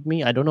worried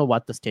me. I don't know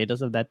what the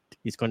status of that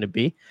is going to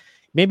be.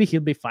 Maybe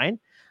he'll be fine,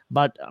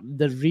 but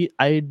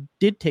I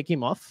did take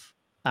him off.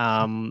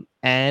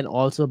 And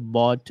also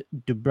bought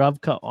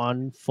Dubravka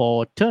on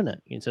for Turner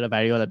instead of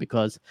Areola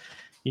because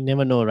you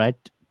never know, right?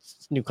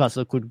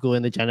 Newcastle could go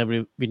in the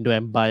January window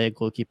and buy a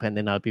goalkeeper, and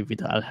then I'll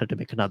have to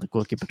make another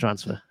goalkeeper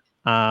transfer.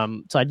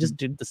 So I just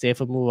did the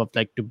safer move of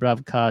like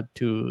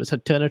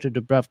Turner to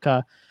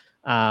Dubravka,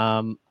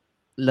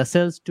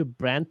 Lascelles to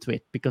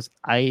Branthwaite, because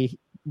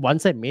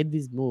once I made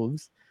these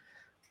moves,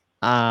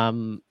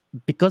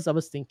 because I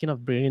was thinking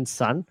of bringing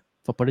Son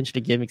for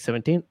potentially Gameweek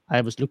 17,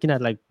 I was looking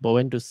at like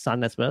Bowen to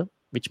Son as well,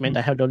 which meant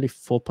I had only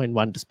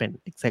 4.1 to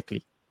spend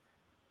exactly,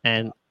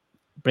 and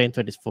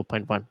Branthwaite is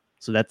 4.1.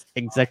 So that's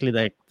exactly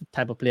the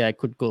type of play I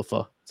could go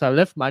for. So I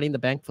left money in the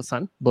bank for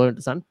Son, Bowen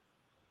to Son.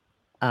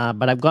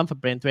 But I've gone for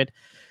Branthwaite.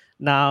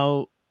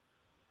 Now,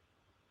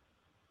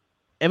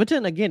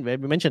 Everton, again, where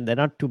we mentioned they're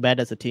not too bad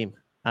as a team.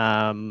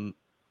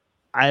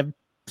 I've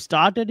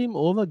started him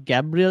over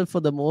Gabriel for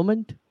the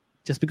moment,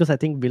 just because I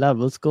think Villa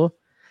will score.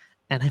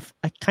 And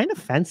I kind of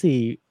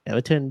fancy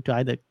Everton to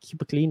either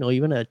keep a clean or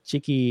even a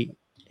cheeky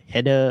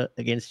header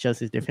against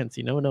Chelsea's defense.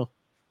 You never know,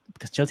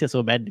 because Chelsea are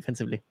so bad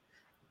defensively.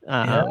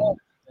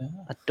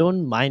 I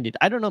don't mind it.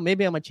 I don't know.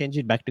 Maybe I might change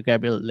it back to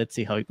Gabriel. Let's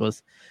see how it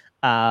goes.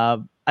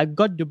 I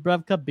got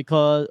Dubravka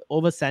because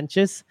over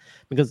Sanchez,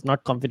 because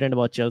not confident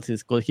about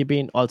Chelsea's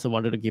goalkeeping. Also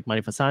wanted to keep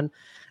money for Son.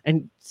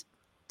 And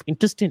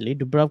interestingly,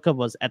 Dubravka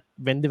was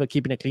when they were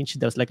keeping a clean sheet,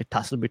 there was like a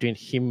tussle between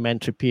him and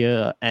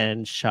Trippier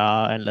and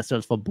Shaw and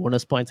Lascelles for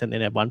bonus points. And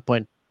then at one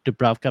point,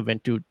 Dubravka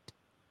went to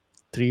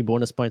 3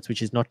 bonus points,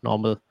 which is not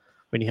normal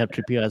when you have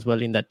Trippier as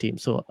well in that team.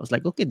 So I was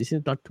like, okay, this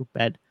is not too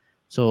bad.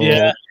 So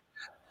yeah,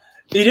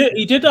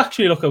 he did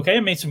actually look okay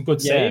and made some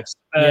good saves.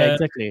 Yeah,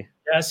 exactly.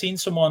 Yeah, I've seen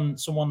someone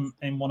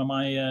in one of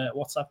my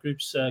WhatsApp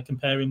groups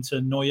comparing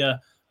to Neuer,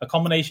 a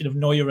combination of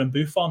Neuer and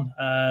Buffon.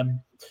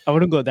 I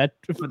wouldn't go that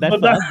far.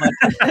 But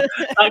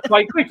that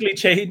quite quickly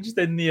changed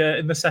in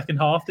the second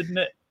half, didn't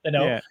it?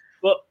 Yeah.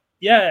 But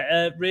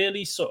yeah,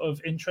 really sort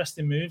of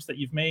interesting moves that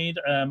you've made.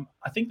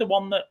 I think the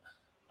one that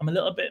I'm a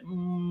little bit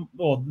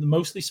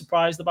mostly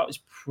surprised about is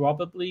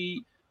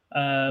probably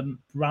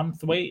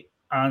Branthwaite.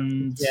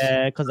 And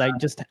yeah, because I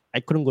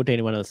couldn't go to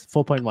anyone else.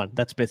 4.1.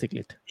 That's basically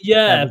it.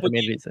 Yeah, that was the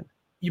main reason.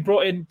 You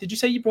brought in. Did you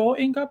say you brought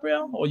in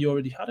Gabriel, or you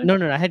already had it? No,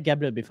 I had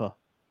Gabriel before.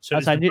 So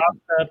it's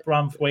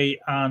Branthwaite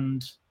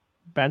and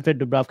Branthwaite,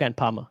 Dubravka, and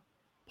Palmer.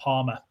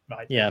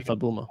 Right? Yeah, for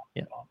Boomer.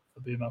 Yeah,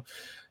 for Boomer.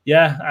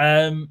 Yeah,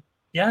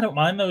 I don't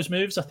mind those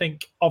moves. I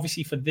think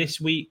obviously for this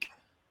week,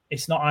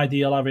 it's not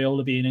ideal.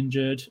 Areola being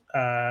injured.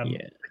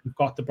 You've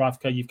got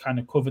Dubravka. You've kind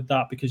of covered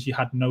that because you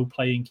had no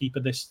playing keeper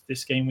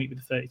this game week with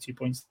the 32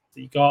 points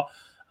that you got.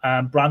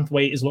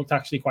 Branthwaite has looked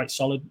actually quite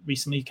solid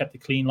recently. He kept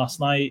it clean last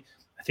night.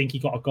 I think he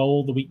got a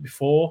goal the week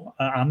before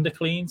and a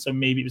clean, so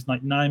maybe it was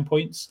like 9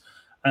 points.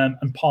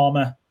 And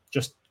Palmer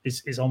just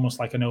is almost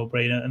like a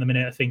no-brainer at the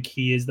minute. I think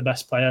he is the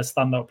best player,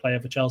 standout player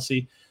for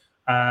Chelsea.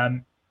 That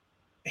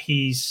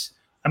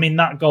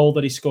goal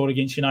that he scored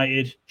against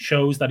United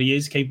shows that he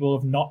is capable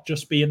of not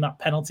just being that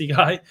penalty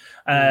guy,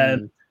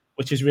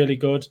 which is really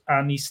good.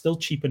 And he's still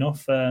cheap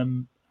enough.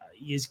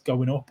 He is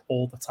going up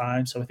all the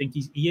time, so I think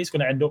he is going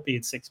to end up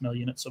being 6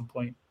 million at some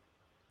point.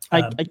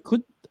 I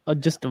could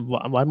just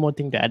one more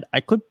thing to add. I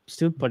could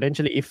still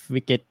potentially, if we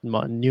get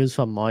news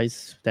from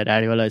Moyes that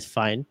Areola is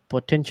fine,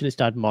 potentially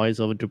start Moyes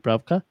over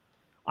Dubravka,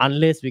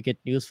 unless we get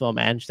news from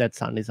Ange that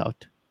Son is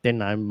out.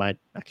 Then I might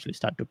actually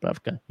start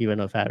Dubravka, even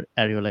if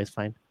Areola is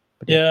fine.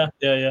 But yeah.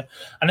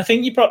 And I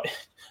think you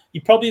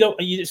probably don't.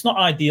 It's not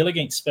ideal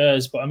against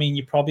Spurs, but I mean,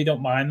 you probably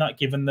don't mind that,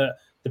 given that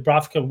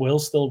Dubravka will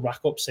still rack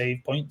up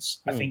save points.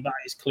 I think that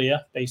is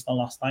clear based on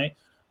last night.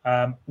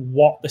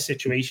 What the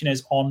situation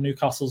is on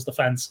Newcastle's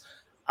defence,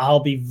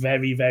 I'll be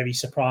very, very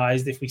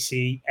surprised if we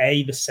see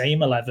A, the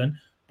same 11,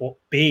 but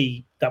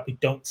B, that we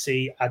don't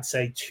see, I'd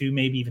say, 2,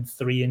 maybe even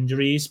 3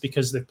 injuries,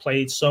 because they've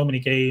played so many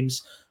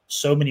games,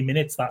 so many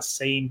minutes, that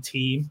same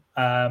team,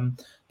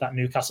 that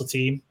Newcastle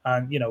team.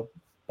 And,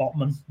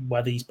 Botman,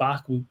 whether he's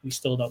back, we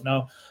still don't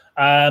know.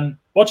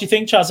 What do you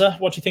think, Chazza?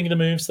 What do you think of the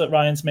moves that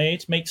Ryan's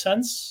made? Make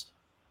sense?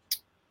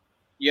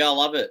 Yeah, I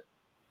love it.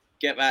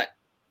 Get that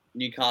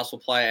Newcastle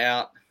player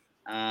out.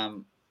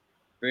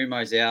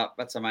 Brumo's out.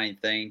 That's the main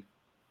thing.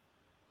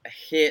 A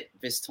hit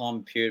this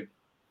time period.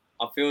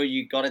 I feel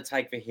you got to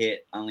take the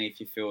hit only if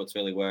you feel it's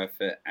really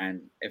worth it.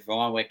 And if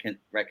Ryan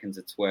reckons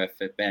it's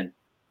worth it, then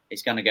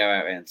he's going to go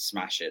out there and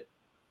smash it.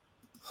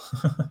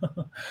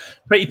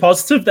 Pretty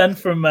positive then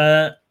from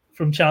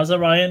Chazza,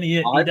 Ryan.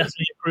 He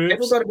definitely approves.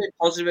 People got to be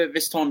positive at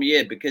this time of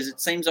year, because it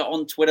seems that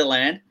on Twitter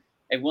land,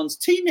 everyone's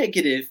T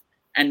negative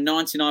and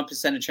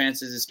 99% of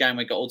chances this game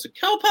we got also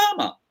Cole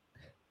Palmer.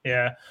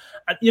 Yeah.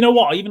 You know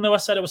what? Even though I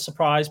said I was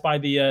surprised by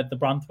the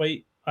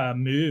Branthwaite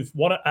move,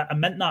 what I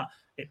meant that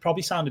it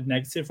probably sounded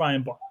negative,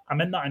 Ryan, but I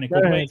meant that in a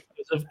good way,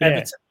 because of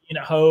Everton being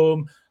at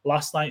home,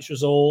 last night's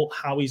result,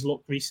 how he's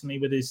looked recently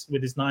with his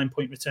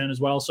 9-point return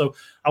as well. So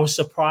I was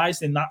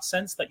surprised in that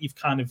sense that you've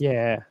kind of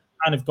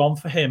gone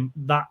for him.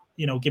 That,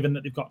 given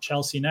that they've got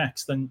Chelsea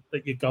next, then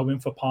that you're going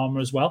for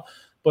Palmer as well.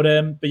 But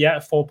yeah,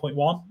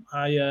 4.1,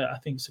 I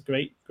think it's a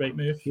great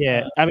move.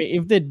 Yeah, I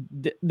mean,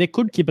 if they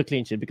could keep a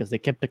clean sheet, because they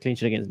kept a clean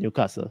sheet against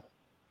Newcastle.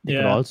 They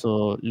could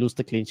also lose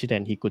the clean sheet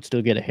and he could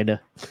still get a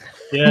header.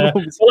 Yeah.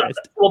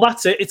 well,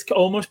 that's it. It's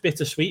almost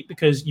bittersweet,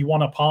 because you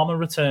want a Palmer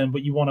return,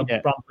 but you want a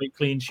Branthwaite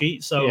clean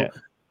sheet. So,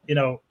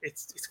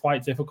 it's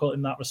quite difficult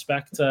in that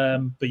respect.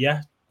 But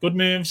yeah, good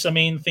moves. I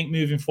mean, I think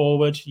moving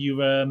forward,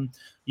 you're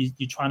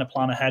trying to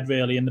plan ahead,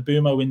 really. And the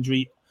Bumo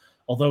injury,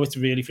 although it's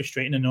really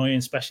frustrating and annoying,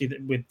 especially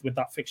with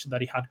that fixture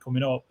that he had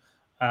coming up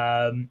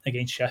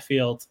against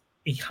Sheffield,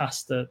 he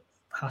has to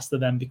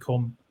then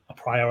become a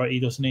priority,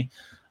 doesn't he?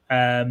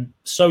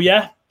 So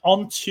yeah,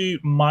 on to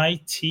my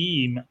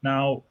team.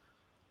 Now,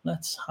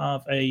 let's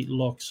have a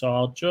look. So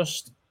I'll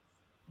just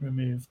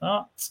remove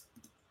that.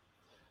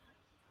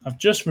 I've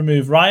just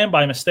removed Ryan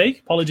by mistake.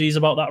 Apologies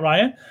about that,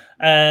 Ryan.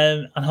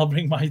 And I'll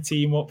bring my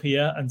team up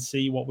here and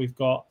see what we've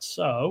got.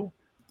 So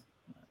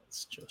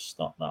let's just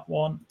stop that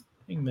one.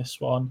 Bring this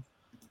one.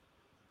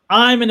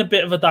 I'm in a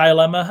bit of a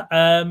dilemma.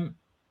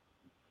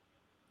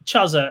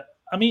 Chazza,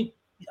 I mean,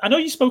 I know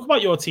you spoke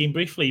about your team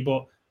briefly,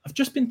 but I've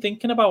just been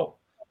thinking about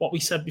what we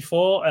said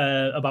before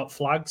about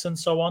flags and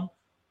so on.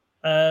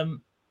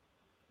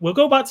 We'll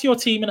go back to your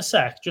team in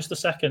just a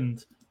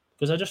second,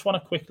 because I just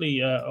want to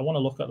quickly, I want to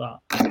look at that.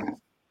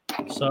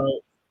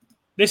 So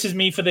this is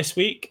me for this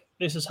week.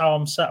 This is how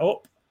I'm set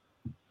up.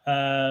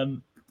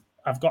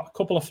 I've got a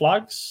couple of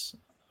flags.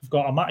 I've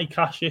got a Matty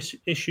Cash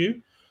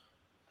issue.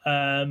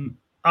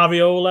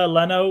 Areola,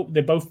 Leno,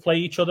 they both play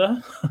each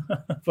other,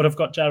 but I've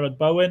got Jared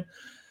Bowen.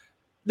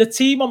 The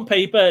team on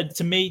paper,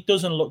 to me,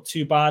 doesn't look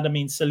too bad. I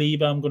mean,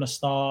 Saliba, I'm going to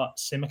start.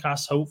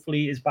 Tsimikas,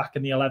 hopefully, is back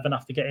in the 11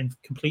 after getting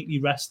completely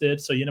rested.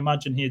 So you'd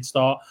imagine he'd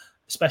start,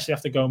 especially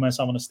after Gomez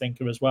having a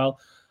stinker as well.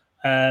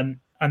 And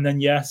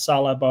then,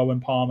 Salah, Bowen,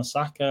 Palmer,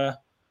 Saka.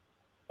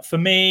 For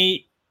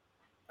me,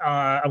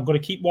 I'm going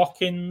to keep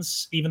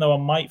Watkins, even though I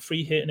might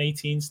free hit an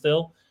 18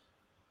 still.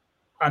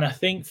 And I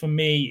think for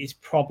me, it's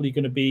probably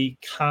going to be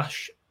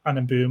Cash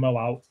and Mbeumo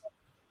out.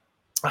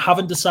 I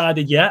haven't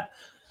decided yet.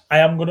 I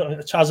am going to,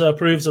 Chazza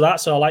approves of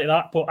that, so I like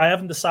that. But I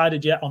haven't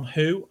decided yet on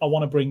who I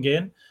want to bring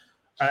in.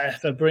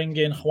 If I bring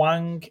in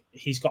Hwang,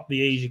 he's got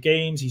the Asia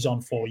Games. He's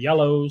on 4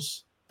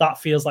 yellows. That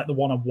feels like the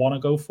one I want to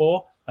go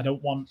for. I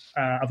don't want,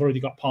 I've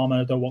already got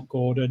Palmer. I don't want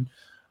Gordon.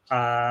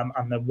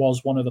 And there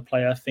was one other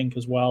player, I think,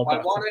 as well.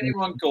 Why don't you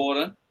want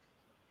Gordon?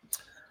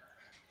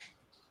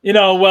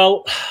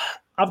 Well,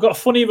 I've got a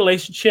funny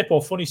relationship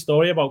or funny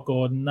story about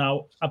Gordon.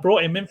 Now, I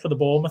brought him in for the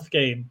Bournemouth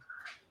game.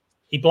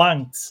 He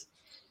blanked.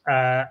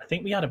 I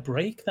think we had a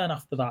break then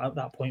after that. At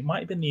that point, it might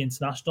have been the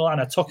international,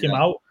 and I took him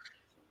out.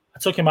 I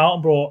took him out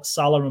and brought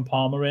Salah and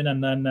Palmer in,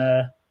 and then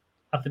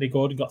Anthony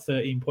Gordon got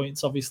 13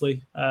 points,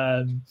 obviously,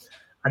 and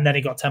then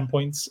he got 10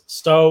 points.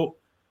 So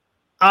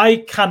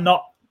I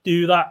cannot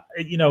do that.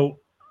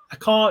 I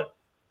can't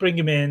bring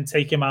him in,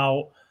 take him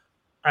out,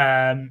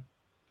 and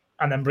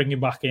then bring him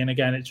back in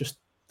again. It just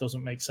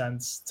doesn't make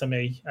sense to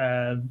me.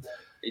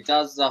 He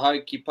does the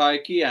hokey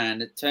pokey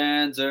and it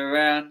turns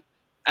around.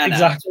 And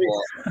exactly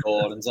that's what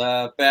Gordon's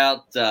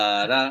about.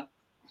 Da-da.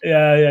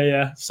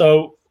 Yeah.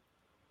 So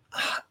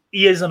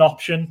he is an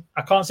option.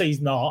 I can't say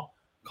he's not.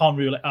 Can't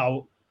rule it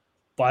out.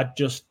 But I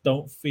just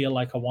don't feel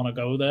like I want to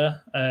go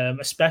there.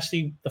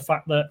 Especially the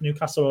fact that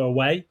Newcastle are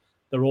away.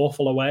 They're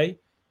awful away.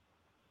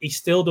 He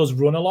still does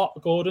run a lot,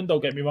 Gordon,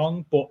 don't get me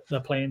wrong, but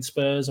they're playing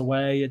Spurs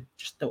away. It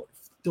just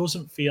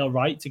doesn't feel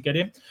right to get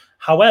him.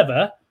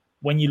 However,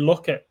 when you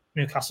look at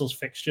Newcastle's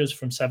fixtures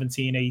from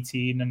 17,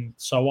 18, and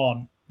so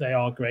on, they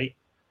are great.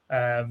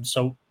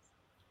 So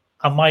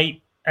I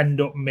might end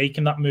up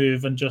making that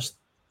move and just,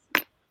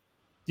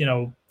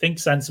 think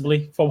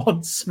sensibly for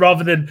once,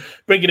 rather than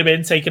bringing him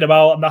in, taking him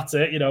out, and that's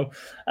it,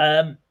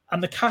 And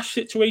the Cash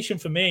situation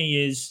for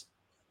me is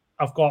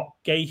I've got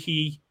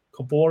Gahey.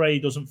 Kabore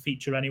doesn't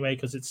feature anyway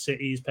because it's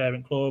City's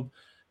parent club.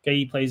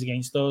 Gahey plays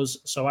against us.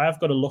 So I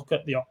have got to look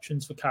at the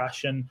options for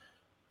Cash. And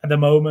at the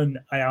moment,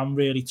 I am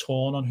really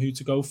torn on who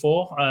to go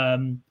for.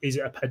 Is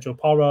it a Pedro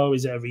Porro?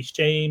 Is it a Reece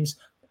James?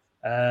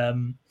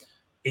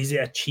 Is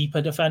it a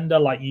cheaper defender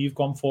like you've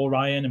gone for,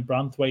 Ryan, and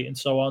Branthwaite and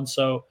so on?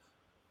 So,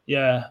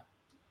 yeah,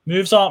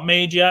 moves aren't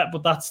made yet,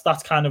 but that's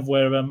kind of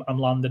where I'm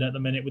landing at the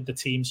minute with the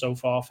team so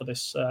far for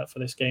this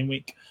game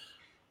week.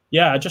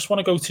 Yeah, I just want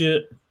to go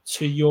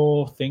to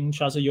your thing,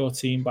 Chazza, your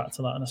team. Back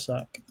to that in a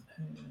sec.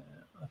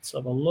 Let's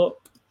have a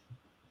look.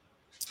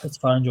 Let's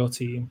find your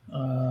team.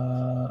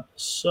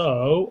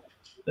 So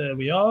there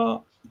we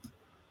are.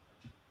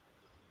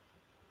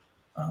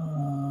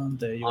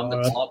 There you are.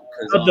 At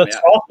the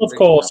top, of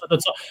course. At the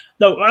top.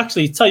 No,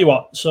 actually, tell you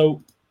what.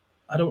 So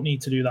I don't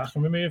need to do that. I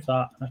can remove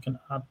that and I can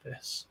add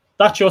this.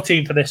 That's your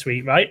team for this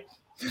week, right?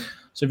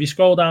 So if you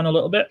scroll down a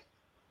little bit.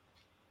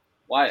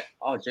 Why?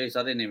 Oh, jeez,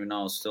 I didn't even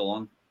know I was still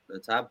on the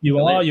tab. You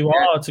are.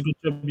 It's a good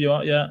job. You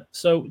are, yeah.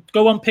 So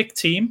go on, pick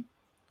team.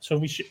 So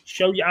we should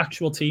show your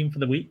actual team for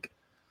the week.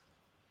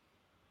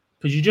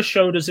 Because you just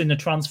showed us in the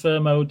transfer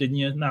mode, didn't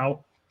you?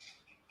 Now,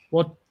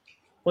 what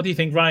do you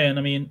think, Ryan?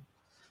 I mean,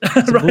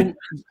 so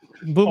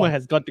Boomer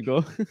has got to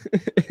go.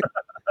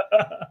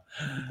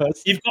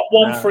 You've got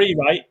one free,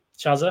 right,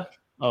 Chazza?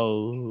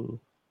 Oh.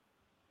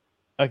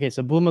 Okay,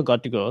 so Boomer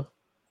got to go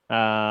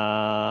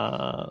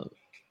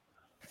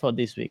for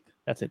this week.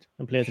 That's it.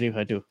 And play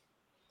 3-5-2.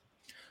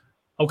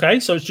 Okay,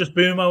 so it's just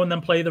Boomer and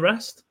then play the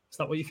rest? Is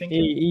that what you think?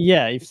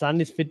 Yeah, if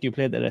Son is fit, you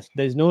play the rest.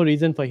 There's no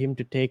reason for him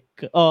to take...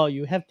 Oh,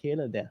 you have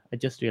Taylor there. I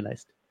just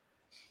realized.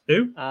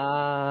 Who?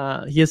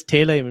 He has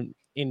Taylor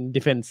in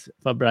defense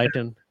for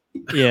Brighton.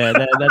 Yeah,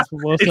 that's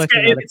most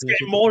likely. It's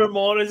getting more and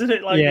more, isn't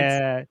it?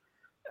 Yeah.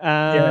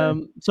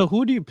 So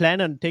who do you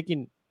plan on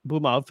taking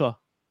Boomer out for,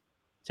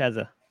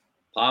 Chazza?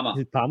 Palmer.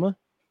 Is it Palmer?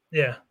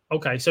 Yeah.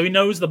 Okay. So he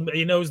knows the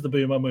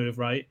Boomer move,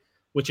 right?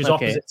 Which is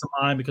opposite to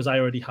mine because I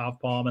already have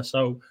Palmer.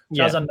 So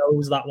Chazza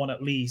knows that one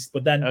at least.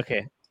 But then,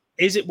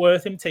 is it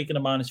worth him taking a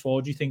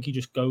 -4? Do you think he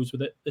just goes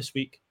with it this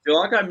week? Do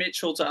I go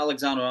Mitchell to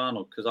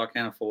Alexander-Arnold because I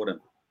can't afford him?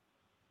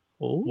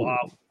 Oh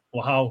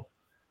wow!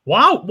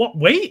 What?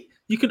 Wait,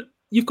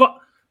 you've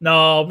got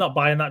no. I'm not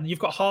buying that. You've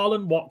got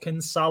Haaland,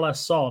 Watkins, Salah,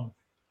 Son.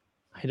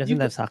 He doesn't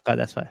have Saka.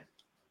 That's why.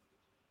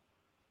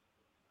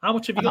 How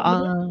much have you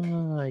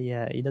got?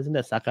 Yeah, he doesn't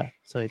have Saka.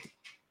 So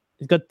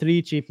he's got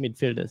 3 cheap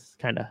midfielders,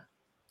 kind of.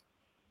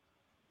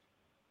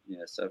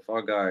 Yeah, so if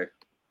I go...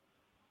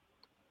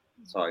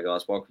 Sorry,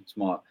 guys. Welcome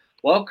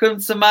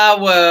to my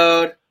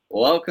world.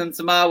 Welcome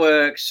to my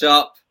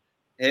workshop.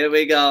 Here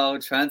we go.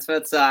 Transfer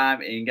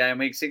time in game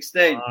week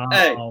 16. Wow.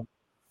 Hey.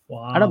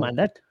 Wow. I don't mind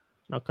that.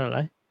 Not gonna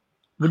lie.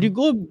 Would you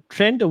go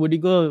Trent or would you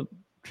go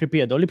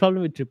Trippier? The only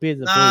problem with Trippier is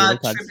the 4 yellow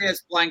cards.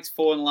 Trippier's blanked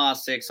 4 in the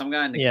last 6. I'm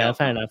going to Yeah,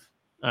 fair enough.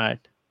 All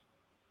right.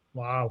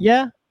 Wow.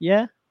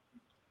 Yeah.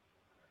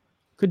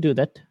 Could do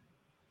that.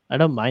 I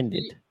don't mind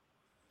it.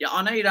 Yeah,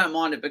 I know you don't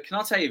mind it, but can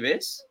I tell you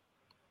this?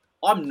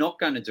 I'm not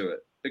going to do it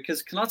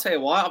because can I tell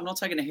you why? I'm not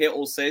taking a hit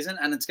all season,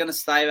 and it's going to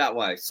stay that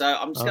way. So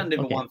I'm just going to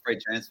do a 1 free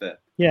transfer.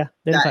 Yeah,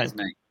 then That fine. is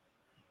me.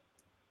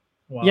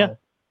 Wow. Yeah.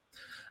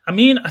 I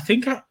mean, I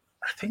think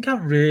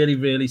I'm really,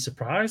 really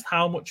surprised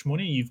how much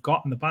money you've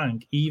got in the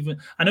bank. Even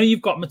I know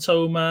you've got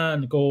Matoma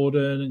and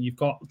Gordon, and you've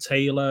got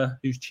Taylor,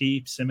 who's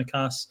cheap,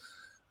 Simicast.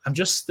 I'm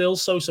just still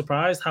so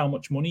surprised how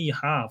much money you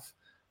have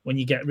when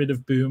you get rid of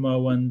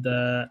Bumo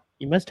and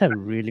you must have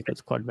really good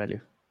squad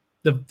value.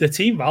 The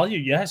team value.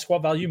 Yeah, squad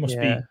value must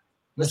be.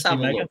 Let's have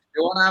a look.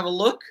 You want to have a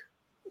look?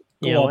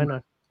 Why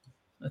not?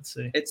 Let's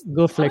see.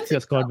 Go flex your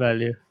squad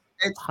value.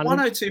 It's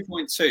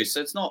 102.2, so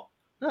it's not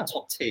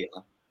top tier.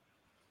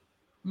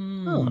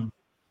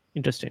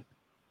 Interesting.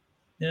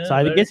 Yeah, so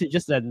I guess it's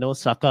just that no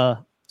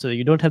Saka, so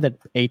you don't have that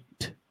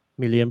 8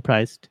 million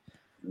priced.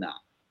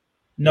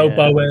 No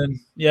Bowen.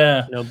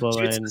 Yeah. No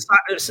Bowen.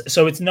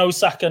 So it's no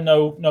Saka,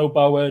 no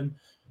Bowen.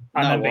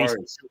 And no then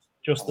worries.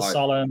 Just the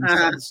Salah.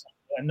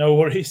 No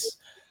worries.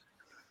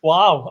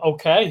 Wow.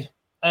 Okay.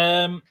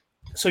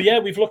 So yeah,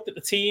 we've looked at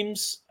the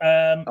teams.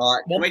 All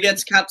right. Can we get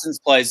to captain's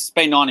place? It's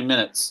been 90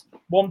 minutes.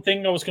 One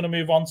thing I was going to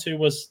move on to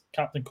was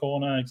Captain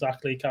Corner.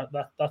 Exactly.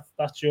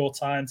 That's your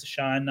time to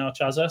shine now,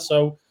 Chazza.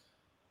 So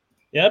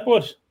yeah,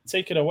 bud,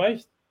 take it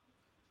away.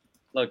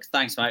 Look,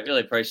 thanks, mate.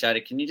 Really appreciate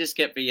it. Can you just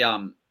get the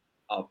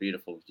Oh,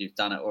 beautiful. You've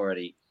done it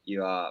already.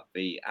 You are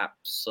the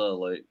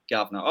absolute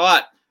governor. All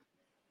right.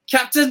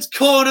 Captain's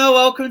Corner.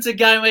 Welcome to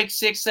Game Week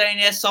 16.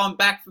 Yes, I'm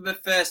back for the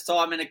first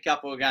time in a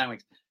couple of game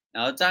weeks.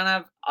 Now, I don't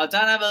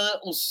have a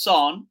little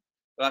song,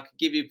 but I could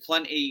give you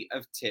plenty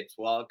of tips.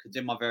 Well, I could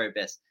do my very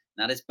best.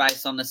 Now, that's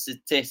based on the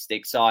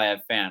statistics I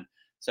have found.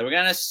 So we're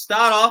going to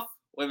start off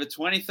with a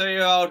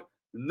 23-year-old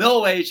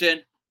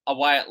Norwegian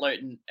away at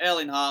Luton,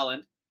 Erling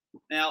Haaland.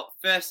 Now,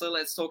 firstly,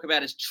 let's talk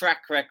about his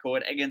track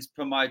record against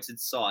promoted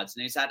sides.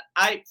 And he's had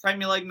 8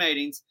 Premier League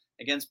meetings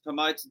against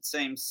promoted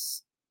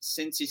teams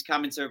since he's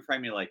come into the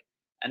Premier League.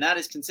 And that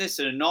has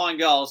consisted of 9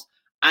 goals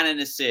and an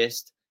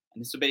assist.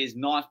 And this will be his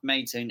 9th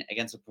meeting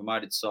against a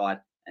promoted side.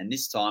 And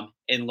this time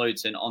in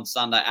Luton on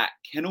Sunday at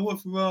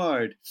Kenilworth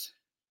Road.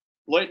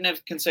 Luton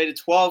have conceded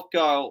 12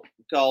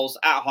 goals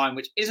at home,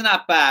 which isn't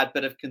that bad,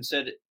 but have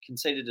conceded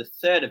a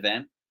third of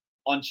them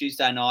on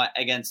Tuesday night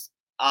against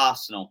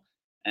Arsenal.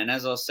 And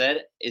as I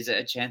said, is it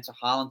a chance for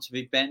Haaland to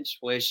be benched?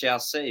 We shall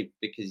see,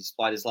 because he's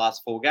played his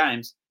last 4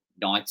 games,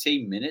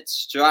 90 minutes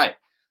straight.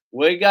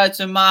 We go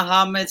to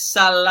Mohamed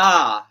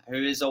Salah,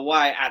 who is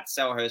away at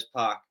Selhurst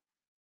Park.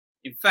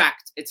 In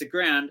fact, it's a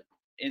ground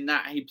in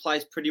that he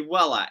plays pretty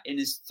well at. In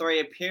his 3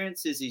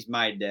 appearances he's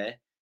made there,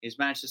 he's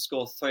managed to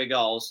score 3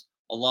 goals,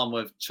 along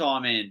with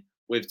chime in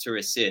with 2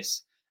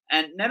 assists.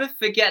 And never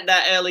forget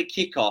that early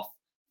kickoff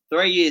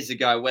 3 years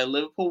ago where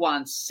Liverpool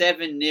won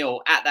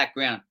 7-0 at that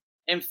ground.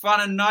 In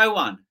front of no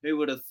one, who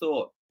would have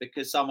thought,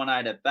 because someone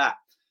ate it back.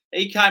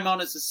 He came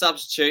on as a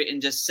substitute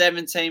in just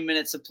 17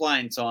 minutes of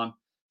playing time,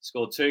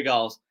 scored 2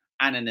 goals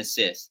and an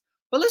assist.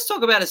 But let's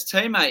talk about his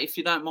teammate, if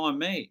you don't mind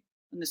me.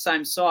 On the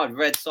same side,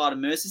 red side of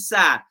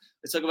Merseyside.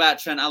 Let's talk about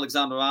Trent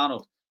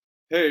Alexander-Arnold,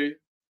 who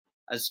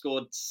has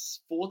scored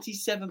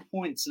 47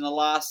 points in the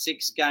last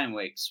 6 game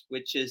weeks,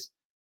 which is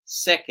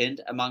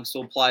second amongst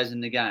all players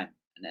in the game.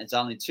 And it's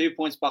only 2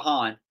 points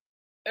behind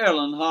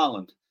Erling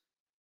Haaland.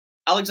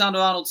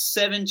 Alexander-Arnold's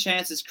 7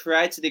 chances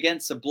created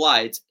against the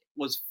Blades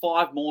was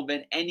 5 more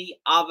than any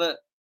other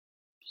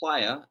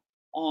player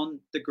on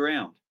the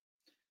ground.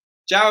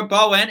 Jared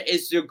Bowen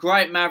is your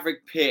great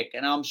Maverick pick,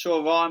 and I'm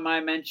sure Ryan may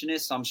mention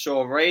this. I'm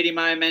sure Reedy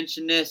may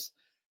mention this.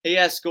 He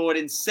has scored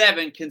in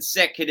 7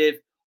 consecutive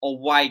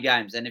away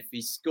games, and if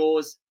he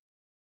scores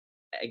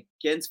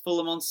against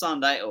Fulham on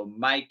Sunday, it'll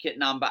make it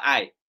number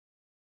 8.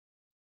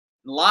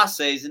 Last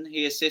season,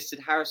 he assisted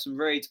Harrison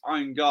Reed's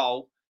own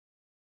goal,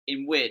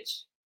 in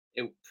which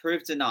it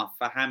proved enough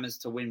for Hammers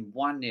to win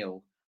 1-0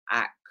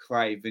 at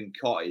Craven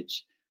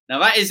Cottage. Now,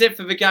 that is it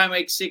for the Game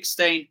Week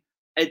 16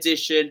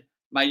 edition.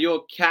 May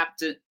your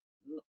captains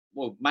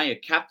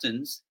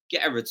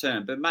get a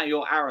return, but may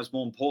your arrows,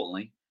 more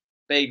importantly,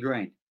 be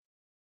green.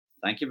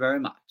 Thank you very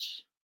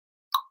much.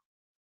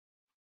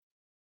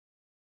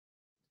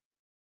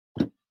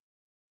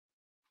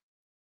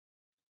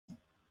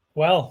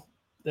 Well,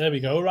 there we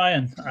go,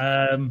 Ryan.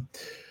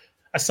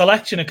 A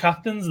selection of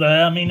captains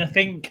there. I mean, I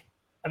think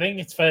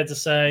it's fair to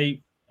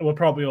say we're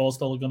probably all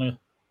still going to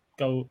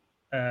go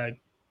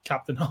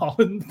Captain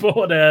Haaland,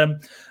 but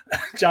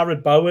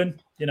Jared Bowen,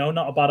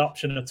 not a bad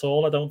option at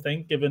all, I don't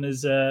think, given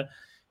his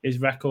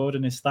record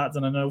and his stats.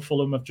 And I know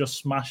Fulham have just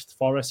smashed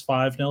Forest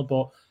 5-0,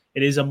 but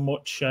it is a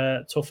much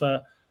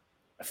tougher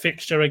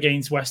fixture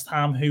against West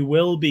Ham, who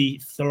will be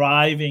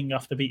thriving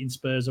after beating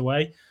Spurs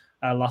away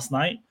last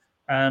night.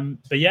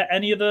 But yeah,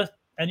 any other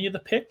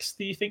picks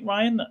do you think,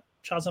 Ryan, that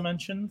Chazza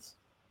mentioned?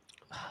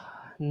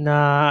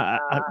 Nah,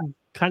 I'm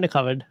kind of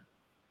covered,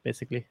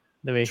 basically,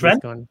 the way Trent?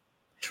 he's gone.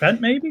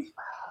 Trent, maybe?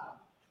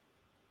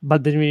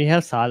 But then when you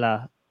have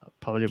Salah,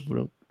 probably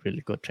wouldn't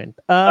really go Trent.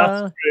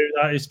 That's true.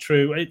 That is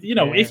true. If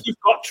you've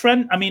got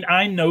Trent, I mean,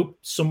 I know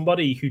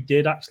somebody who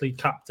did actually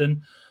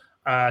captain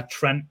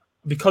Trent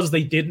because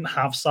they didn't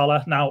have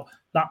Salah. Now,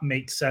 that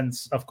makes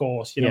sense, of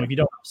course. If you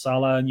don't have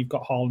Salah and you've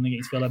got Haaland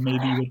against Villa,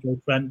 maybe you would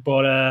go Trent.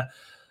 But,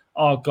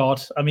 oh,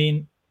 God. I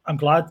mean, I'm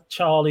glad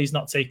Charlie's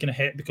not taking a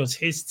hit because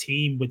his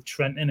team with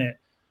Trent in it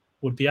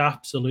would be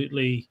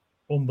absolutely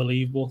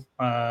unbelievable,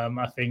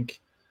 I think.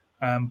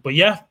 But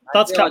yeah,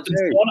 that's Captain's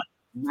Corner.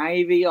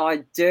 Maybe I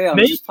do. I'm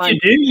Maybe just playing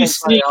you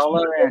sneaky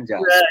around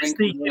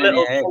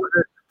little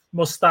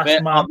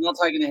mustache man. I'm not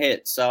taking a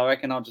hit, so I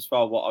reckon I'll just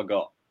roll what I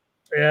got.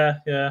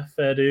 Yeah,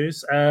 fair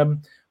dues.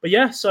 But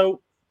yeah,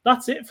 so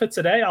that's it for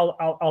today.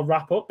 I'll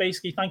wrap up.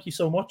 Basically, thank you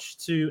so much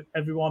to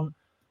everyone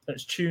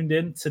that's tuned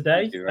in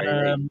today.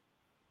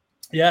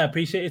 Yeah,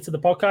 appreciate it to the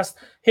podcast.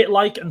 Hit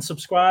like and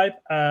subscribe,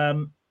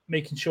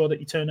 making sure that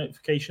you turn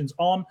notifications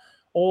on.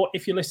 Or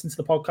if you listen to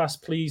the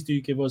podcast, please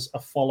do give us a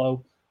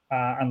follow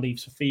and leave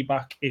some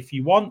feedback if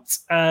you want.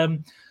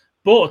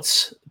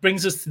 But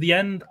brings us to the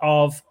end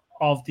of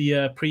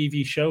the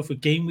preview show for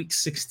Game Week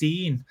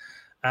 16.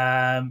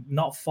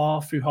 Not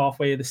far through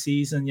halfway of the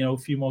season, a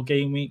few more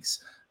game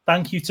weeks.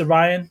 Thank you to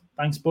Ryan.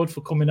 Thanks, bud,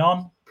 for coming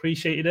on.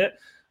 Appreciated it.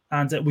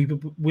 And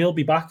we'll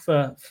be back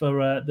for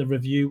the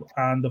review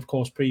and, of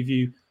course,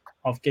 preview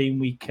of Game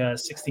Week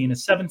 16 and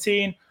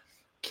 17.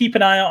 Keep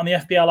an eye out on the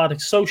FPL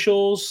Addict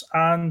socials.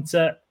 And,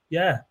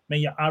 may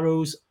your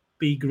arrows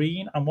be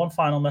green. And one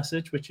final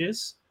message, which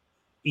is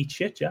eat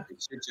shit, Jack.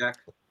 Eat shit, Jack.